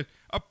got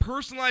a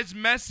personalized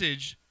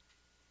message.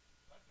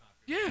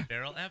 Yeah.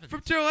 Daryl Evans.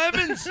 From Terrell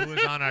Evans. who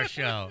was on our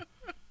show.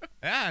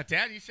 Yeah,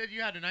 Dad, you said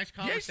you had a nice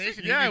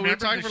conversation. You Yeah, we were remembered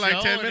talking the for like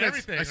show 10 and minutes.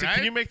 everything, I said, right?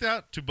 can you make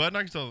that to Bud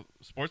Knocker? So,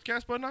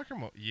 Sportscast Bud Knocker?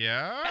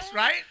 Yeah. That's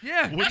right.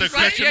 Yeah. With That's the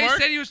right. question Yeah, mark?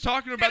 he said he was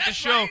talking about the that's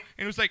show, right.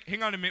 and it was like,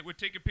 hang on a minute, we'll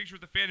take a picture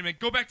with the fan and like,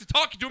 go back to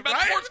talking to him about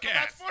Right? Sportscast.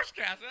 About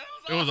Sportscast.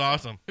 That It was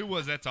awesome. It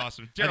was. That's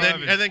awesome. And Daryl then,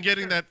 Evans. and then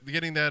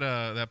getting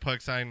that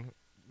puck sign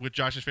with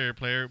Josh's favorite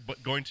player,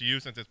 but going to you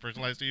since it's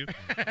personalized to you,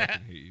 I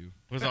fucking hate you.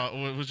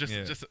 was just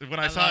Yeah. just when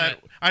I saw love that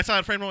it. I saw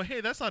it framed. Well,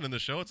 hey, that's not in the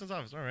show. It's in his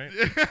office. All right,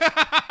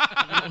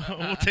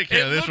 we'll take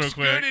care of this real looks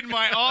quick. good in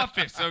my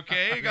office,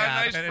 okay? It got Yeah,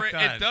 I a nice bet it frame.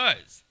 does. It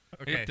does.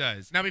 Okay. It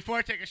does. Now, before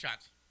I take a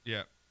shot,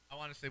 Yeah. I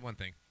want to say one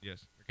thing.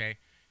 Yes. Okay,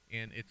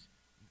 and it's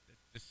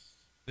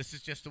this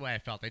is just the way I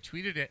felt. I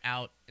tweeted it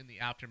out in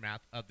the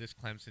aftermath of this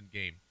Clemson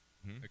game.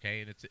 Mhm.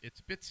 Okay, and it's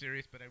a bit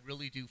serious, but I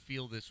really do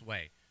feel this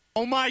way.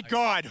 Oh my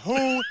God,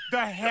 who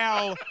the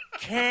hell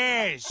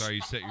cares? Sorry,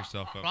 you set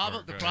yourself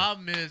up. The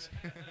problem is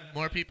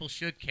more people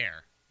should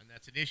care, and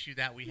that's an issue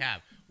that we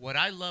have. What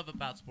I love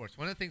about sports,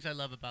 one of the things I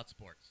love about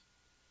sports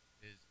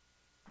is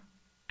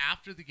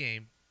after the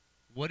game,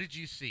 what did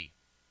you see?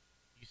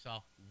 You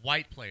saw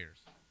white players.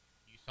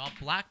 You saw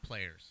black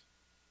players.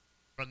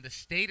 From the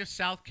state of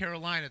South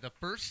Carolina, the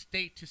first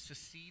state to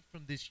secede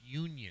from this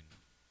union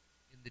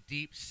in the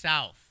deep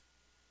South.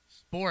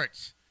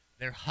 Sports.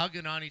 They're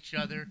hugging on each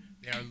other.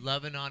 They are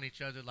loving on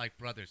each other like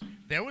brothers.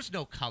 There was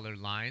no color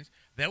lines.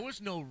 There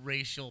was no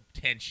racial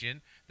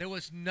tension. There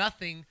was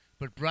nothing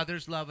but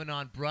brothers loving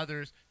on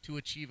brothers to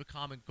achieve a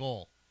common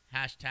goal.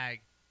 Hashtag,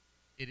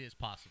 it is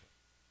possible.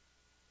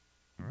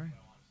 All right.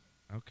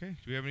 Okay.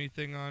 Do we have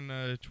anything on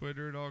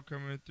Twitter at all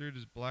coming through?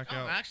 Does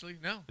Blackout? Actually,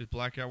 no. Does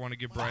Blackout want to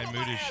give Brian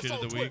Mood his shit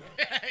of the week?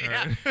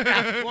 Yeah.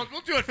 We'll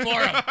do it for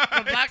him.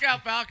 From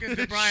Blackout Falcons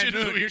to Brian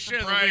Mood. Your shit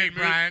of the week,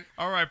 Brian.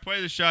 All right,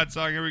 play the shot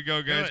song. Here we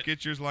go, guys. it.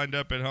 Get yours lined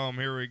up at home.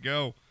 Here we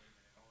go.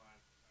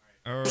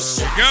 There we go.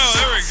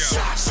 There we go.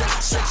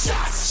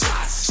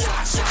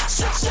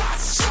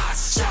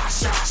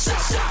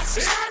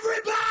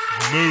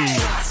 Move.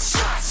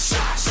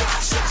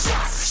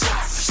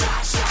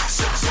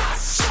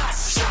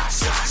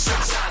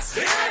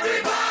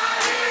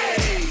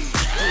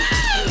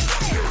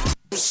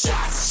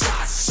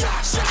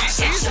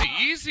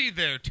 Easy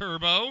there,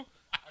 Turbo.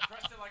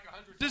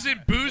 This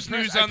isn't booze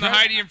news on the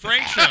Heidi and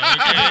Frank show, okay?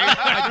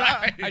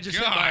 I just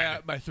hit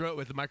my throat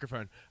with the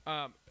microphone.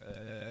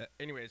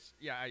 Anyways,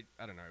 yeah,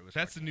 I don't know.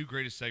 That's the new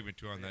greatest segment,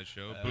 too, on that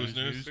show. Booze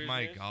news?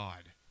 My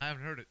God. I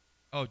haven't heard it.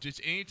 Oh,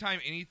 just anytime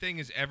anything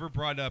is ever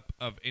brought up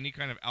of any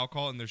kind of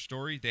alcohol in their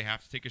story, they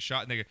have to take a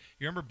shot. And they go,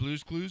 you remember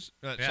Blues Clues,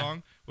 that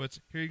song? What's,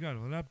 here you go,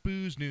 well, not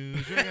booze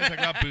news. We're going to talk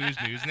about booze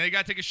news. And they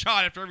got to take a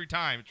shot after every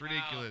time. It's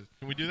ridiculous.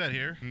 Can we do that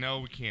here?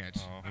 No, we can't.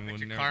 Oh, I bet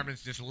you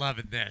Carmen's just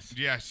loving this.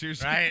 Yeah,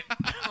 seriously. Right?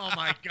 Oh,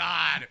 my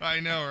God. I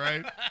know,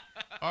 right?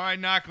 All right,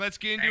 Knock, let's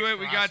get into it.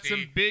 We got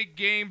some big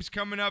games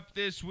coming up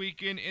this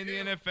weekend in the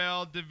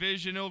NFL.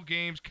 Divisional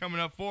games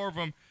coming up, 4 of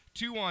them,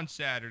 2 on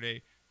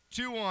Saturday,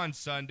 2 on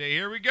Sunday.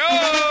 Here we go! All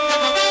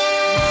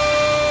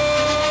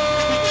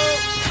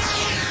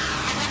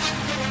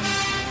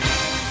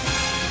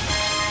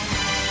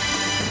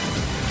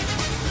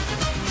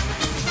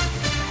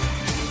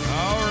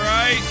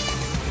right,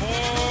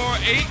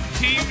 8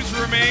 teams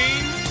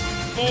remain.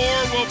 4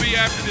 will be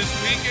after this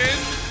weekend.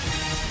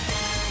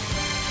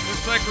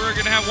 Looks like we're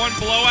going to have 1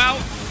 blowout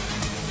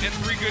and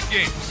 3 good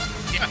games.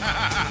 Yeah.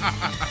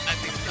 I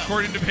think so.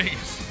 According to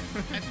Vegas.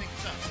 I think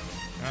so.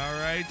 All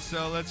right,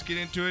 so let's get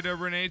into it.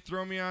 Renee,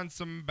 throw me on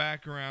some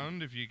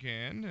background if you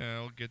can.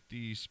 I'll get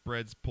the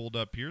spreads pulled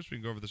up here so we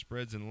can go over the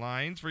spreads and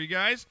lines for you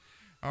guys.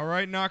 All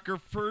right, Knocker,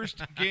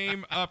 first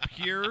game up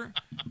here.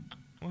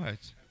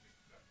 What?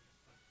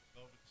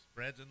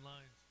 Spreads and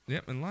lines.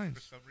 Yep, and lines.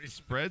 For some reason.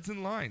 Spreads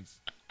and lines.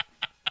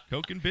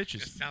 Coke and bitches.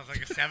 Just sounds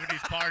like a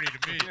 70s party to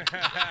me.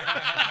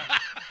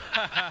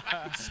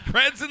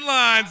 Spreads and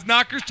lines,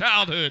 Knocker's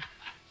childhood.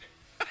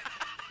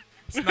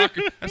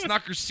 That's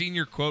Knocker's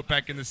senior quote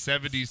back in the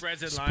 70s.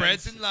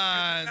 Spreads and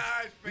lines.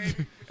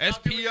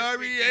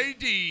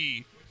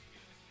 S-P-R-E-A-D.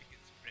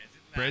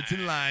 Spreads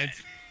and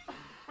lines.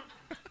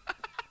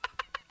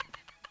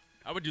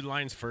 I would do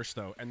lines first,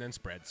 though, and then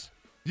spreads.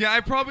 Yeah,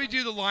 I'd probably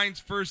do the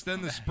lines first,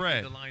 then the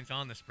spread. The lines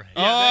on the spread.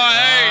 Oh,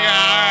 there you go. All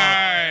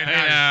right.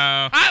 Hey,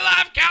 now. I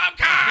love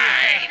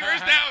Comcast.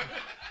 Where's that?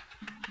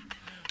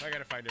 I got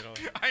to find it all.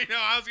 I know.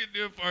 I was going to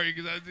do it for you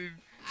because I was doing...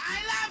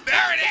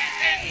 There it is.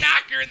 It's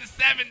Knocker in the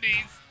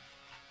 70s.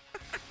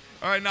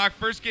 All right, Knock,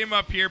 first game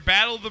up here.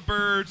 Battle of the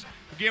Birds.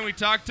 Again, we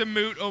talked to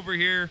Moot over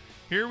here.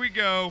 Here we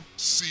go.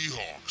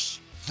 Seahawks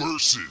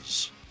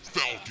versus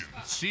Falcons.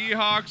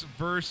 Seahawks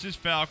versus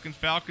Falcons.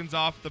 Falcons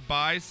off the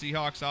bye.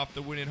 Seahawks off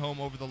the win at home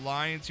over the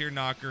Lions here,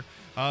 Knocker.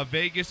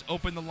 Vegas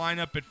opened the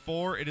lineup at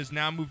 4. It has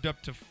now moved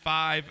up to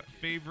 5,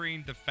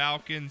 favoring the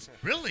Falcons.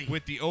 Really?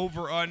 With the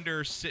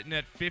over-under sitting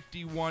at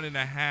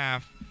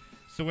 51.5.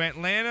 So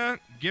Atlanta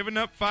giving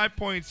up 5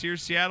 points here.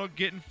 Seattle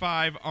getting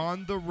 5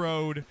 on the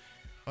road.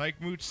 Like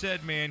Moot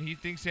said, man, he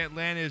thinks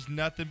Atlanta is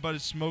nothing but a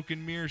smoke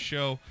and mirror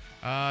show.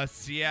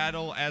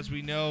 Seattle, as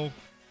we know,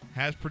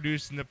 has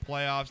produced in the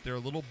playoffs. They're a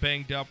little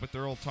banged up with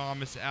Earl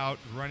Thomas out.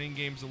 Running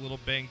game's a little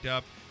banged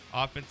up.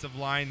 Offensive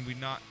line, we're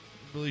not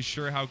really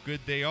sure how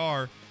good they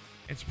are.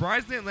 And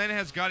surprisingly, Atlanta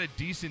has got a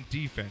decent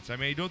defense. I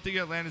mean, I don't think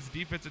Atlanta's a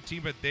defensive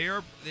team, but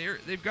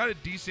they've got a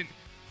decent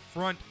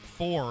front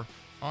 4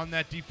 on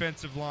that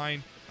defensive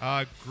line.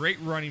 Great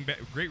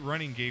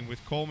running game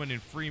with Coleman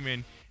and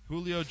Freeman.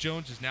 Julio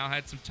Jones has now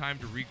had some time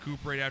to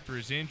recuperate after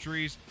his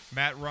injuries.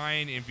 Matt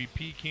Ryan,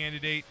 MVP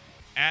candidate,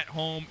 at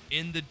home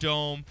in the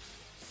Dome.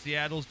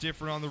 Seattle's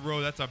different on the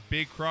road. That's a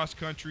big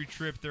cross-country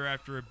trip there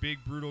after a big,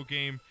 brutal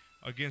game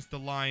against the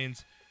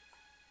Lions.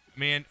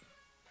 Man,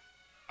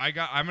 I'm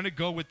going to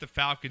go with the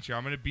Falcons here.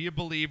 I'm going to be a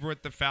believer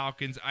with the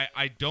Falcons.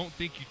 I don't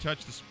think you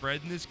touch the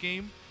spread in this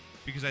game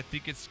because I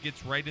think it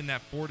gets right in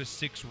that 4 to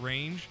 6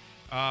 range.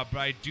 But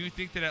I do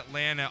think that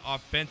Atlanta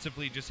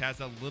offensively just has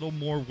a little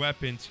more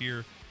weapons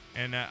here.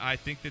 And I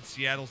think that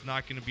Seattle's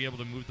not going to be able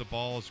to move the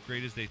ball as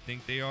great as they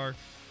think they are.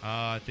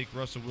 I think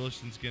Russell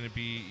Wilson's going to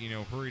be,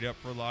 hurried up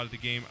for a lot of the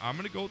game. I'm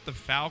going to go with the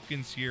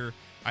Falcons here.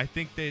 I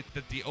think that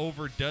the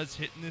over does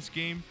hit in this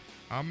game.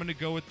 I'm going to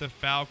go with the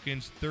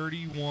Falcons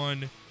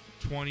 31-24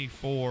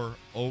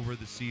 over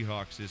the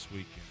Seahawks this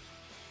weekend.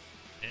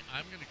 And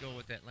I'm going to go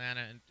with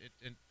Atlanta,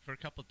 and for a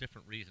couple of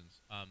different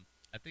reasons. I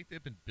think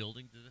they've been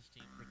building to this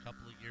team for a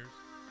couple of years.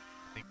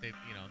 I think they've,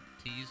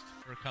 teased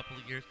for a couple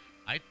of years.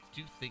 I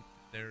do think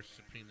they're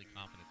supremely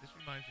confident. This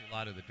reminds me a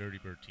lot of the Dirty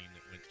Bird team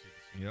that went to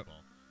the Super Bowl.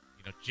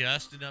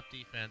 Just enough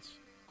defense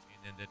and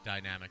then the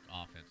dynamic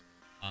offense.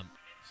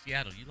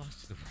 Seattle, you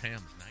lost to the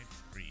Rams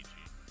 9-3, G.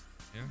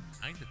 Yeah.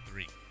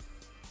 9-3.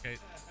 Okay.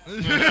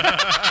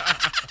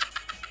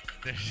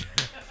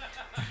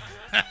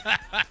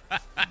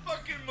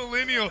 Fucking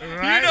millennial.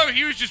 Right?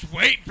 He was just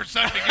waiting for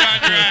something to get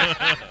on your ass.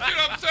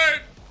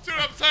 See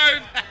what I'm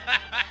saying?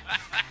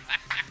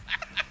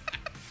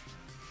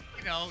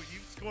 You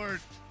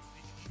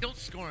don't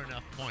score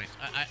enough points.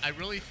 I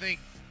really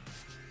think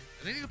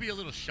you'll be a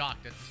little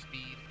shocked at the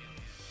speed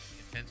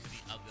and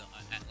intensity of the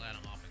Atlanta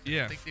offense. I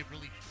Yeah. don't think they've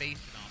really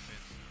faced an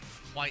offense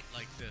quite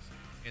like this.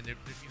 And they're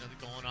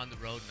going on the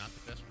road, not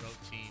the best road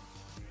team.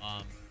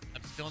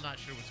 I'm still not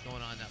sure what's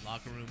going on in that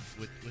locker room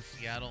with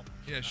Seattle.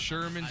 Yeah,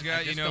 Sherman's I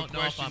got, just don't know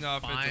if question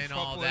I'm offensive buying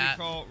all play that.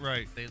 call.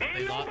 Right. They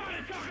lost.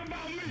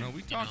 No,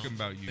 we talking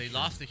about you. They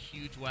Sherman. lost a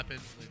huge weapon.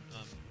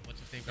 What's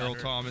his name? Earl Got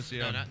hurt. Thomas,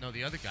 yeah. No,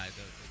 the other guy,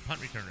 the punt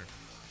returner.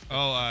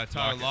 Oh,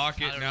 Tyler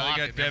Lockett. Now they got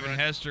Lockett, Devin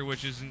remember? Hester,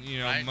 which isn't,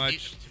 Right?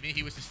 much. To me,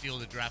 he was the steal of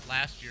the draft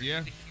last year.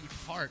 Yeah. He's a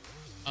huge part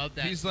of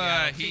that. He's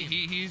Seattle team.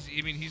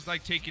 he's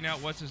like taking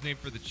out what's his name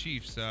for the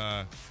Chiefs.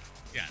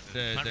 Yeah,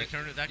 the punt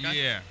returner, that guy?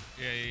 Yeah.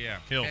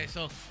 Hill. Okay,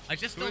 so I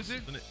just Who don't. is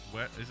it?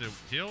 Is it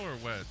Hill or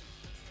Wes?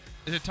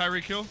 Is it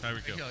Tyreek Hill?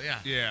 Tyreek Hill. Yeah.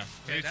 Yeah.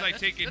 Okay, It's like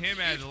taking that's him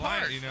a as huge a line,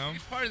 part.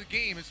 He's part of the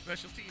game and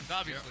special teams,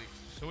 obviously.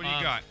 So what do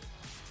you got?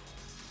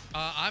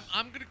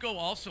 I'm gonna go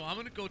also. I'm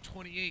gonna go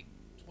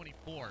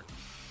 28-24.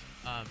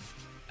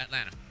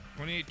 Atlanta.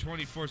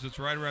 28-24, so it's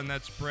right around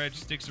that spread.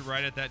 Sticks it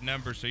right at that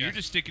number. So you're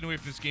just sticking away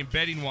from this game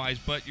betting-wise,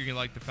 but you're going to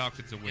like the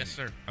Falcons to win. Yes,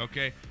 sir.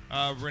 Okay.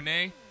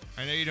 Renee,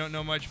 I know you don't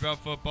know much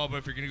about football, but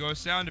if you're going to go with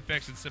sound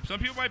effects and stuff, some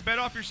people might bet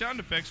off your sound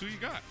effects. Who you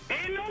got?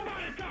 Ain't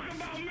nobody talking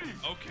about me.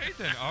 Okay,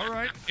 then. All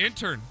right.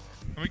 Intern.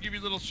 I'm going to give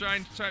you a little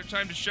time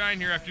to shine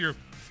here after your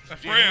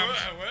Rams.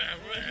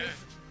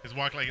 Is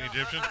walk like an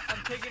Egyptian?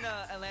 I'm taking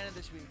Atlanta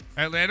this week.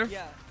 Atlanta?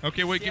 Yeah.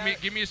 Okay, wait. Yeah.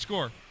 Give me a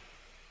score.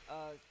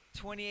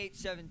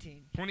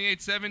 28-17.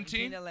 28-17?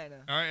 Team Atlanta.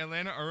 All right,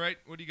 Atlanta. All right.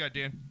 What do you got,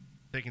 Dan?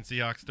 Taking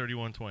Seahawks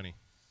 31-20.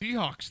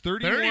 Seahawks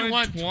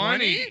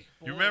 31-20?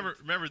 You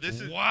remember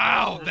this is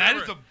wow, that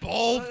is a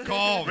bold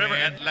call, remember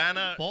man.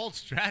 Atlanta bold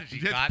strategy.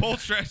 That's bold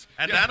strategy.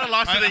 Atlanta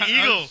lost to the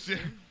Eagles.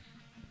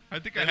 I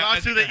think They I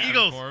lost to the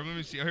Eagles. Let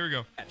me see. Here we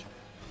go.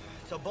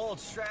 It's a bold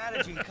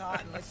strategy,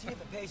 Cotton. Let's see if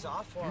it pays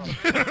off for him.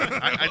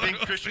 I think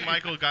Christian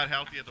Michael got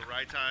healthy at the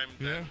right time.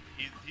 Yeah.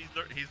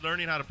 He's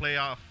learning how to play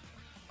off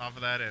of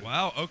that. And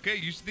Wow. Okay,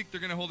 you think they're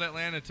going to hold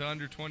Atlanta to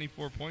under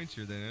 24 points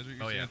here? Then, that's what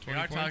you're saying. 20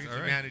 We are points. talking to All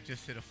a right. man who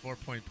just hit a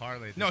 4-point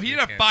parlay. No, this he did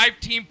a weekend.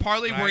 5-team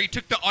parlay where he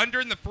took the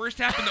under in the first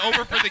half and the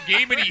over for the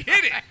game, and he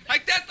hit it.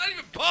 Like, that's not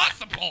even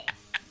possible.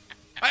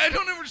 I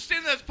don't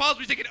understand that's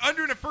possible. You take an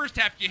under in the first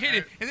half, you hit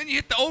it, and then you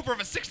hit the over of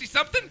a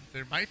 60-something?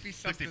 There might be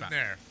something 65.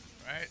 there,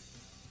 right?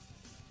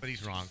 But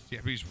he's wrong.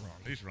 Yeah, but he's wrong.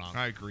 He's wrong.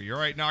 I agree. All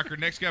right, Knocker.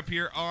 Next up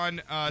here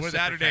on We're the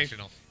Saturday,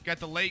 professionals. got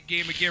the late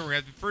game again. We're gonna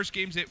have the first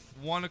game's at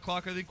 1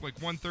 o'clock, I think, like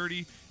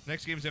 1:30.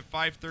 Next game's at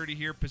 5:30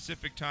 here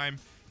Pacific time.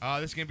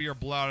 This is gonna be our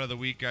blowout of the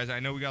week, guys. I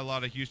know we got a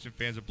lot of Houston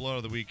fans. A blowout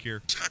of the week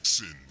here.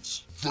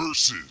 Texans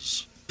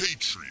versus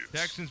Patriots.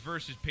 Texans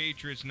versus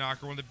Patriots,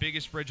 Knocker. One of the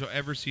biggest spreads you'll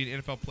ever see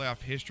in NFL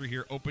playoff history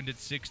here. Opened at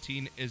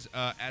 16, is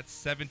at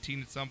 17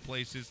 in some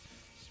places.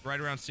 It's right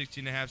around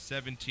 16.5,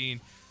 17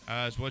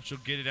 is what you'll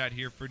get it at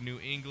here for New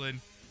England.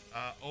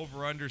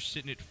 Over-under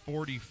sitting at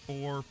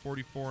 44,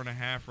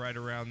 44.5, right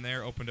around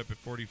there. Opened up at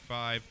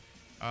 45.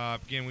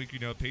 Again,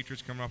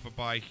 Patriots coming off a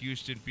bye.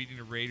 Houston beating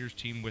the Raiders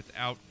team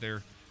without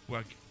their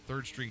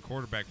third-string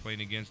quarterback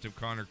playing against him,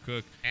 Connor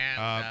Cook. And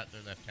without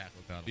their left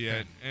tackle, Donald.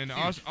 Yeah, and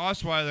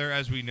Osweiler,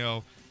 as we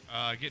know,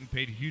 getting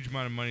paid a huge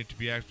amount of money to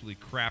be absolutely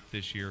crap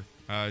this year.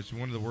 He's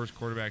one of the worst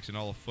quarterbacks in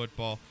all of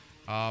football.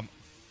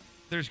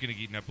 They're just going to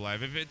get eaten up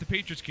alive. If the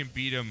Patriots can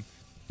beat him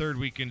third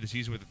week into the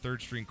season with a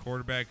third-string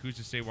quarterback, who's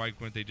to say why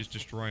couldn't they just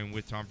destroy him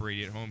with Tom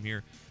Brady at home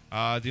here?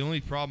 The only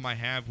problem I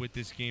have with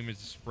this game is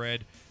the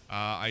spread.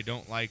 I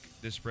don't like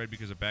this spread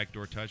because of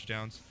backdoor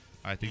touchdowns.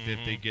 I think that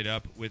if they get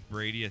up with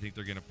Brady, I think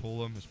they're going to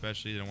pull him,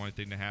 especially they don't want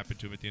anything to happen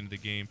to him at the end of the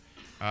game.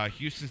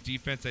 Houston's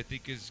defense, I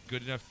think, is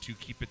good enough to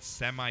keep it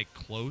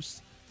semi-close.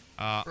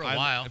 For a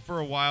while. For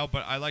a while,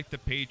 but I like the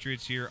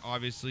Patriots here,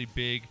 obviously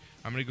big.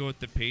 I'm going to go with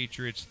the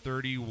Patriots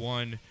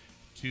 31-20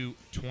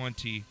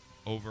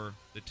 over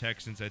the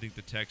Texans. I think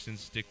the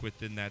Texans stick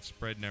within that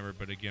spread number,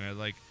 but again, I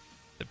like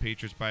the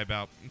Patriots by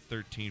about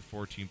 13,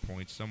 14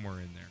 points, somewhere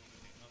in there.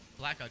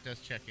 Blackout does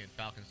check in.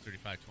 Falcons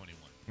 35-21.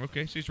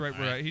 Okay, so he's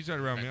right he's right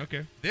around me.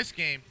 Okay. This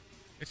game,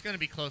 it's going to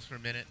be close for a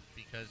minute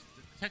because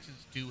the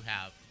Texans do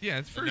have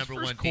it's the first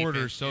number one quarter,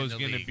 defense so in it's the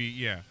going to league.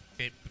 be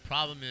Okay, the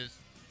problem is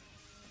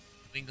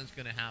New England's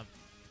going to have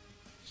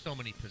so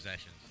many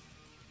possessions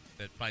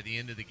that by the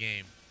end of the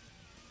game,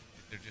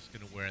 they're just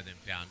going to wear them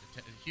down.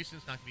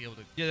 Houston's not going to be able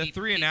to. Yeah, the keep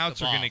 3 and outs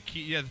the are ball. going to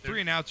keep. Yeah, the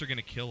 3 and outs are going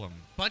to kill them.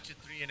 Bunch of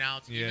 3 and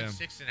outs, Yeah. even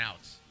 6 and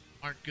outs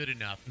aren't good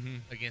enough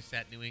Mhm. against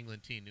that New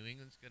England team. New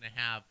England's going to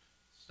have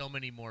so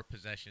many more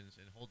possessions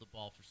and hold the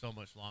ball for so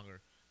much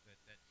longer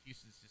that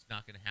Houston's just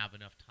not going to have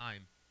enough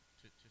time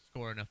to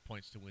score enough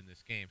points to win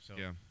this game. So,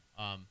 Yeah.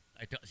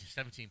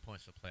 17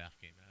 points in a playoff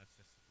game. That's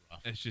just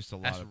rough. It's just a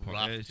lot That's of points.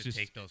 rough It's to just-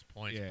 take those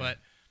points. yeah. But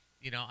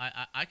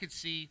I could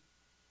see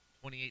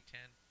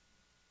 28-10,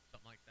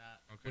 something like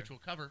that, Okay. which will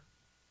cover,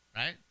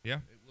 right?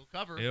 Yeah. It will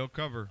cover. It'll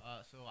cover.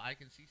 So I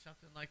can see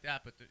something like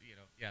that. But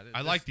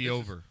I like the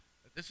over.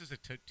 This is a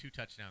 2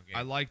 touchdown game.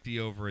 I like the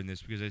over in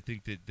this because I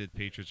think that the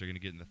Patriots are going to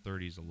get in the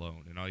 30s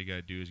alone, and all you got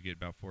to do is get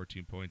about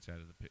 14 points out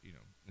of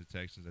the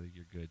Texans. I think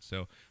you're good.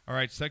 So, all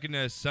right,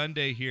 second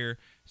Sunday here,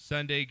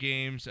 Sunday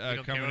games You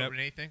don't coming care what up.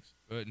 Renee thinks?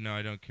 No,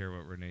 I don't care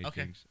what Renee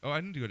Okay. thinks. Oh, I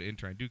need to go to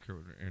intern. I do care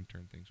what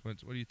intern thinks. What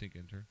do you think,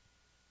 intern?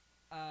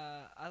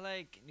 I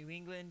like New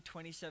England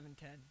 27-10.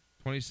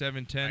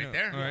 27-10. Right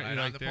there. All right, Right you on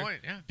like the there?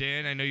 point, yeah.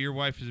 Dan, I know your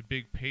wife is a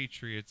big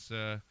Patriots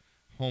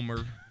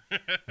homer.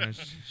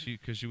 Because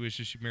she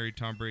wishes she married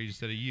Tom Brady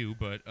instead of you,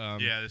 but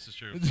Yeah, this is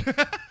true.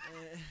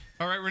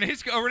 All right,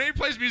 Renee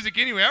plays music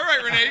anyway. All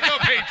right, Renee, go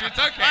Patriots.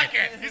 Okay. Fuck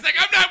it. He's like,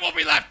 won't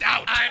be left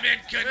out. I'm in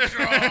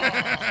control.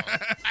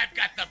 I've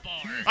got the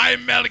board.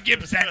 I'm Mel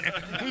Gibson.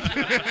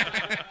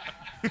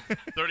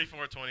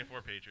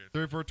 34-24 Patriots.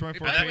 34-24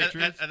 And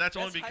Patriots. and that's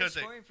only That's because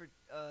high scoring for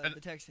the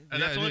Texans. And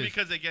Yeah, that's it only is.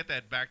 because they get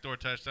that backdoor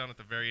touchdown at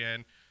the very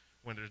end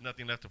when there's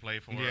nothing left to play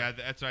for. Yeah,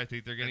 that's what I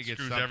think. They're going to That get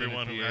screws something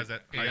everyone at the who end. has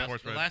that Okay, high the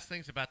force spread. last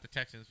things about the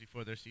Texans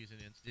before their season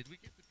ends. Did we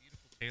get the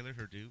beautiful Taylor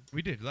her due?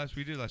 We did last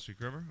week,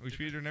 remember? We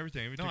tweeted her and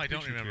everything. We No, took I a don't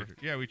picture, remember. tweeted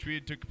her. Yeah, we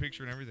tweeted, took a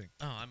picture and everything.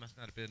 Oh, I must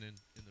not have been in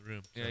the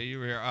room. Yeah, so. you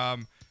were here. I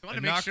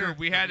wanna make Knocker, sure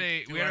we that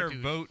had we do our our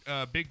dues. vote,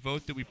 big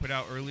vote that we put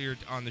out earlier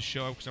on the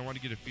show because I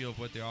wanted to get a feel of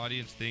what the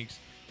audience thinks.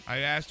 I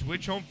asked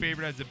which home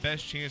favorite has the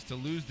best chance to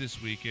lose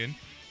this weekend.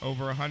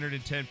 Over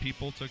 110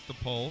 people took the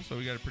poll, so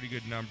we got a pretty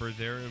good number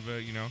there. Of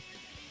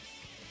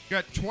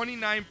got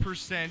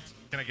 29%.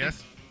 Can I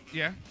guess?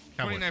 Yeah,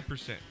 Cowboys.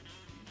 29%.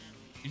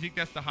 You think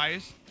that's the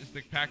highest? Is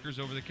the Packers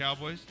over the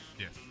Cowboys?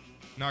 Yes.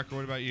 Knocker,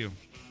 what about you?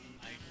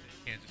 I say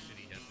Kansas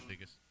City is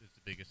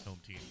the biggest home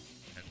team.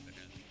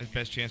 The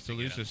best chance to They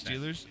lose, get so upset.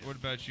 Steelers. What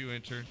about you,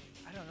 intern?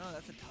 I don't know.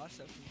 That's a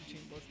toss-up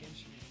between both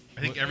games for me. I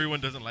think everyone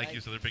doesn't like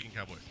you, so they're picking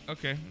Cowboys.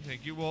 Okay,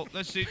 thank you. Well,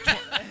 let's see.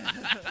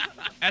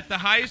 At the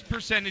highest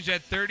percentage,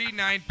 at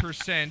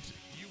 39%,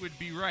 you would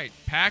be right.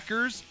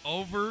 Packers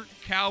over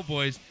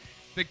Cowboys.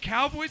 The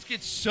Cowboys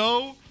get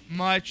so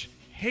much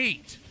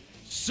hate.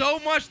 So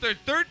much. They're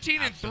 13-3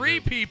 Absolutely.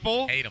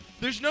 people. Hate 'em.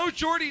 There's no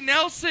Jordy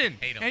Nelson.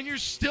 Hate 'em. And you're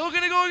still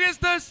going to go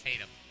against us? Hate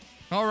them.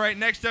 All right,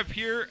 next up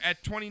here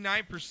at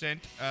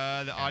 29%,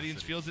 the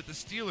audience City. feels that the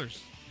Steelers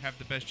have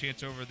the best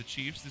chance over the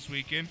Chiefs this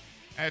weekend.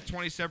 At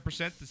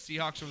 27%, the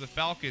Seahawks over the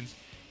Falcons.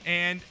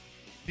 And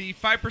the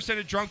 5%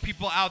 of drunk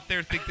people out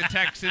there think the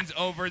Texans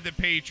over the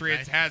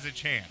Patriots Right. has a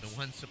chance. The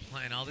one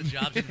supplying all the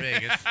jobs in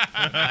Vegas.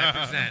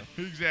 5%.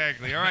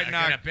 Exactly. All right, I'm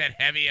now gonna bet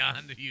heavy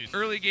on the Houston.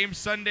 early game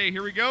Sunday.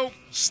 Here we go.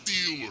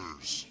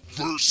 Steelers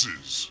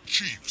versus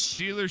Chiefs.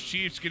 Steelers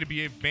Chiefs going to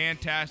be a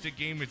fantastic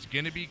game. It's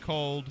going to be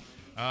cold.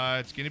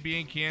 It's going to be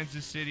in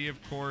Kansas City, of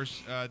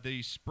course.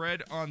 The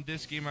spread on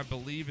this game, I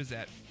believe, is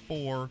at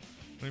 4.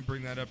 Let me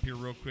bring that up here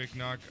real quick,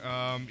 Knock.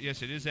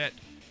 Yes, it is at.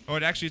 Oh,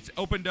 it's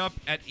opened up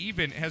at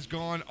even. It has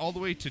gone all the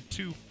way to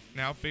 2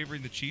 now,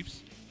 favoring the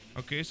Chiefs.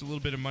 Okay, so a little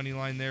bit of money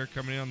line there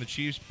coming in on the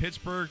Chiefs.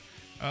 Pittsburgh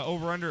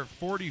over under at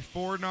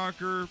 44,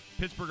 Knocker.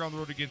 Pittsburgh on the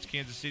road against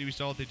Kansas City. We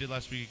saw what they did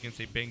last week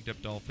against a banged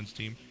up Dolphins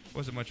team.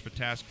 Wasn't much of a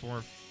task for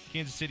them.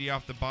 Kansas City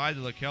off the bye. They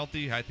look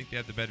healthy. I think they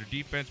have the better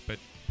defense, but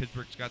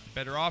Pittsburgh's got the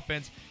better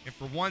offense. And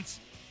for once,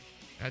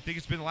 I think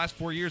it's been the last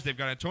 4 years, they've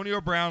got Antonio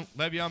Brown,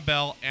 Le'Veon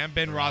Bell, and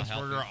Ben They're all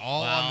Roethlisberger healthy.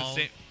 all on the Wow.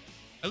 same,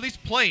 at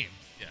least playing.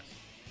 Yes.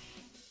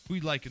 Who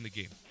you like in the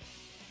game?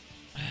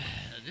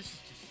 This is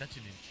just such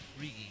an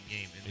intriguing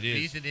game. And It the is.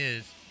 reason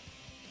is,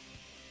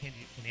 can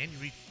Andy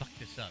Reid fuck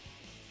this up?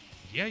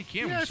 Yeah, he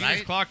can. Yes. We've seen his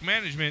Right? clock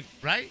management.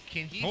 Right?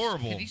 Can he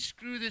Horrible. Can he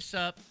screw this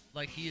up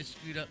like he has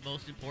screwed up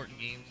most important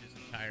games his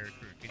entire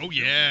career? Can Oh,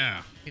 he really-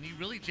 yeah. Can he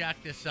really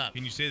jack this up?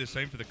 Can you say the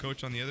same for the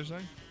coach on the other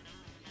side?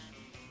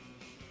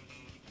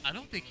 I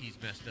don't think he's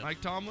messed up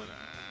Mike Tomlin?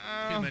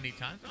 too many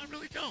times. I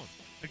really don't.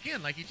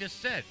 Again, like you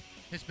just said,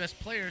 his best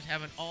players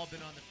haven't all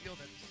been on the field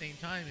at the same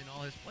time in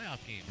all his playoff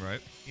games.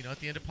 Right. You know, at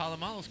the end of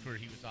Palomalo's career,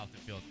 he was off the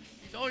field.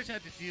 He's always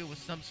had to deal with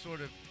some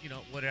sort of,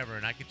 whatever,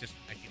 and I can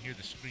hear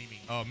the screaming.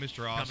 Oh,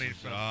 Mr. Awesome. Coming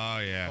from, Oh,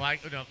 yeah.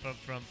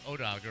 from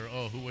Odog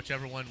or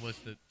whichever one was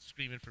the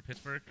screaming for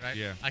Pittsburgh, right?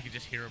 Yeah. I can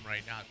just hear him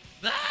right now.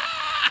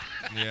 Ah!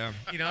 Yeah.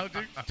 Dude,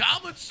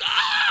 Tomlin sucks!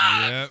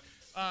 Yep.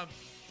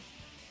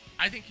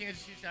 I think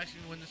Kansas City's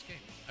actually going to win this game.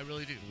 I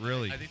really do.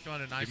 Really? I think they're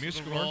on a nice Give me a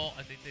little score. roll.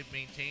 I think they've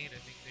maintained.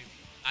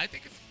 I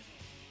think it's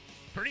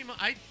pretty much.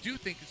 I do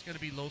think it's going to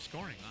be low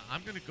scoring.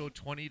 I'm going to go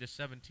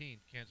 20-17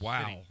 Kansas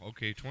Wow. City.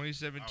 Okay,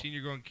 2017,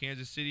 you're going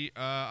Kansas City.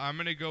 I'm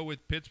going to go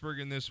with Pittsburgh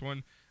in this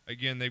one.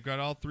 again, they've got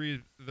all three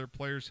of their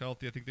players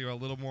healthy. I think they got a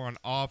little more on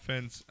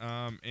offense.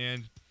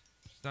 And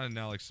just not an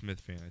Alex Smith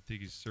fan. I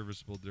think he's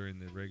serviceable during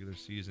the regular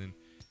season.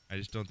 I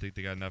just don't think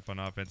they got enough on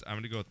offense. I'm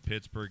going to go with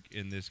Pittsburgh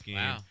in this game.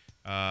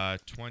 Wow.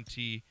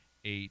 28-21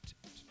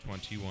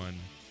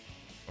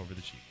 over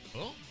the Chiefs.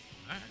 Cool. All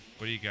right.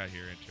 What do you got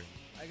here, intern?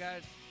 I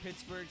got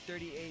Pittsburgh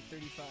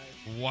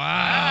 38-35.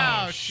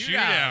 Wow.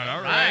 Shootout.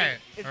 All right.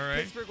 If All right.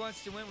 Pittsburgh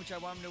wants to win, which I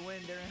want them to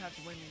win, they're going to have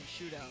to win in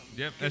the shootout.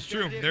 Yep, that's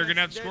Their true. They're going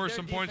to have to defense- score their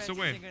some points to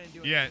defense win. isn't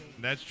gonna do Yeah, anything.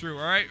 that's true.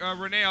 All right,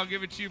 Renee, I'll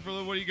give it to you for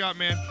what do you got,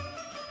 man?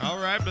 All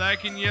right,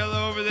 black and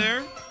yellow over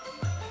there.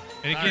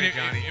 And again, Sorry,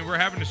 Johnny. if we're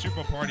having a Super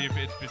Bowl party. If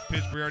it's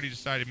Pittsburgh, we already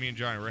decided, me and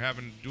Johnny, we're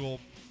having a dual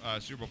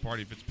Super Bowl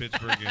party if it's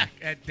Pittsburgh and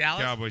At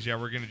Dallas? Cowboys. Yeah,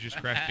 we're going to just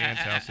crash Dan's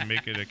house and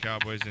make it a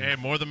Cowboys and Hey,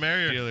 more the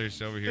merrier.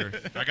 Steelers over here.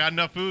 I got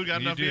enough food, got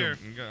You enough do. beer.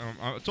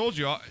 I told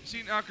you.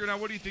 See, Knocker, now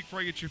what do you think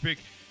before I get your pick?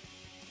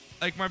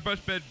 Like my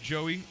best bet,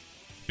 Joey,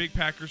 big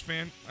Packers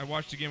fan. I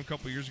watched the game a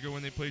couple years ago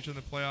when they played each other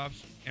in the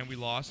playoffs, and we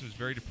lost. It was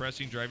very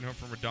depressing driving home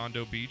from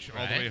Redondo Beach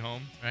all the Right. way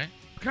home. Right.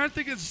 I kind of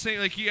think it's the same.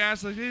 Like, he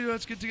asked, like, hey,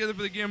 let's get together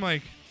for the game.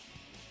 Like,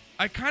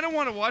 I kind of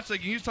want to watch,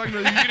 like, he was talking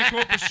about, you're going to come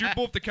up for Super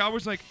Bowl if the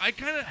Cowboys. Like, I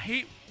kind of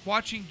hate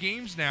watching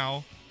games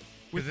now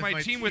with 'Cause if my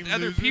my team with team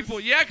other loses? people.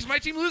 Yeah, because my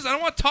team loses. I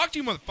don't want to talk to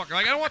you, motherfucker.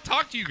 Like, I don't want to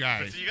talk to you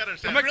guys. So you gotta I'm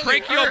understand. like really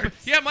cranky up.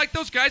 hurts. Yeah, I'm like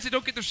those guys that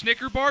don't get their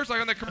Snicker bars, like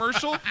on the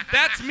commercial.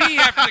 That's me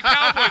after the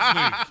Cowboys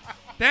lose.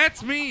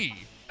 That's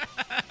me.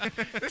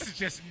 This is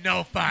just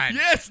no fun.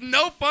 Yes,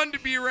 no fun to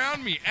be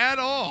around me at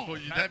all.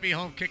 I'd be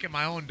home kicking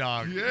my own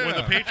dog. Yeah. When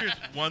the Patriots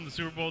won the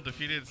Super Bowl,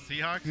 defeated the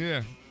Seahawks,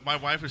 Yeah. my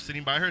wife was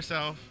sitting by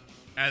herself,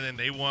 and then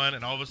they won,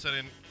 and all of a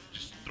sudden,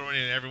 just throwing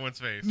it in everyone's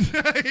face.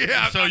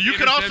 Yeah. So you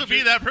could also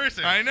be that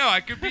person. I know. I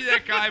could be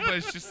that guy, but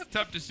it's just a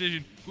tough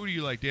decision. Who do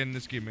you like, Dan, in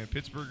this game, man?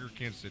 Pittsburgh or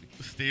Kansas City?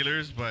 The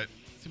Steelers, but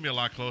it's going to be a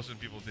lot closer than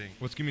people think.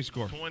 Let's give me a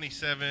score.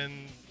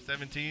 27-17.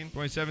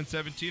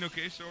 27-17.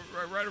 Okay, so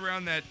right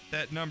around that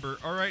number.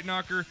 All right,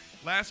 Knocker.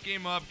 Last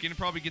game up. Going to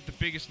probably get the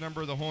biggest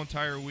number of the whole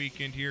entire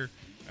weekend here.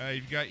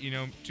 You've got,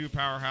 two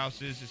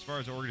powerhouses as far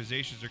as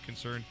organizations are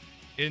concerned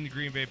in the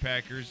Green Bay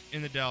Packers,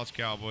 in the Dallas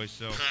Cowboys.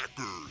 So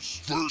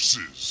Packers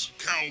versus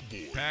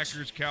Cowboys.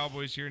 Packers,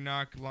 Cowboys here.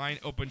 Knock. Line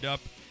opened up.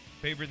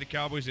 Favored the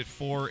Cowboys at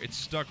 4. It's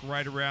stuck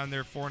right around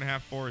there.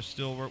 4.5, 4 is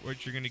still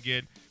what you're going to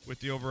get with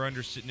the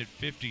over-under sitting at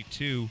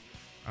 52.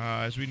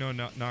 As we know,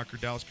 Knocker,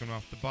 Dallas coming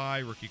off the bye,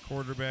 rookie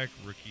quarterback,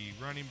 rookie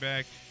running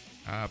back.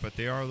 But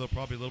they are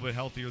probably a little bit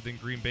healthier than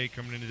Green Bay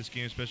coming into this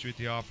game, especially with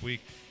the off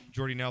week.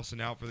 Jordy Nelson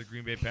out for the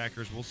Green Bay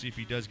Packers. We'll see if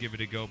he does give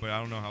it a go, but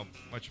I don't know how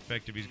much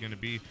effective he's going to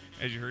be.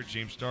 As you heard,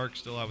 James Stark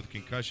still out with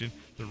concussion.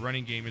 The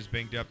running game is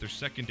banged up. Their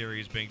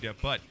secondary is banged up,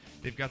 but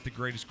they've got the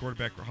greatest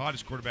quarterback, or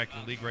hottest quarterback in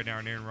the league right now,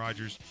 in Aaron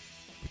Rodgers.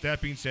 With that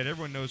being said,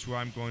 everyone knows who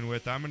I'm going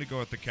with. I'm going to go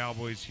with the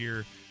Cowboys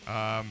here.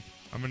 I'm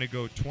going to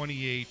go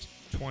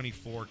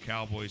 28-24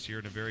 Cowboys here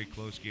in a very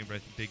close game, but I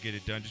think they get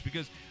it done just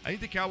because I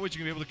think the Cowboys are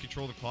going to be able to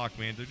control the clock,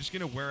 man. They're just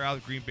going to wear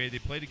out Green Bay. They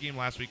played a game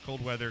last week,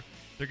 cold weather.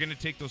 They're going to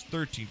take those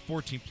 13,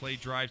 14 play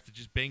drives to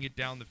just bang it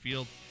down the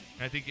field.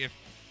 And I think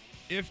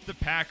if the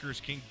Packers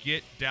can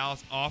get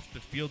Dallas off the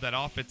field, that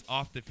offense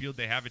off the field,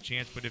 they have a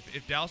chance. But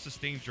if Dallas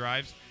sustains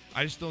drives,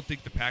 I just don't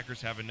think the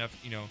Packers have enough,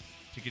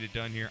 to get it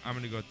done here. I'm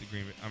going to go with the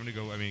Green Bay. I'm going to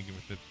go,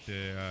 with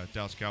the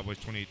Dallas Cowboys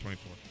 28-24.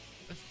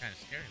 That's kind of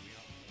scary. We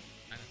all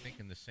kind of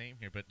thinking the same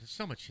here, but there's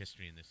so much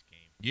history in this game.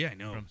 Yeah, I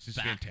know. From This is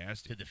back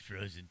fantastic. to the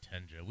frozen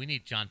tundra. We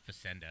need John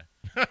Facenda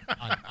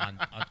on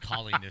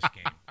calling this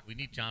game. We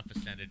need John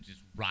Facenda to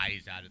just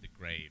rise out of the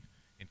grave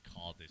and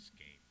call this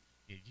game.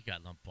 You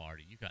got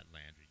Lombardi, you got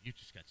Landry, you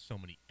just got so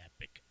many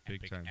epic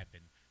time.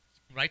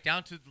 right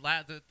down to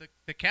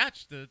the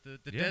catch, the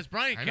Yeah, Des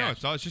Bryant I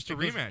catch. know, it's just a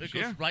rematch, It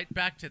goes yeah. right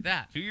back to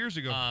that. 2 years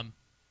ago.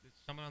 Is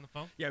someone on the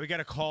phone? Yeah, we got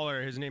a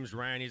caller. His name's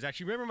Ryan. He's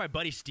actually, remember my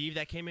buddy Steve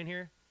that came in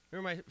here?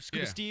 Remember my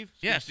Scuba Yeah. Steve?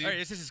 Yes. All right,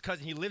 this is his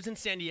cousin. He lives in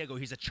San Diego.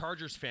 He's a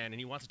Chargers fan, and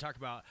he wants to talk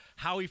about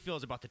how he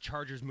feels about the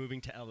Chargers moving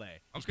to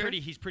L.A. Okay.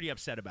 He's pretty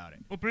upset about it.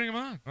 Well, bring him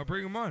on. I'll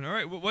bring him on. All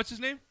right. What's his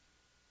name?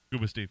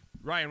 Scuba Steve.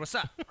 Ryan, what's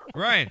up?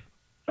 Ryan.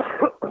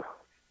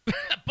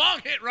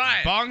 Bong hit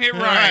Ryan. Bong hit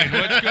Ryan.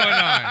 What's going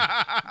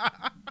on?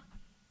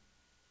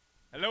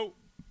 Hello.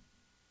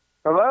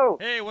 Hello.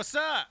 Hey, what's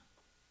up?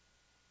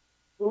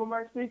 Who am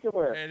I speaking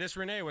with? Hey, this is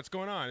Renee. What's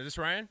going on? Is this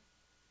Ryan?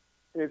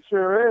 It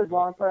sure is.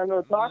 Long time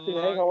no talk to you.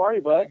 Hey, how are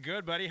you, bud?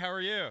 Good, buddy. How are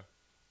you?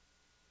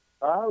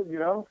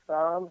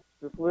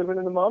 Just living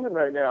in the moment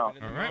right now.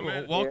 All right.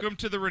 Well, welcome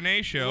to the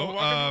Renee Show.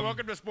 Well,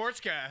 welcome to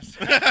Sportscast.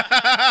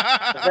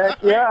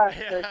 Heck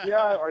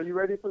yeah. Are you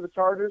ready for the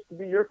Chargers to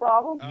be your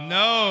problem?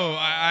 No,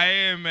 I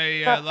am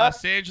a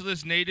Los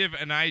Angeles native,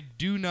 and I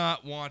do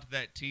not want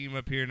that team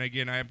up here. And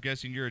again, I'm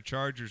guessing you're a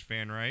Chargers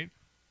fan, right?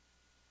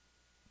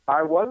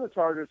 I was a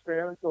Chargers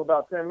fan until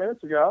about 10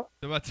 minutes ago.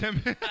 About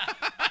 10 minutes.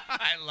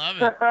 I love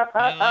it.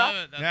 I love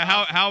it. That's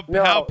Now, awesome.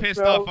 how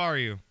pissed off are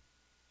you?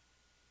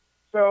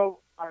 So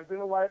I've been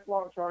a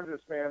lifelong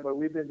Chargers fan, but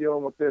we've been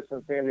dealing with this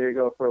in San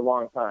Diego for a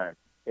long time.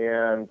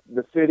 And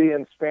the city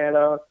and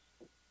Spanos,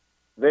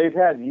 they've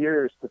had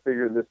years to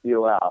figure this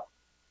deal out.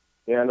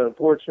 And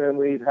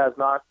unfortunately, it has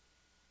not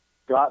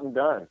gotten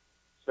done.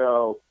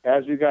 So,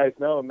 as you guys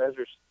know,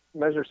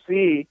 Measure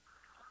C,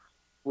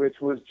 which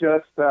was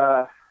just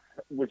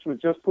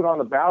put on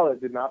the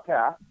ballot, did not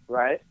pass,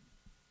 right?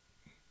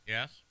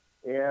 Yes.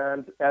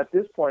 And at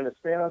this point, if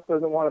Spanos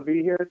doesn't want to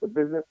be here, it's a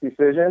business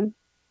decision.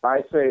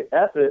 I say,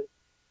 F it,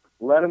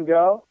 let him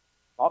go.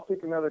 I'll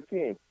pick another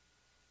team.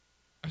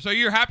 So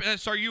you're happy?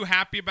 So are you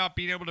happy about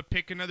being able to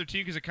pick another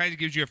team because it kind of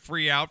gives you a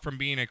free out from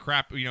being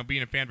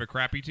being a fan of a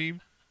crappy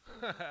team?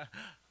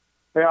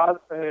 Hey,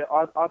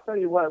 I'll tell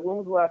you what. When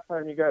was the last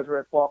time you guys were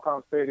at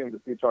Qualcomm Stadium to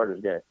see a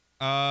Chargers game?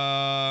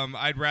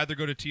 I'd rather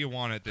go to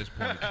Tijuana at this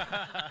point.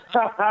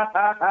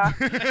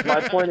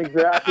 My point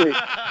exactly.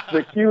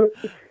 The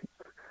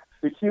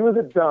queue is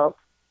a dump,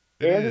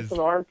 and is. it's an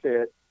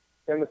armpit.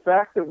 And the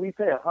fact that we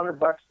pay $100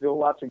 to go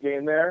watch a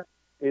game there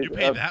is You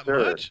pay that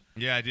absurd. much?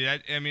 Yeah,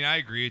 dude. I mean, I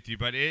agree with you,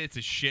 but it's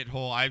a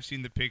shithole. I've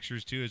seen the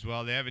pictures too as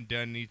well. They haven't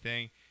done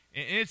anything,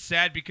 and it's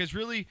sad because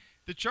really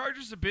the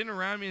Chargers have been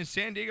around me in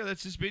San Diego.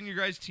 That's just been your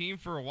guys' team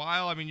for a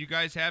while. I mean, you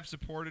guys have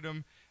supported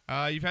them.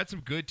 You've had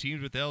some good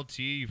teams with LT.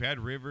 You've had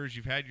Rivers.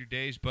 You've had your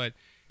days, but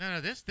No,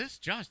 this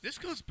Josh, this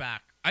goes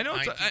back. I know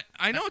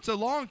I know it's a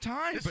long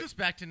time. This but goes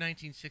back to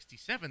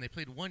 1967. They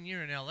played 1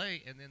 year in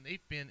L.A. and then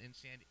they've been in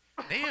San Diego.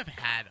 They have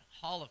had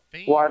Hall of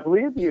Fame. Well, I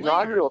believe the players.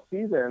 inaugural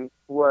season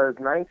was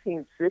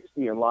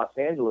 1960 in Los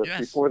Angeles Yes.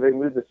 before they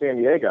moved to San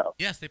Diego.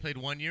 Yes, they played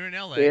 1 year in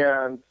L.A.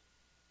 And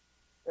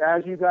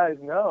as you guys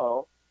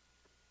know,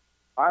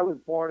 I was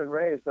born and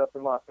raised up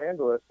in Los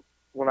Angeles.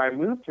 When I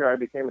moved here, I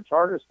became a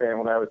Chargers fan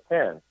when I was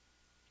 10.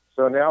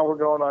 So now we're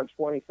going on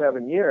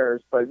 27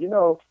 years. But, you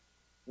know,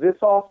 this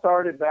all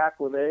started back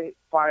when they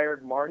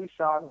fired Marty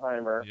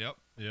Schottenheimer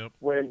Yep.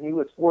 when he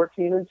was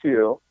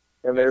 14-2,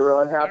 and they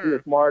were unhappy sir.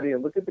 with Marty.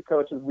 And look at the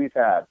coaches we've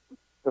had.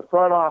 The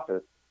front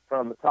office,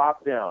 from the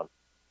top down,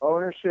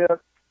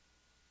 ownership,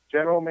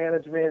 general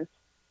management,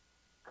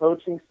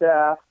 coaching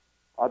staff.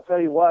 I'll tell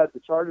you what, the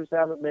Chargers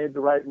haven't made the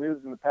right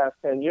moves in the past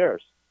 10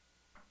 years.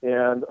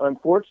 And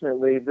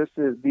unfortunately, this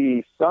is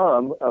the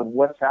sum of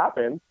what's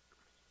happened.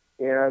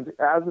 And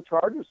as a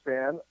Chargers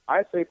fan,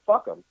 I say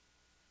fuck them.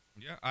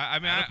 yeah,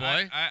 I'm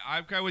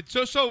kind of with.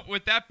 So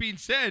with that being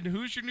said,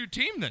 who's your new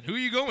team then? Who are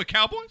you going with?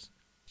 Cowboys?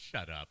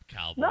 Shut up,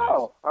 Cowboys.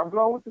 No, I'm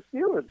going with the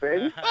Steelers,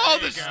 baby. Oh,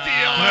 the Steelers!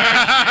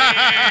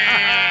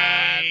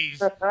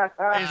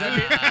 Does that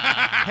mean,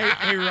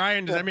 hey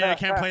Ryan, does that mean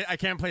I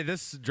can't play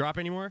this drop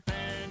anymore?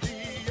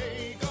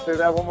 Say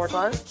that one more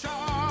time.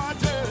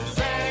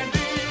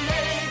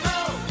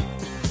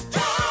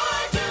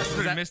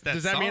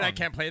 Does that mean I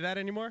can't play that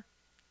anymore?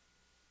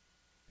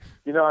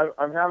 You know,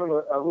 I'm having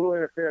a little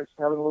interference,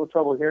 having a little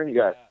trouble hearing you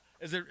guys.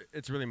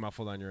 It's really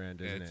muffled on your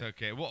end, isn't It's it?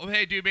 okay. Well,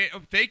 hey, dude, man,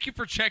 thank you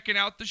for checking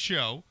out the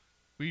show.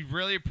 We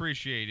really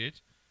appreciate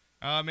it.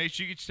 Make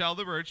sure you tell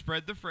the word,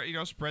 spread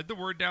the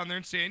word down there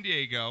in San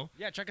Diego.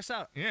 Yeah, check us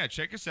out. Yeah,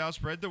 check us out.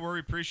 Spread the word. We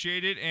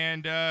appreciate it.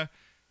 And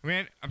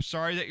man, I'm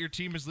sorry that your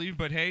team is leaving,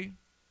 but hey,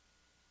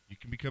 you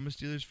can become a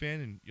Steelers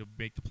fan and you'll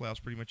make the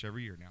playoffs pretty much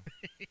every year now.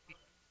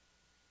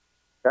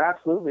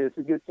 Absolutely, it's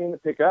a good team to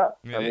pick up.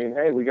 Yeah. I mean,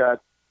 hey, we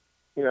got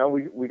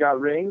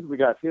rings, we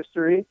got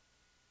history,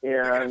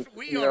 and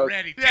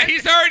already. Yeah,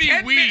 he's already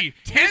 10 we.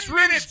 10 His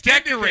room's minutes into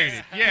decorated.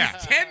 this. Yeah.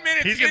 He's 10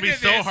 minutes He's gonna be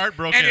into so this,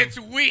 heartbroken. and it's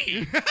we.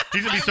 He's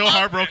going to be so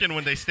heartbroken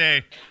when they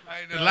stay.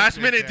 I know, Last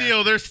it's minute fantastic.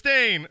 deal, they're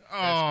staying.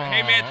 Oh.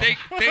 Hey man, thank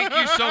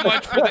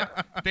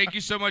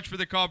you so much for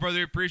the call, brother.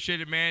 We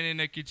appreciate it, man,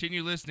 and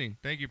continue listening.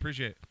 Thank you,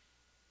 appreciate it.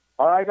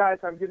 All right, guys,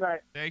 have a good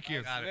night. Thank you.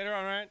 Later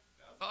on, Ryan.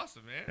 That's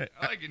awesome, man.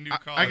 I like a new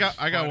call. I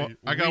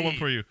got one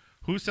for you.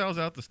 Who sells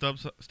out the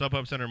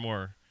StubHub Center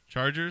more,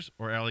 Chargers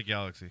or LA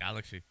Galaxy?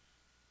 Galaxy.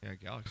 Yeah,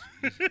 Galaxy.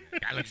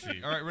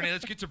 Galaxy. All right, Renee,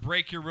 let's get to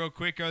break here real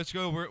quick. Let's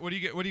go. What do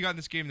you got in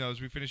this game though?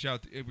 As we finish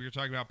out, we were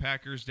talking about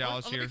Packers,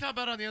 Dallas Let here. me talk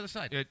about it on the other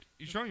side.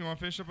 You sure you want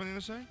to finish up on the other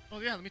side? Oh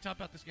yeah, let me talk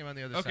about this game on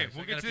the other side. Okay, So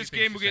we'll I get got to a this few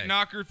game. things We'll to get say.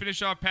 Knocker,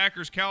 finish off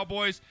Packers,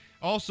 Cowboys.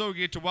 Also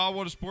get to Wild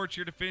World of Sports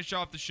here to finish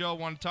off the show.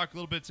 Want to talk a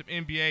little bit some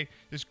NBA,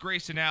 this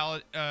Grayson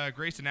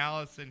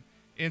Allison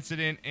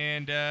incident,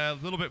 and a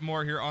little bit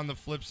more here on the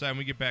flip side when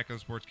we get back on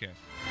the Sportscast.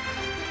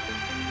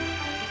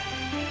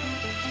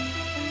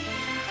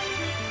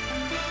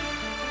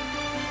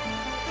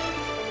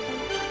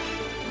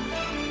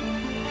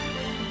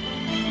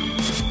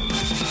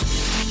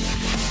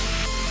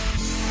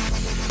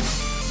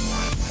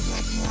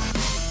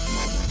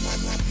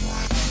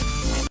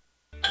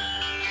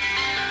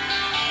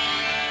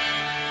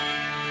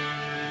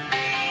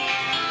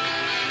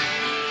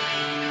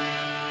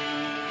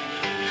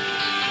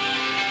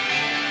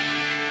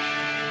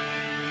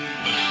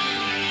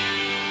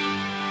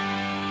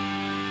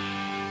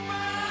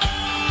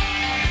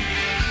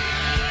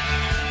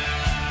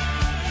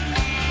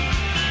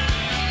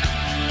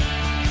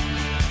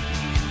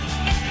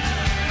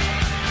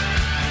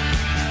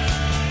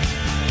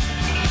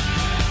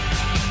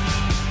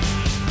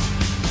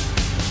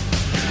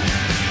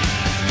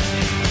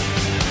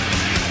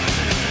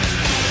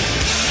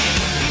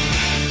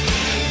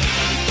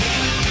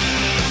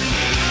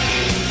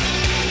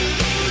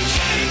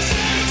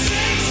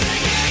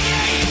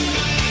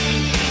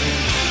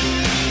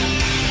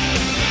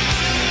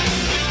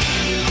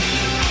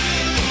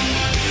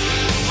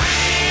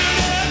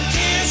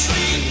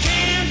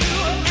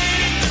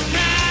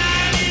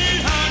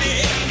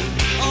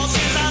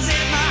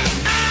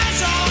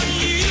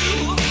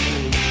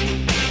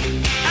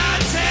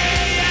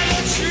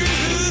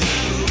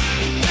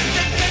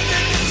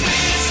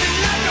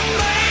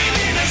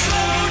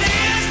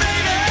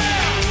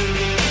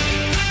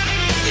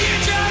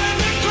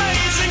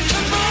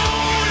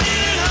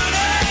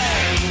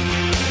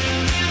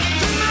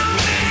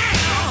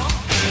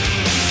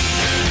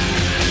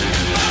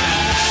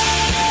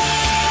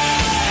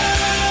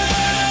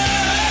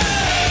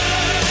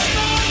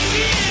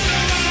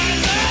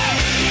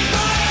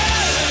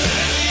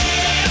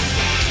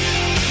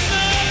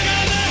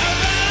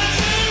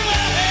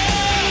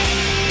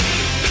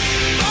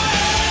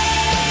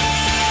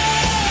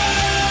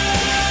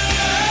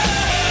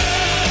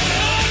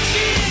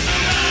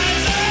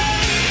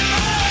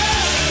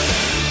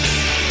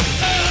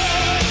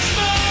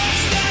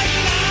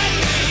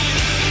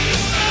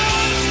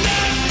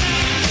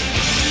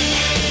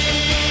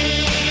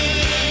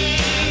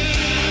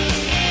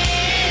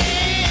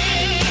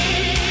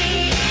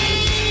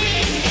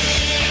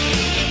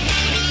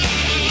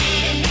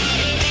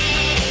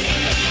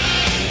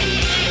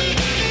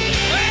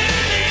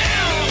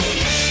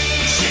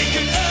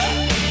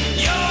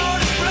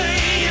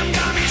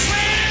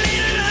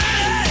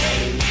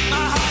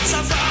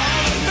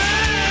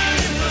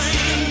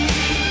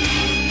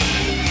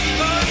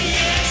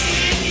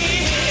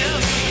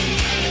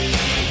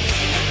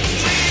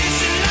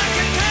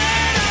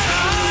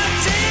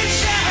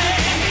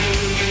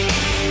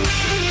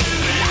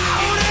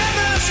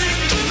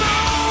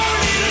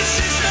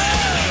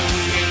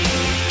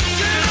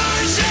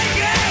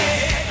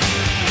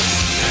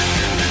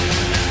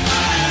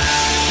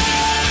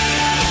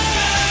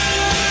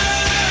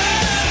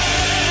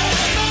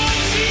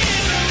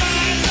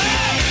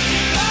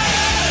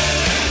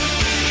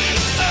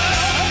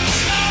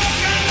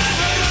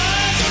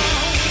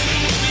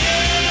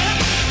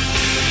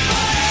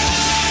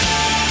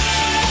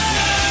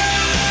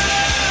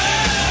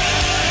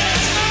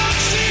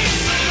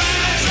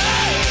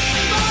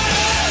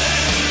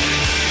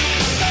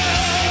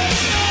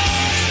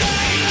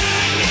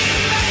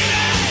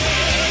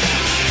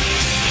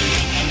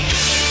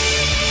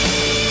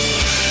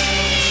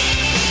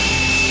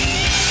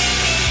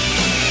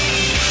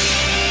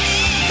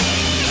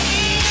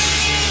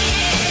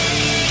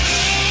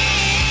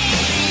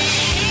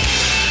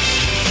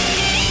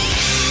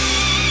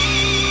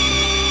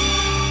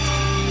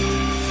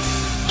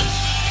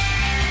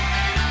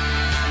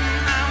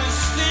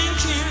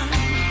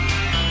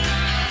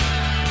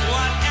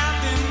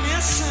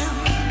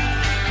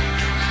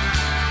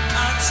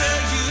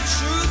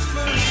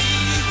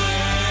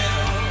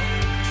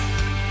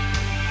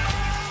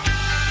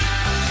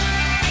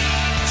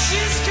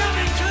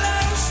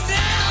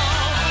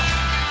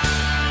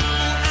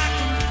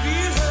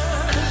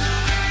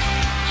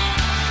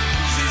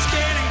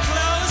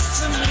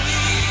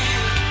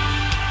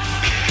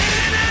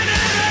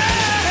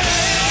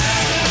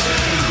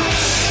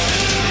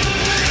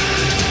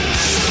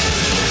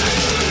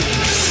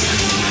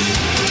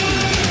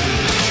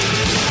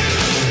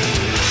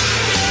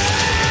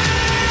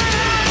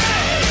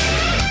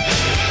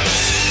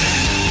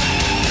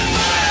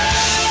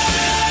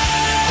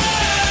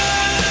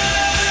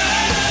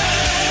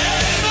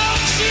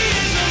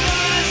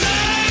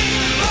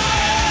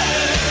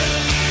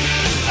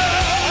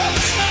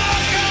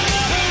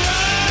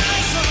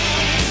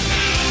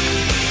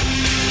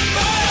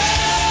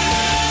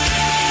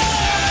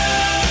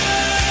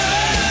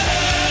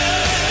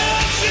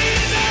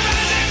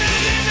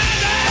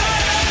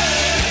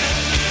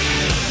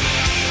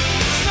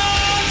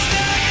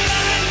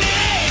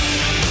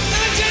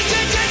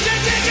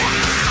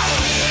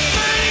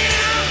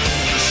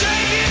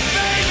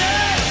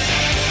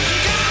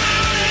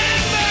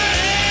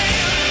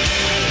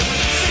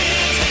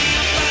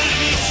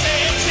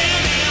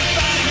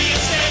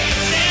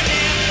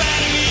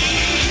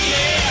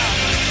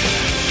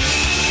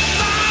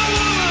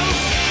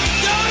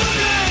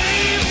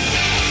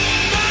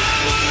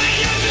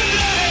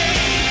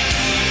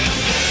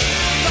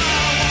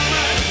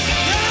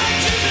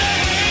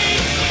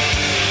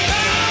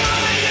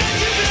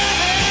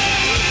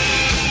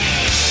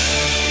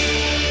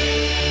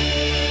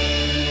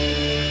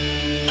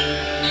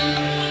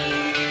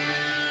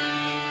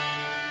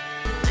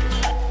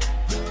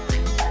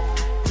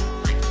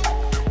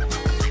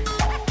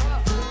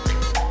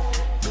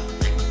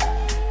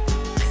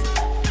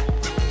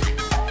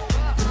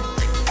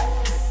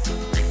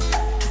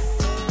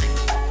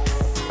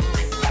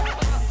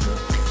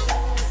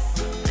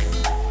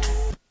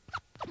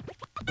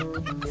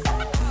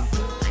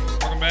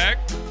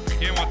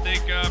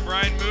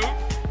 Brian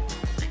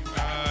Moog,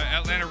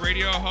 Atlanta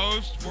radio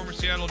host, former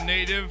Seattle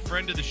native,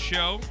 friend of the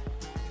show.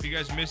 If you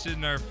guys missed it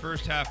in our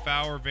first half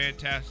hour,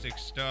 fantastic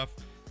stuff.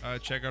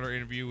 Check out our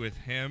interview with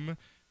him.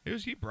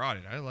 He brought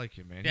it. I like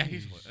him, man. Yeah,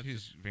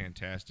 he's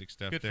fantastic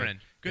stuff. Good friend.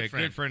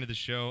 Good friend of the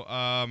show.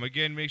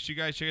 Again, make sure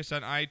you guys check us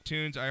on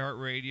iTunes,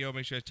 iHeartRadio.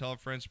 Make sure you guys tell a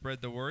friend,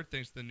 spread the word.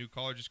 Thanks to the new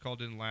caller just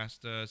called in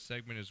last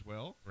segment as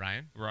well.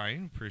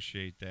 Ryan,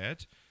 appreciate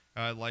that.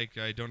 I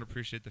don't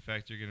appreciate the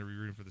fact you're going to be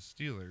rooting for the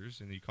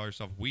Steelers, and you call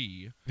yourself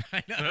we.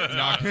 I know.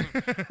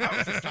 That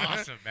was just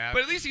awesome, man.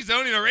 But at least he's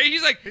owning it, right?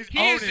 He's like, He's you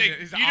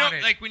know, on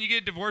it. like when you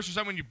get divorced or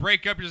something, when you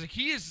break up, you're just like,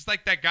 he is just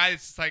like that guy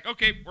that's just like,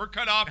 okay, we're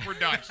cut off, we're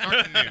done,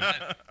 start the new.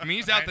 I mean,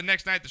 he's out the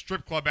next night at the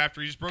strip club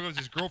after he just broke up with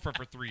his girlfriend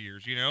for 3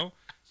 years, you know?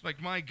 It's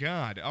like, my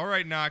God. All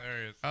right, Knock.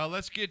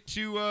 Let's get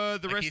to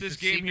the rest of this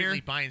game here.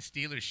 Secretly buying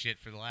Steelers shit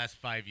for the last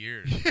 5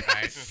 years.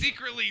 Right?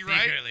 Secretly,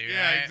 right? Secretly, right?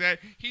 Yeah,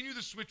 exactly. He knew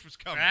the switch was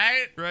coming.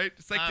 Right?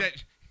 It's like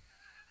that.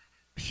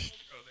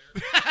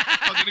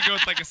 I was going to go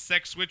with like a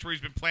sex switch where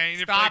he's been playing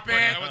it. Stop for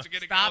it. I wasn't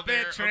gonna Stop go it,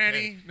 there. tranny.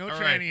 Okay. No All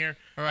tranny right. here.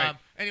 All right.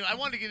 Anyway, I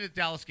wanted to get into the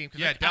Dallas game.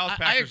 Yeah, I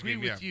Dallas-Packers agree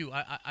game, with yeah. you.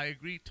 I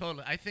agree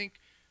totally. I think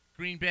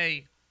Green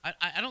Bay,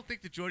 I don't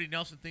think the Jordy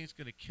Nelson thing is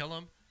going to kill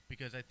him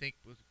because I think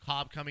with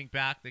Cobb coming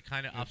back, they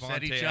kind of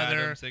upset each other.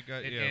 Adams, they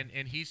got,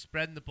 and he's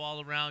spreading the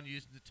ball around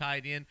using the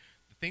tight end.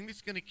 The thing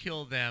that's going to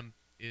kill them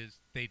is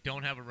they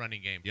don't have a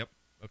running game. Yep.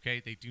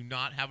 Okay? They do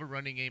not have a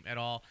running game at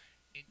all.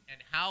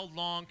 And how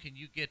long can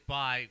you get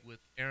by with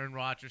Aaron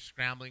Rodgers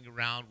scrambling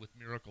around with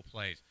miracle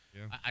plays?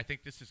 Yeah. I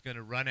think this is going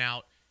to run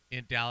out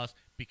in Dallas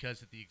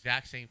because of the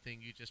exact same thing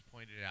you just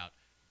pointed out.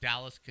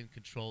 Dallas can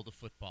control the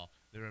football.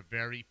 They're a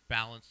very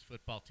balanced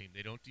football team.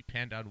 They don't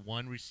depend on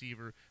one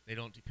receiver. They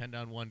don't depend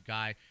on one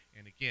guy.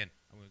 And again,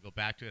 I'm going to go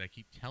back to it. I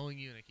keep telling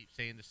you and I keep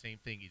saying the same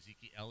thing.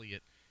 Ezekiel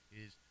Elliott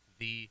is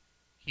the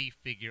key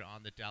figure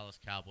on the Dallas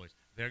Cowboys.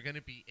 They're going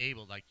to be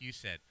able, like you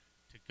said,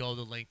 to go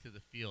the length of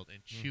the field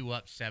and chew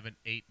up 7-8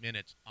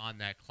 minutes on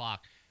that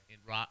clock. And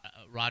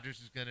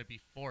Rodgers is going to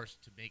be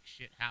forced to make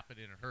shit happen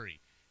in a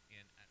hurry.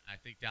 And I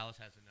think Dallas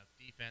has enough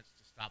defense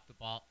to stop the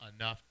ball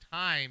enough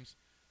times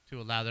to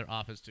allow their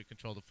offense to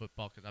control the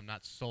football because I'm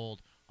not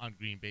sold on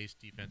Green Bay's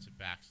defensive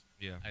backs.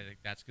 Yeah. I think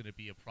that's going to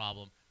be a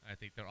problem. I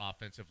think their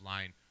offensive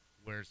line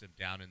wears them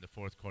down in the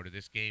fourth quarter.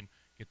 This game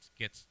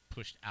gets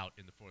pushed out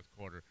in the fourth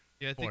quarter.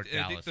 Yeah, I think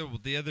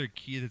the other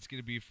key that's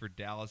going to be for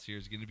Dallas here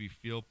is going to be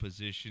field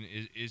position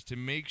is to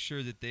make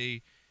sure that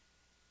they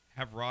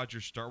have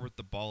Rodgers start with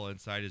the ball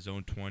inside his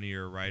own 20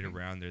 or right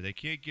around there. They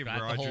can't give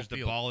Rodgers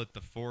the ball at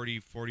the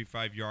 40,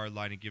 45-yard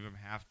line and give him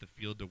half the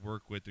field to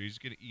work with, or he's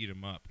going to eat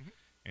him up.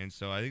 And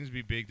so I think it's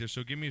going to be big there.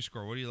 So give me a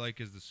score. What do you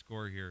like as the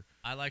score here?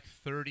 I like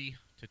 30-20.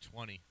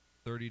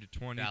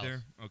 30-20 Dallas.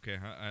 there? Okay,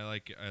 I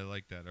like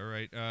that. All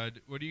right.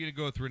 What are you going to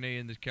go with, Renee,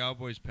 in the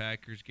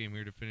Cowboys-Packers game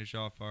here to finish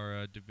off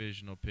our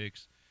divisional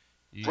picks?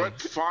 Brett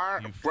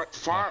Favre? Brett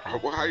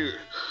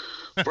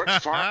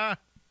Favre?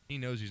 He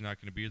knows he's not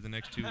going to be here the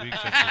next 2 weeks.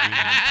 That's the reason he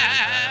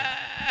said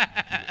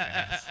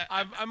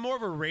that. I'm more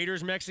of a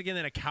Raiders Mexican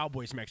than a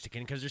Cowboys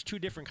Mexican because there's two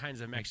different kinds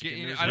of Mexican.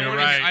 I There's don't Raiders- want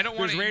to. I don't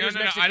want there's to. Raiders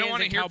No, I don't Mexicans want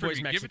to and hear from Cowboys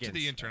you. Give it to Mexicans.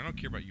 the intern. I don't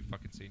care about you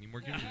fucking say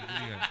anymore. Give it to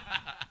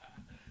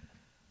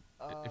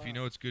the If you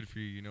know it's good for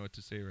you, you know what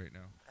to say right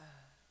now.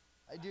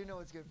 I do know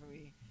what's good for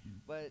me,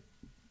 but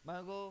my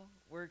uncle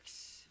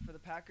works for the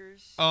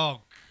Packers.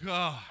 Oh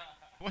God,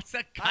 what's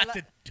that got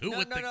to do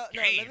with the game?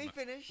 No, let me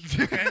finish.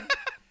 Okay. All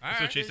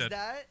That's what she There's said.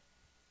 that,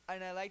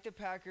 and I like the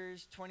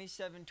Packers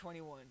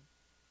 27-21.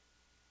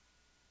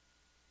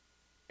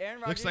 Aaron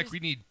Rodgers. Looks like we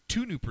need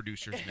 2 new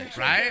producers next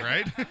Right? week,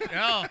 right?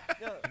 No.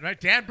 Right.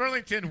 Dan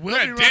Burlington will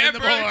Yeah, be Dan running the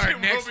Burlington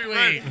board next will be week.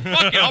 running.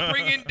 Fuck it, I'll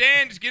bring in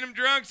Dan. Just get him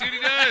drunk. See what he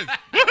does.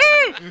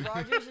 Woohoo!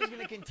 Rodgers is going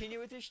to continue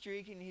with his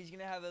streak, and he's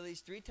going to have at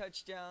least 3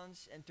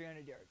 touchdowns and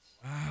 300 yards.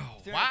 Wow.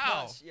 300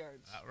 plus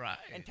yards. All right.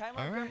 And Ty All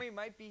Montgomery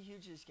might be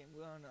huge this game.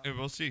 We don't know. Yeah,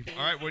 we'll see.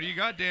 All right, what do you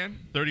got, Dan?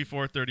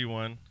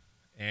 34-31,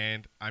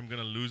 and I'm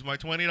gonna lose my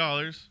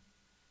 $20.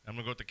 I'm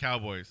gonna go with the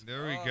Cowboys.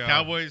 There we go.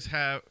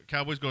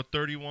 Cowboys go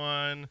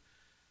 31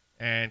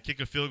 and kick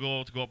a field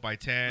goal to go up by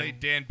 10.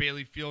 Late Dan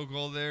Bailey field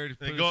goal there. To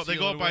They put go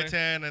up by away.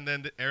 10, and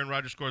then Aaron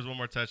Rodgers scores one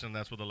more touchdown, and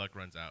that's where the luck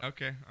runs out.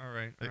 Okay, all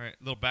right.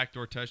 Little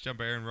backdoor touchdown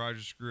by Aaron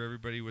Rodgers. Screw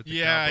everybody with the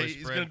Yeah, Cowboys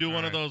he's spread. gonna do All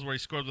one of right. those where he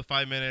scores with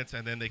 5 minutes,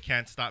 and then they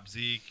can't stop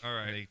Zeke. All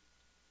right. and they I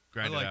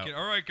grind like it it. out.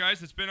 All right,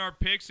 guys, that's been our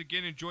picks.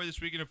 Again, enjoy this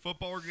weekend of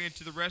football. We're going to get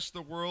to the rest of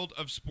the world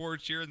of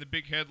sports here and the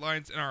big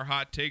headlines and our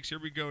hot takes. Here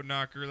we go,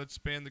 Knocker. Let's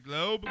span the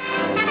globe.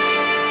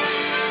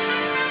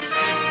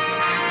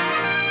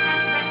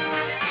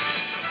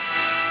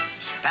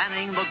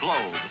 Spanning the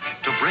globe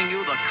to bring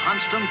you the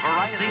constant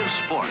variety of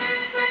sport.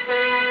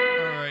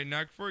 All right,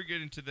 now before we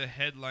get into the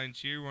headlines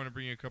here, we want to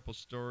bring you a couple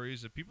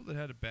stories of people that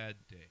had a bad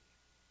day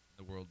in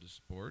the world of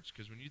sports.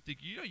 Because when you think,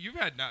 you've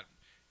had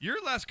your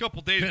last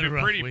couple days have Been a been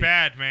rough pretty week.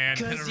 bad, man.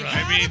 I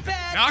mean,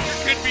 Knocker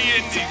could be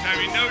in these. I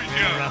mean, no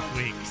joke. Rough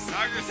weeks.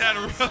 Knocker's had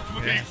a rough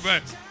week, Yes.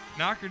 but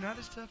Knocker, not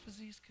as tough as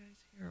these guys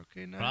here.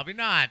 Okay, no. Probably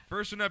not.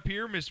 First one up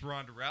here, Miss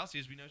Ronda Rousey.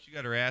 As we know, she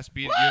got her ass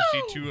beat at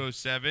UFC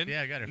 207.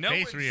 Yeah, got her no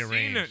face one's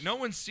rearranged. Seen her, no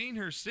one's seen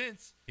her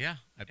since. Yeah,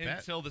 I bet.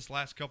 Until this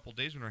last couple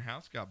days when her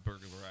house got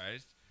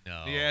burglarized.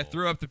 No. Yeah,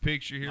 throw up the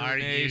picture here, Are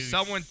Renee. you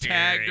Someone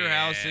tagged her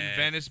house in serious?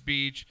 Venice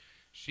Beach.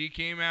 She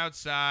came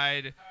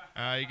outside.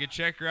 You can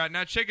check her out.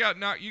 Now, check out.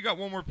 Now, you got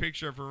one more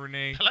picture of her,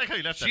 Renee. I like how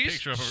you left that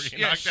picture of her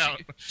getting knocked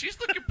out. She's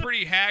looking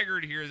pretty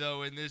haggard here,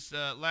 though, in this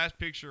last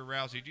picture of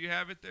Rousey. Do you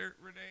have it there,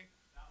 Renee?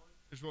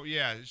 There's one,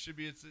 yeah, it should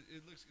be. It's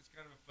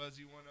kind of a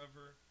fuzzy one of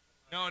her.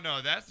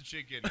 No, that's the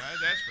chick getting.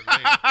 That's for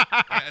later.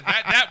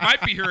 that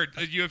might be her at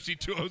UFC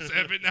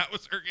 207. That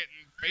was her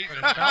getting face.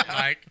 What it felt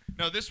like.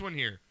 No, this one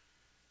here.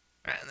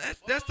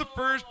 That's the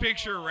first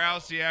picture of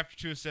Rousey after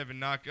 207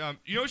 knock.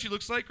 You know what she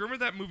looks like? Remember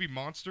that movie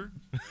Monster?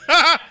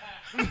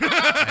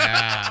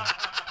 Yeah.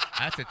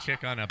 That's a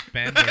chick on a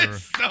bender.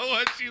 That's so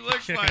what she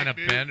looks chick like, on a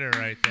dude. bender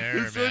right there,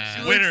 That's man. what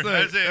she Winner, looks like.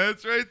 that's it.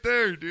 That's right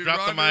there, dude. Drop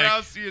the Ronda mic.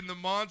 Rousey in the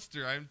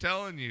Monster. I'm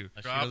telling you.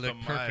 She would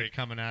look perfect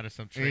coming out of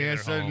some trailer Yeah,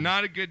 so home.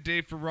 not a good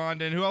day for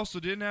Ronda. And who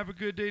also didn't have a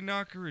good day,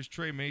 Knocker, is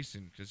Trey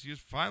Mason, because he was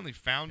finally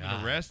found and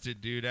God.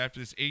 arrested, dude, after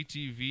this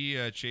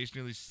ATV chase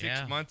nearly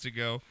 6 months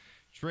ago.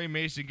 Trey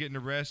Mason getting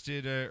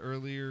arrested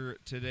earlier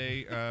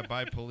today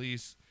by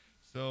police.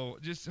 So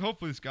just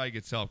hopefully this guy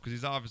gets help, because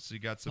he's obviously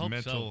got some Hope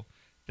mental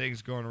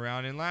things going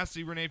around. And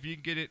lastly, Renee, if you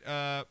can get it,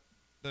 the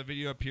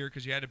video up here,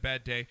 because you had a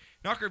bad day.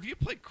 Knocker, have you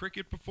played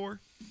cricket before?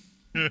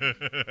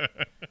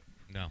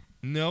 No.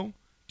 No?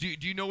 Do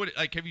you know what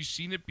have you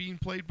seen it being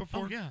played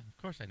before? Oh, yeah, of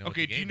course I know.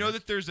 Okay, do you know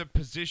that there's a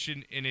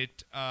position in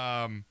it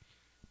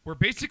where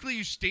basically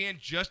you stand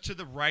just to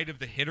the right of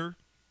the hitter?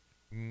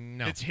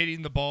 No. That's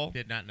hitting the ball?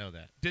 Did not know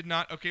that. Did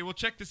not? Okay, well,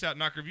 check this out,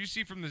 Knocker. If you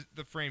see from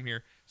the frame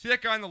here, see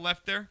that guy on the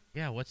left there?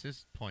 Yeah, what's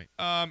his point?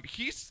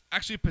 He's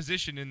actually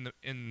positioned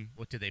in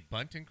What, do they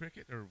bunt in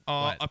cricket or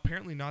what?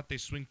 Apparently not. They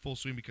swing full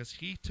swing, because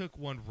he took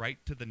one right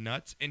to the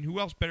nuts. And who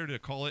else better to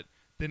call it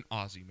than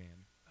Aussie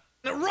Man?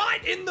 Right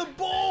in the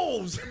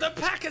balls! The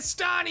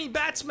Pakistani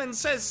batsman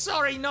says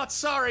sorry, not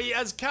sorry,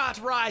 as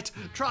Cartwright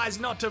tries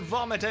not to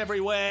vomit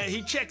everywhere.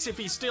 He checks if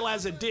he still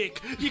has a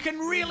dick. You can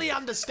really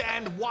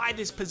understand why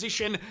this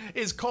position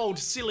is called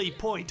silly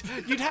point.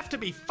 You'd have to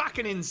be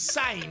fucking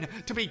insane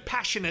to be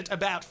passionate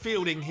about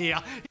fielding here.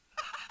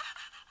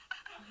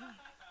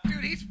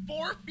 Dude, he's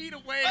 4 feet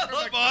away from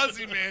love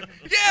Aussie, man.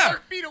 He's Yeah. 4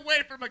 feet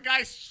away from a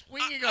guy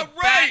swinging a Right.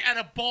 bat at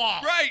a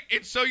ball. Right.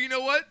 And so you know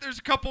what? There's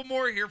a couple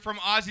more here from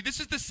Aussie. This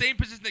is the same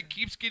position that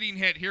keeps getting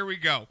hit. Here we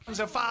go. It's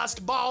a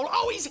fast bowl.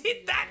 Oh, he's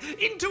hit that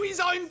into his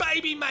own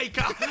baby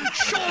maker.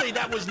 Surely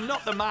that was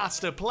not the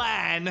master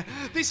plan.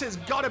 This has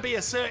got to be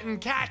a certain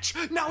catch.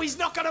 No, he's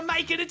not going to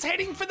make it. It's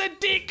heading for the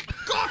dick.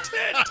 Got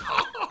it.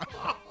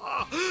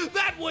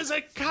 That was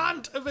a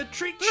cunt of a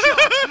trick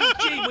shot.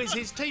 Gee whiz,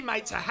 his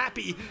teammates are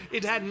happy.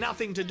 It had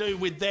nothing to do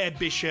with their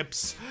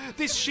bishops.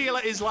 This Sheila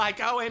is like,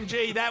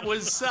 OMG, that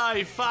was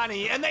so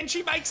funny. And then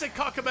she makes a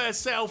cock of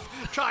herself,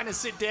 trying to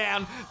sit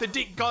down. The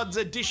dick gods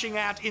are dishing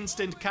out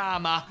instant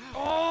karma.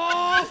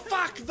 Oh,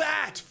 fuck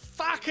that.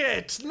 Fuck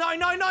it. No,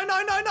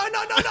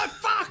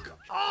 fuck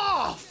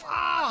off.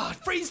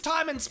 Freeze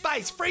time and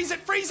space. Freeze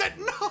it.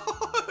 No.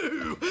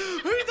 Who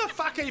the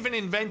fuck even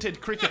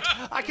invented cricket?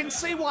 I can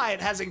see why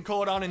it hasn't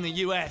caught on in the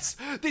US.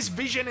 This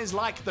vision is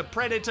like the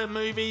Predator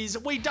movies.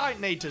 We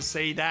don't need to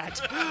see that.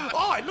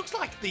 Oh, it looks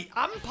like the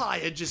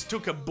umpire just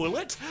took a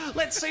bullet.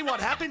 Let's see what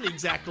happened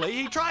exactly.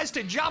 He tries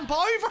to jump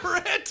over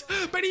it,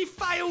 but he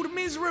failed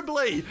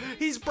miserably.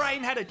 His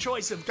brain had a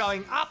choice of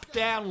going up,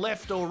 down,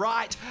 left, or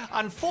right.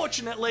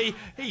 Unfortunately,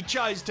 he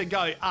chose to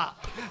go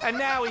up. And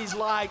now he's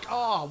like,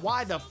 oh,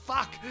 why the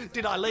fuck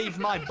did I leave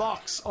my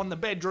box on the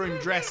bedroom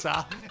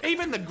dresser?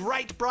 Even the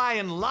great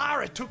Brian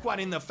Lara took one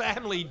in the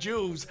family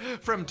jewels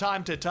from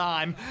time to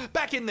time.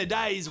 Back in the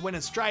days when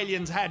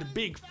Australians had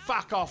big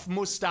fuck-off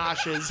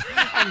moustaches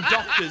and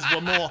doctors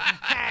were more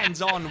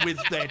hands-on with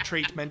their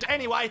treatment.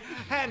 Anyway,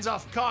 hands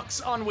off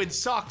cocks, on with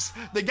socks.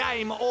 The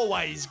game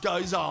always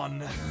goes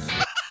on.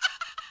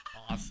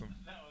 Awesome.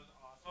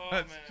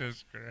 That's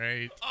just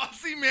great.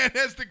 Aussie Man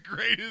has the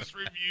greatest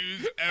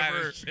reviews ever.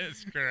 That is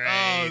just great.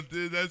 Oh,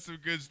 dude, that's some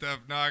good stuff,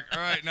 Knock. All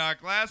right,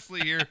 Knock. Lastly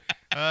here,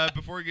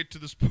 before we get to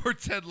the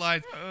sports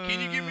headlines,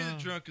 can you give me the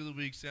drunk of the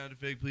week sound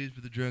effect, please,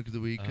 for the drunk of the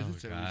week? Because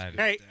it's always good.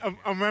 Hey,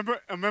 remember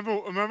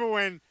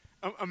when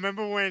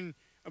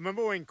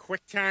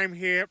QuickTime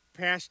here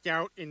passed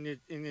out in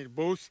the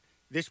booth,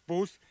 this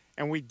booth,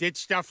 and we did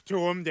stuff to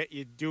him that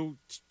you do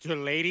to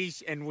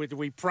ladies, and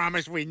we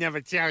promised we'd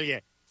never tell you.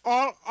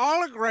 All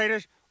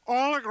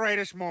the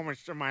greatest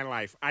moments of my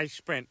life I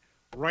spent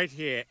right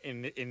here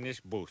in this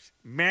booth.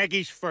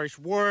 Maggie's first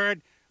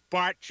word,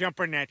 Bart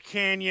jumping that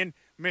canyon,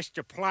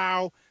 Mr.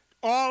 Plow,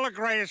 all the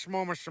greatest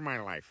moments of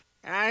my life.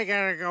 I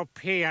gotta go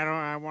pee. I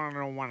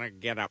don't want to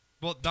get up.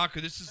 Well,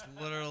 Knocker, this is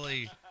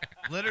literally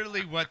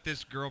what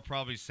this girl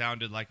probably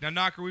sounded like. Now,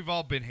 Knocker, we've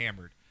all been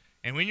hammered.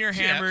 And when you're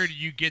hammered,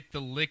 you get the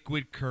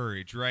liquid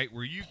courage, right?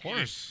 Where you can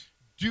just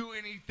do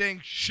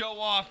anything, show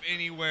off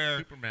anywhere.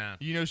 Superman.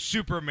 You know,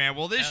 Superman.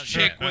 Well, this Hell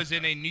chick yeah. was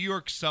in a New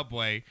York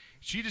subway.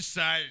 She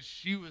decided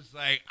she was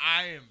like,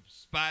 I am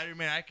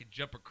Spider-Man. I could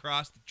jump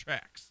across the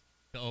tracks.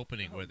 The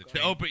opening where the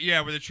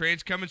where the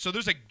train's coming. So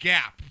there's a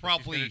gap,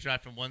 probably. She's gonna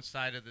drive from one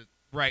side of the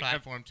right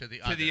platform to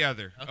the other. To the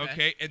other.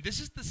 Okay. And this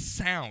is the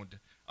sound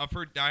of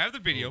her. Now I have the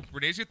video. Ooh.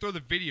 Renee's gonna throw the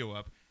video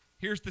up.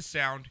 Here's the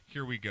sound.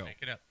 Here we go.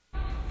 Make it up.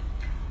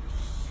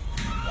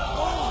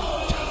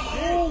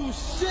 Oh,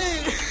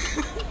 shit.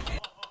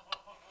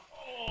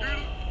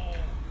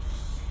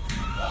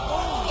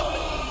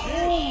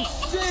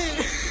 Oh,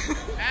 shit.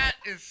 That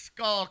is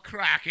skull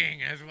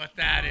cracking, is what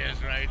that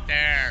is right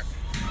there.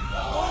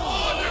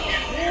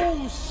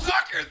 Oh,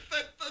 sucker!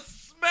 The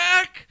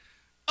smack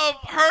of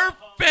her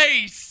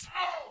face.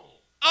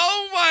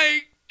 Oh my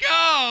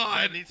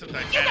God! That needs some You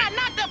got Titanic.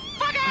 knocked the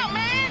fuck out,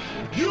 man.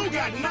 You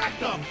got knocked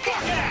the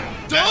fuck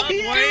out. Don't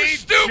do Subway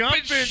stupid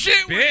jumping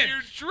shit when bitch.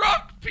 you're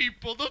drunk,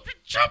 people. Don't be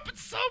jumping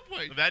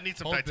subway. That needs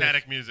some Hold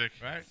Titanic music.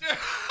 Right?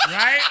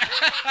 Right?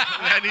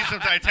 That needs some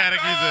Titanic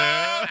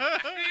music.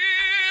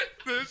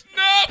 There's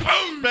no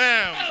boom.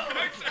 Bam.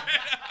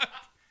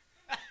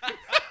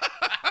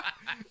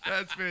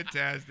 That's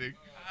fantastic.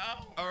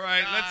 All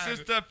right, let's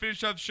just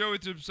finish up the show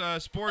with some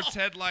sports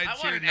headlines I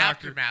here. want an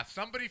Knocker. aftermath.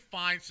 Somebody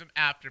find some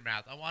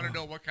aftermath. I want to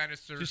know what kind of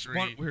surgery. Just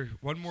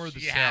one more of the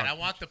she had. sound. I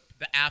want the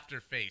after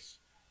face,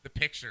 the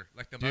picture,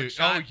 like the Dude,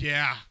 mugshot. oh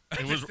yeah.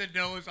 It was the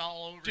nose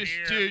all over Just-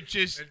 here. dude,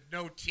 just- and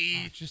no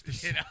teeth. just the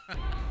you know?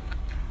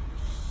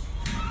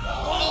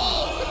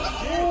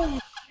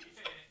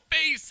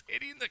 Face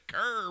hitting the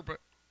curb. So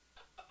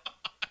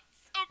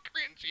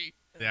cringy.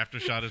 The after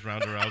shot is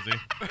Ronda Rousey.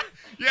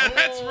 Yeah,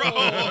 that's wrong.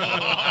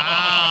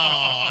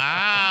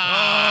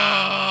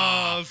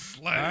 Oh,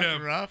 slam.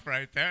 That's rough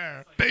right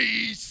there.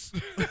 Face.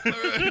 All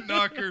right,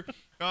 Knocker.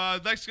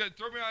 Next,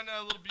 throw me on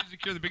a little music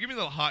here. Give me a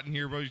little hot in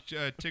here, bro.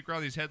 Take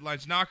around these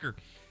headlines. Knocker.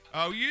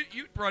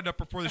 You brought it up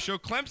before the show.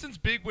 Clemson's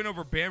big win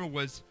over Bama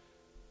was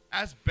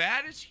as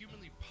bad as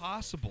humanly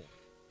possible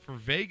for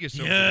Vegas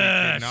over the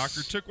weekend.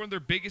 Knocker took one of their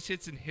biggest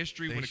hits in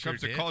history They when it comes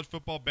sure to did. college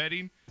football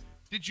betting.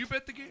 Did you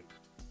bet the game?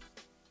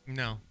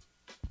 No.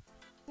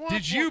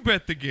 Did you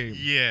bet the game?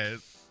 Yes.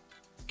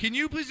 Can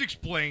you please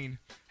explain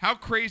how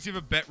crazy of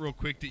a bet real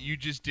quick that you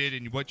just did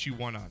and what you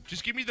won on?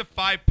 Just give me the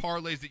 5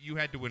 parlays that you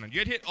had to win on. You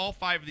had to hit all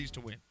 5 of these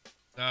to win.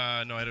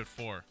 No, I did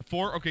 4.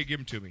 4? Okay, give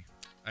them to me.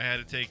 I had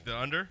to take the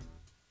under.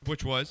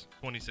 Which was?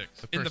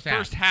 26. In the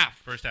first half.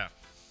 First half.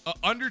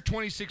 Under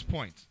 26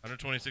 points. Under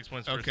 26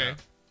 points first Okay.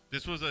 half.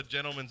 This was a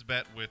gentleman's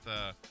bet with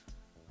a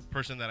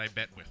person that I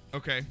bet with.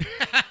 Okay.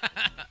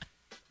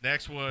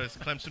 Next was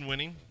Clemson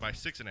winning by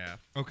 6.5.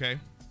 Okay.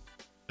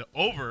 The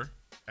over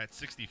at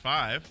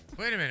 65.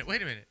 Wait a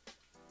minute.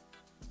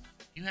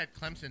 You had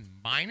Clemson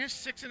minus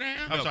 6.5?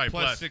 I'm No, sorry,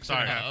 plus plus 6.5.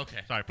 Sorry. Oh, okay.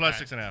 Sorry, plus All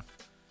right. 6.5.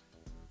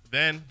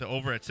 Then the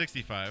over at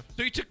 65.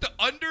 So you took the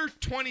under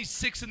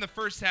 26 in the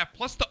first half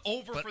plus the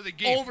over for the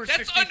game. over That's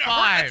 65.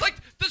 unheard. That's like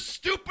the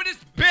stupidest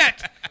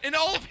bet in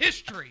all of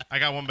history. I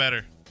got one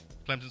better.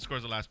 Clemson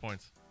scores the last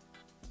points.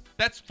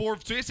 That's 4.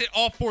 So you said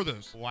all 4 of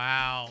those.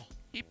 Wow.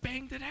 He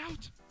banged it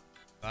out.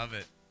 Love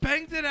it.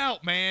 Banged it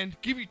out, man.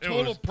 Give you It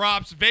total was-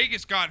 props.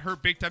 Vegas got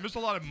hurt big time. There's a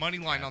lot of money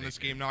line on this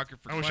game, Knocker.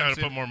 For I wish I would have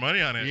Clemson. put more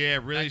money on it. Yeah,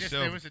 really.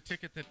 There was a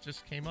ticket that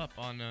just came up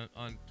on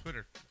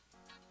Twitter.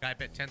 Guy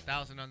bet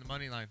 10,000 on the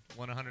money line,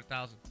 won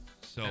 100,000.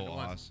 So 10 to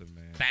 1. awesome,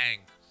 man. Bang.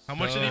 How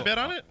much did he bet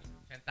on it?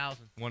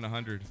 10,000.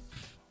 100.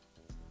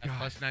 At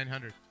plus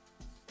 900.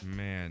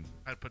 Man.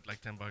 I'd put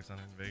like $10 on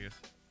it in Vegas.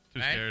 Too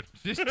Right? scared.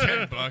 Just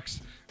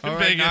 $10. In All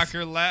right, Vegas.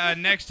 Knocker.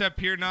 Next up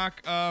here,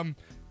 Knock.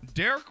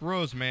 Derrick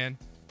Rose, man,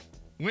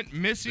 went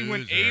missing,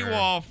 went Loser.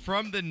 AWOL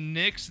from the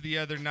Knicks the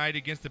other night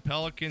against the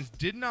Pelicans.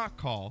 Did not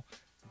call,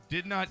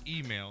 did not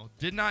email,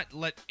 did not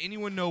let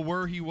anyone know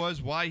where he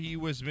was, why he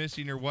was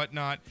missing, or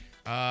whatnot.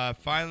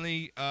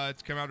 Finally,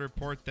 it's come out a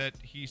report that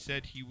he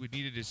said he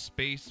needed his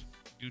space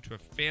due to a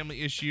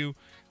family issue.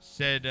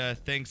 Said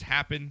things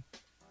happen.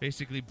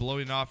 Basically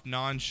blowing off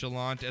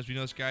nonchalant. As we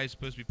know, this guy is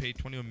supposed to be paid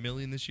 $21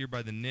 million this year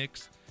by the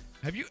Knicks.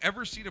 Have you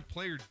ever seen a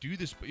player do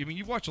this? I mean,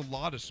 you watch a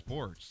lot of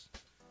sports.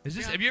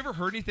 Have you ever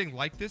heard anything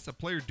like this? A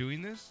player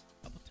doing this?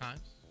 A couple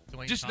times.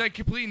 Dwayne Just Thomas. like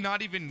completely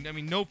not even. I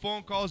mean, no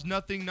phone calls,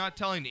 nothing, not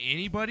telling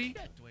anybody.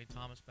 Yeah, Dwayne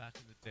Thomas back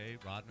in the day,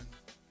 Rodman.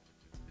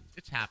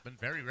 It's happened.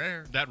 Very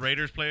rare. That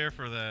Raiders player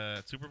for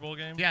the Super Bowl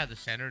game? Yeah, the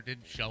center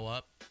didn't show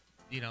up.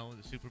 You know,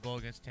 the Super Bowl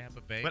against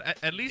Tampa Bay. But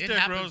at least it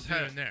Derrick happens Rose here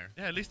had and there.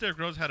 Yeah, at least Derrick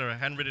Rose had a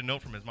handwritten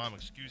note from his mom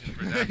excusing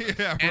for that.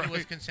 Yeah, And right. it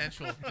was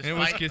consensual. It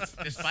was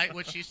Despite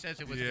what she says,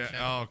 it was Yeah.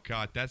 consensual. Oh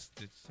God,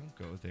 don't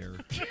go there.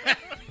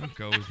 Don't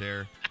go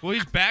there. Well,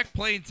 he's back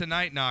playing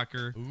tonight,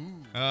 Knocker.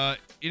 Ooh.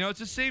 It's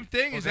the same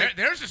thing. Well,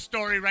 there's a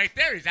story right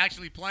there. He's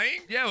actually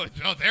playing. Yeah.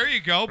 Oh, there you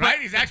go. Right?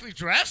 He's actually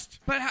dressed.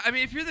 But I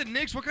mean, if you're the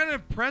Knicks, what kind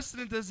of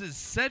precedent does it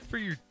set for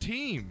your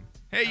team?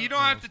 Hey, you don't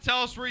have to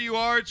tell us where you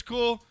are. It's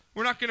cool.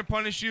 We're not going to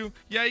punish you.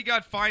 Yeah, he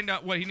got fined.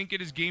 He didn't get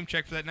his game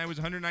check for that night. It was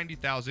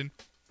 $190,000.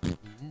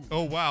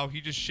 Oh wow,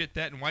 he just shit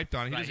that and wiped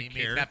on it. He Right, doesn't he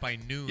care. made that by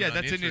noon. Yeah, on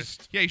that's in his.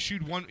 interest. Yeah, he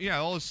shoot one. Yeah,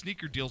 all his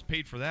sneaker deals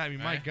paid for that. I mean,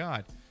 my Right.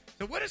 God.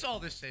 So what does all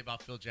this say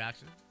about Phil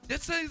Jackson?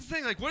 That's the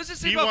thing. Like, what does it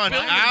say He about wants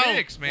Phil out. and the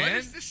Knicks, man? What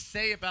does this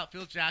say about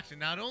Phil Jackson?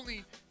 Not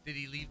only did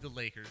he leave the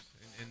Lakers,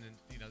 and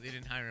they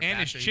didn't hire him And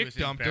back, his so he chick was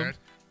dumped him. embarrassed,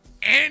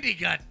 and he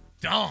got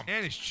dumped.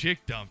 And his chick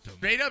dumped him.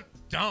 Straight up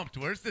dumped.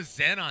 Where's the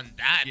zen on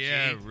that?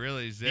 Yeah, G?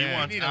 really, He Zen.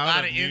 wants We need a out lot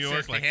of of New incense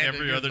York to like handle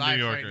every your other New life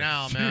Yorker. right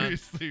now, man.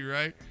 Seriously,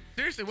 right?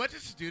 Seriously, what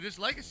does this do to his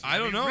legacy? I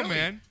don't know, really.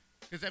 man.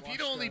 Because if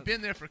he'd only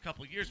been there for a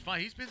couple years,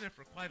 fine. He's been there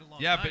for quite a long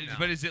Yeah, time now.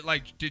 but is it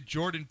like, did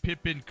Jordan,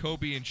 Pippen,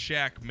 Kobe, and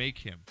Shaq make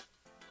him?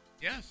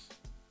 Yes.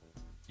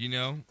 You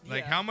know,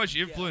 like Yeah, how much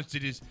influence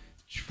did his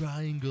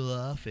triangle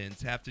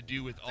offense have to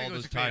do with I all think it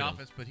was those a great titles?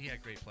 offense, but he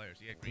had great players.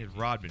 He had You great had teams.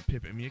 Rodman,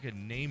 Pippen. I mean, you could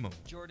name them.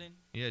 Jordan.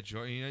 Yeah,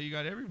 Jordan. You know, you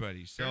got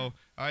everybody. So,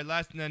 all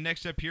right,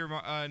 next up here,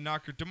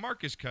 Knocker,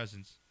 DeMarcus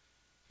Cousins.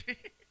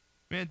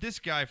 Man, this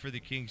guy for the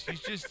Kings, He's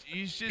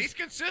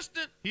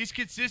consistent. He's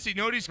consistent. You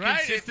know what he's Right,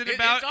 consistent it's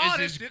about honest,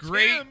 is his it's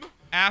great him.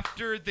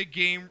 after the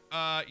game,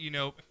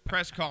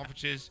 press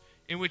conferences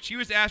in which he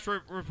was asked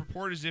for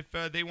reporters if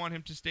they want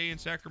him to stay in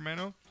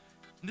Sacramento.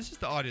 And this is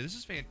the audio. This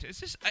is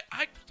fantastic.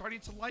 I'm starting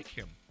to like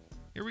him.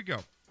 Here we go.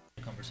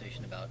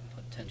 Conversation about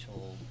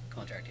potential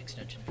contract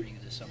extension for you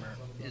this summer.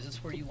 Is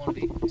this where you want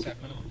to be,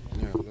 Sacramento?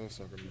 Yeah, I love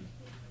Sacramento.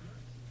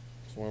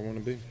 That's where I want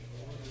to be.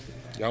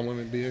 Y'all want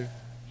me to be here?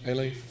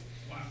 Aileen?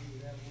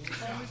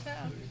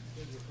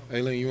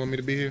 Aileen, you want me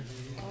to be here?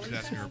 He's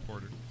asking a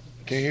reporter.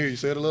 Can't hear you.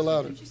 Say it a little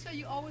louder. Did you say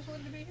you always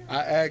wanted to be here? I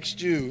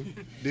asked you,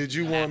 did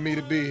you want me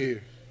to be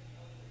here?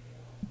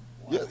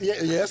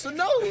 Yes or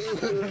no?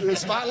 The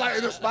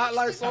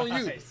spotlight's on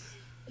you.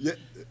 Yeah,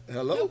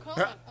 hello?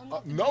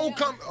 No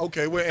comment.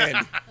 Okay, where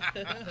Andy?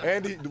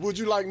 Andy, would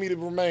you like me to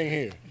remain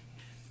here?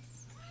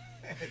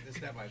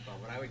 That's not my fault.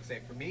 What I would say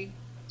for me,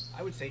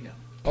 I would say no.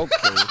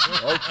 Okay.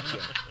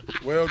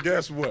 Well,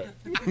 guess what?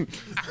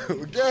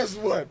 Guess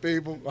what,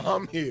 people?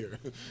 I'm here.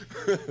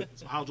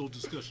 So how's those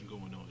discussion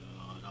going on?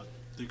 I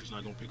think it's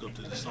not going to pick up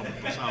to the summer,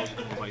 but how's it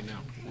going right now?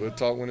 We'll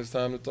talk when it's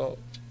time to talk.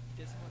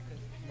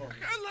 I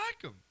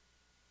like him.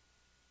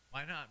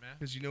 Why not, man?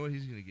 Because you know what?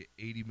 He's going to get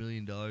 $80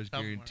 million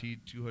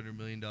guaranteed, $200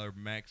 million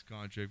max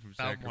contract from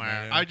Somewhere.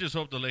 Sacramento. I just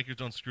hope the Lakers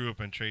don't screw up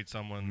and trade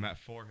someone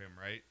for him,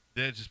 right?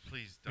 Yeah, just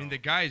please don't. I mean, the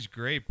guy is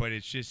great, but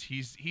it's just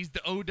he's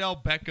the Odell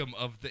Beckham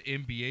of the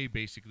NBA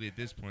basically at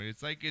this point.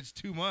 It's like it's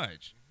too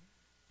much.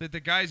 That the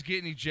guy's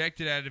getting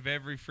ejected out of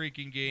every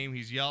freaking game.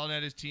 He's yelling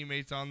at his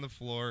teammates on the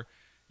floor.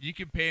 You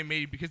can pay him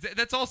maybe because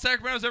that's all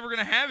Sacramento's ever going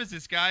to have is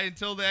this guy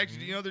until they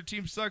actually, their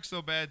team sucks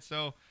so bad.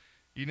 So,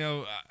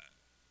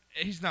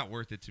 he's not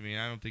worth it to me.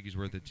 I don't think he's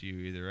worth it to you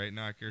either, right,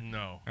 Knocker?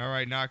 No. All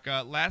right, Knock.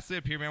 Lastly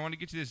up here, man, I want to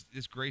get to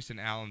this Grayson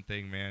Allen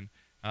thing, man.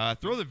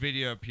 Throw the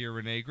video up here,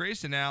 Renee.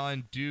 Grayson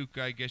Allen, Duke,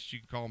 I guess you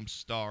can call him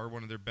star,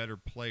 one of their better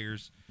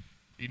players.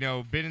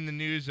 Been in the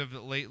news of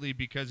it lately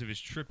because of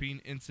his tripping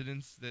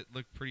incidents that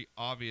look pretty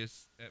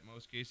obvious at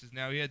most cases.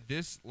 Now, he had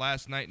this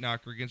last night,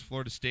 Knocker, against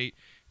Florida State,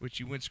 which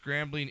he went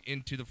scrambling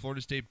into the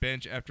Florida State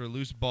bench after a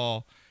loose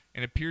ball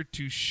and appeared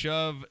to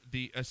shove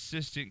the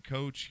assistant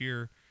coach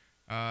here,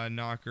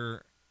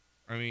 Knocker.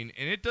 I mean,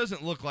 and it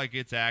doesn't look like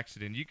it's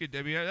accident.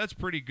 That's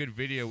pretty good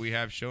video we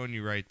have showing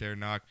you right there,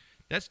 Knock.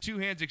 That's two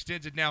hands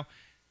extended. Now,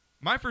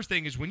 my first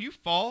thing is when you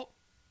fall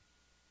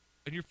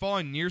and you're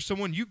falling near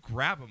someone, you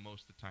grab them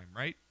most of the time,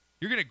 right?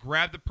 You're going to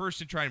grab the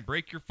person, try and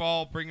break your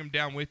fall, bring them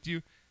down with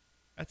you.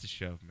 That's a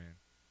shove, man.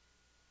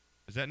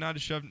 Is that not a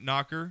shove,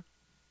 Knocker?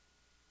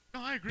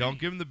 No, I agree. Don't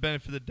give him the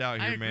benefit of the doubt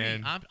I here, agree.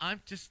 man.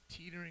 I'm just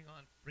teetering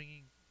on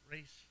bringing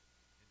race.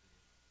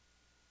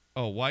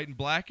 Oh, white and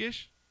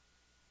blackish?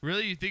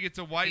 Really? You think it's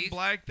a white and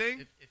black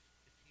thing? If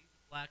he's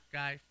a black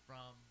guy from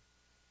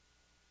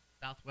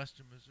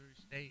southwestern Missouri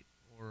State,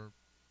 or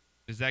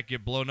does that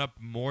get blown up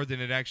more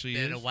than it actually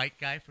is? a white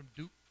guy from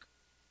Duke?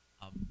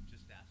 I'm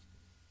just asking.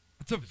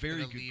 That's a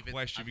very good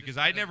question because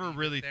I never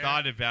really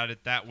thought about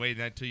it that way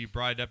until you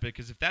brought it up.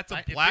 Because if that's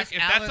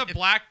a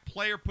black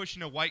player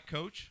pushing a white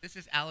coach, this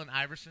is Allen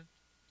Iverson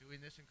doing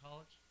this in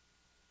college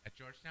at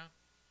Georgetown.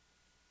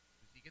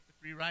 Does he get the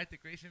free ride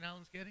that Grayson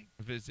Allen's getting?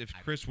 If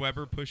Chris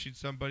Webber pushing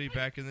somebody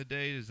back in the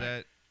day, is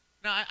that?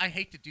 No, I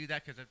hate to do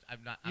that because I'm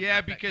not. I'm yeah,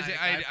 not that because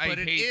kind of guy, but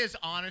hate. It is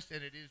honest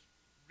and it is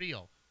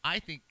real. I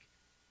think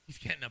he's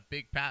getting a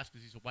big pass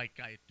because he's a white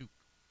guy at Duke.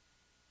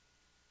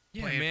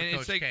 Yeah, man,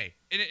 it's like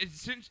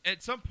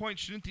at some point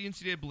shouldn't the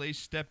NCAA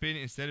step in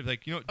instead of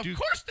like Duke? Of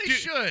course they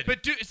should.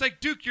 But Duke, it's like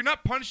Duke, you're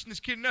not punishing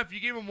this kid enough. You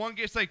gave him one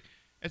game. It's like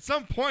at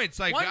some point, it's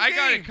like One I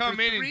got to game come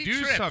for in and 3 do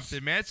trips.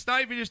 something, man. It's not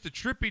even just the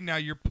tripping now.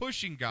 You're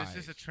pushing guys.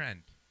 This is a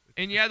trend.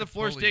 And yeah, the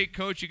Florida State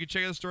coach, you can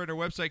check out the story on our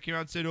website, came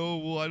out and said, "Oh,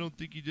 well, I don't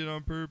think he did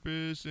on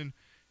purpose." And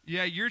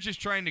yeah, you're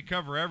just trying to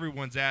cover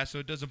everyone's ass so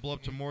it doesn't blow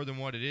up to more than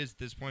what it is at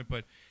this point.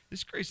 But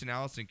this Grayson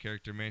Allison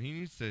character, man, he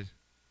needs to.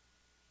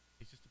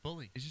 He's just a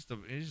bully. It's just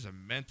a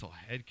mental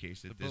head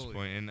case at The this bully.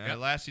 point. And Yep.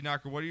 lastly,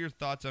 Knocker, what are your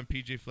thoughts on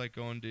PJ Fleck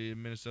going to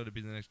Minnesota to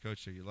be the next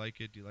coach? Do you like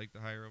it? Do you like the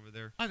hire over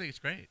there? I think it's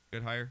great.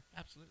 Good hire?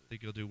 Absolutely.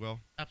 Think he'll do well?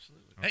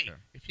 Absolutely. Okay. Hey,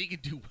 if he can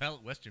do well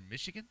at Western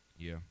Michigan,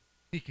 Yeah.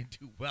 he can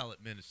do well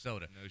at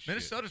Minnesota. No shit.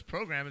 Minnesota's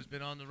program has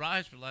been on the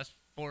rise for the last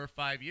 4 or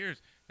 5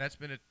 years. That's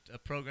been a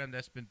program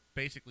that's been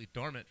basically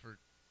dormant for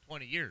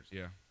 20 years.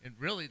 Yeah. And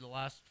really, the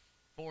last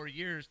 4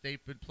 years,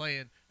 they've been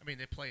playing. I mean,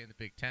 they play in the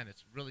Big Ten.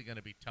 It's really going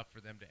to be tough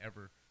for them to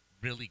ever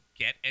really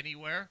get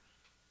anywhere.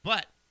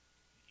 But,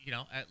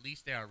 at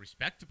least they are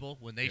respectable.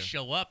 When they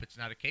show up, it's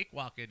not a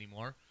cakewalk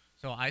anymore.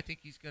 So I think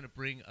he's going to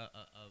bring a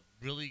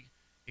really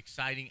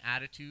exciting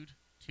attitude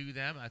to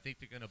them. I think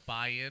they're going to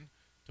buy in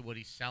to what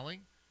he's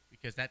selling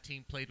because that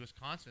team played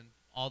Wisconsin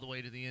all the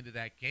way to the end of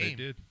that game. They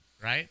did.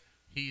 Right?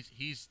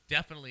 He's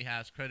definitely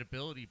has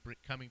credibility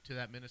coming to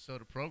that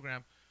Minnesota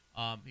program.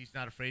 He's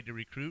not afraid to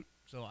recruit,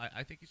 so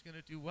I think he's going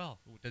to do well.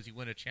 Does he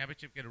win a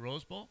championship, get a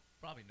Rose Bowl?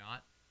 Probably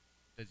not.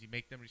 Does he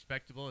make them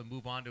respectable and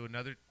move on to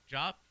another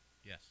job?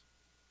 Yes.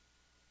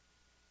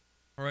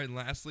 All right, and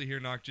lastly here,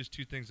 Knock, just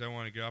 2 things I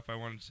want to get off. I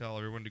wanted to tell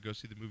everyone to go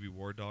see the movie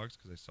War Dogs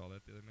because I saw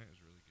that the other night. It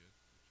was really good.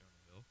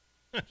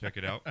 With Jonah Hill. Check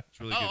it out. It's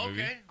a really good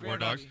movie. Okay. War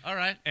Dogs. All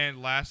right.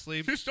 And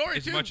lastly, True story,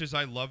 as too. much as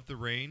I love the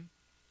rain,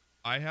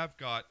 I have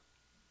got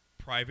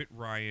Private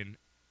Ryan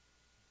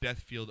Death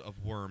Field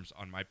of Worms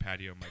on my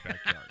patio in my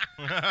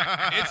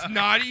backyard. It's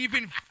not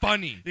even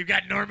funny. You've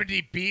got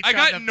Normandy Beach. I on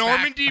got the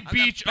Normandy back-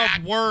 Beach on the of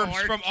back worms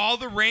porch. from all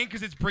the rain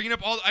because it's bringing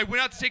up all. I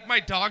went out to take my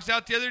dogs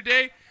out the other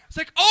day. It's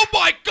like, oh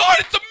my god,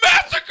 it's a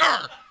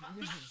massacre!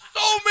 There's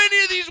so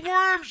many of these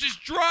worms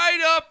just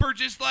dried up or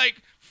just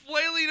like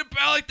flailing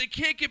about like they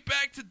can't get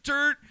back to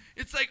dirt.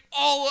 It's like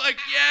all like,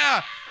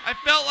 yeah. I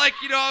felt like,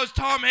 I was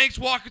Tom Hanks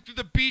walking through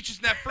the beaches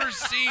in that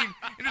first scene,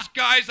 and this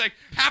guy's like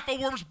half a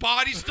worm's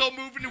body still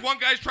moving, and one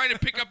guy's trying to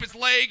pick up his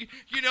leg.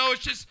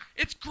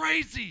 It's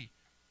crazy.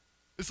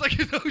 It's like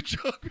no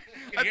joke.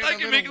 I thought I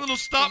could make a little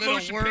stop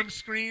motion. worm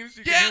screams.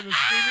 You can Yeah. hear them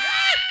screaming.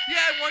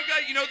 Yeah, one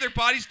guy, their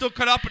body's still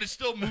cut up, but it's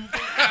still moving.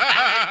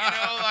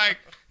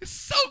 It's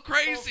so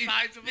crazy.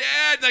 sides of them.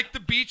 Yeah, like the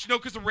beach,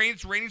 because the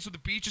rain's raining, so the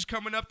beach is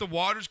coming up, the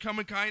water's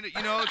coming, kind of.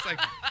 It's like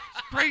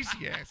it's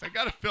crazy ass.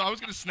 I was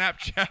gonna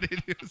Snapchat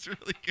it. It was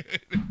really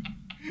good.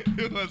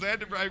 It was. I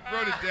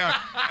wrote it down.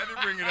 I had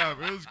to bring it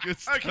up. It was good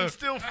stuff. I can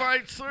still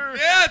fight, sir.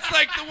 Yeah, it's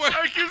like the worm.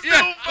 I can Yeah,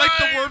 still like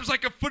fight. the worm's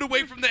like a foot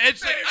away from the edge.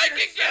 It's like, I can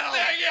get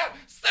there. Yeah,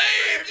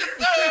 save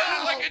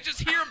yourself. Like I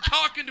just hear them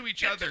talking to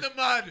each other. To the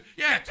mud.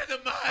 Yeah. Get to the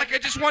mud. Like I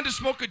just wanted to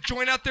smoke a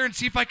joint out there and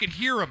see if I could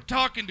hear them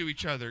talking to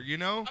each other. I'm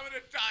gonna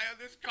die on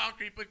this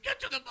concrete, but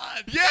get to the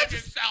mud. Yeah, Save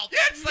just, yourself. yeah,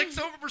 it's like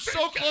some of them are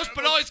so close,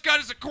 but all he's got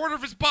is a quarter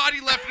of his body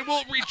left, and it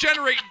won't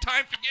regenerate in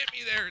time to get me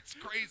there. It's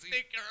crazy.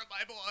 Take care of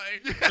my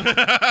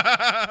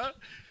boy.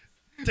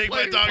 Take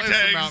my dog play some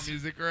tags. Mount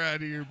music. We're out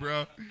of here,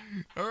 bro.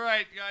 All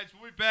right, guys,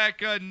 we'll be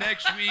back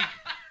next week.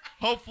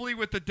 Hopefully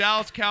with the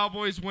Dallas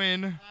Cowboys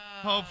win.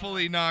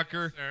 Hopefully,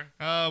 Knocker.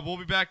 We'll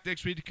be back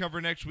next week to cover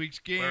next week's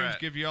games, at?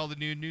 give you all the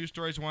new news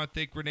stories. I want to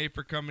thank Renee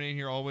for coming in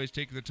here, always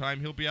taking the time.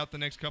 He'll be out the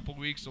next couple of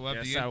weeks, so we'll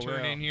have Yes, the I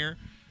intern will. in here.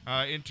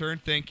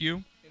 Intern, thank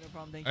you. No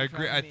problem. Thank I you for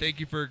agree. having I me. thank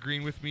you for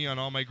agreeing with me on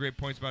all my great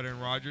points about Aaron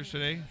Rodgers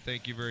today.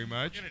 Thank you very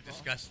much. We're gonna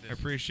discuss this. I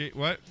appreciate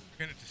what?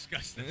 We're gonna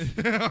discuss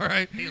this. All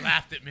right. He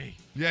laughed at me.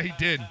 Yeah, he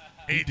did.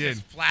 He did.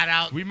 Just flat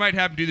out. We might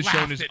have him do the show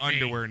in laughed his at me.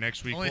 underwear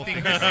next week. Only We'll thing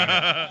figure missing. it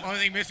out. Only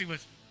thing missing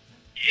was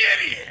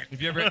idiot.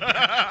 Have you ever?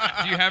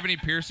 Do you have any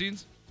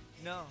piercings?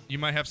 No. You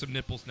might have some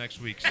nipples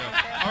next week. So,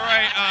 all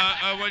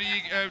right. What do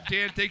you,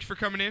 Dan? Thanks for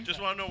coming in. Just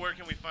want to know where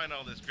can we find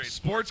all this great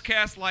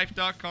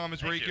Sportscastlife.com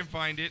is where Thank you you. can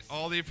find it.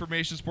 All the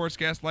information,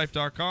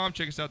 sportscastlife.com.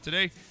 Check us out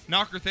today.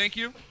 Knocker, thank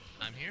you.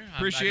 I'm here.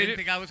 Appreciate I didn't it.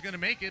 think I was gonna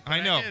make it. But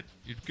I know. did.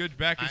 You're good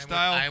back in I'm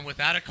style. I am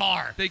without a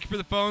car. Thank you for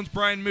the phones.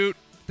 Brian Moot,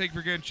 thank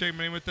you for getting checking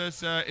in with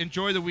us.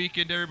 Enjoy the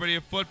weekend, everybody,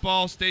 of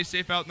football. Stay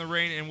safe out in the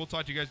rain, and we'll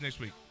talk to you guys next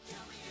week.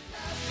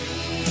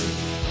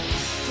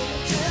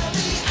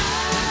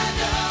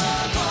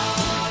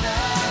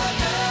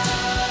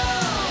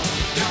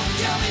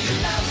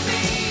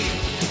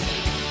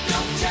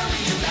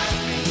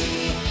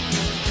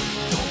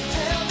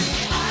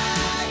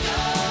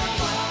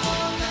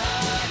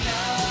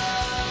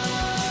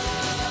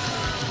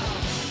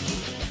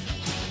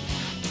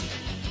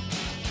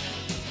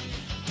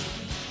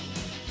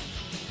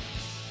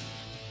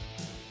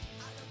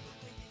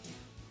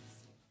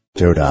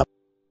 Dude up.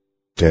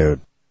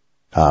 Dude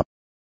up.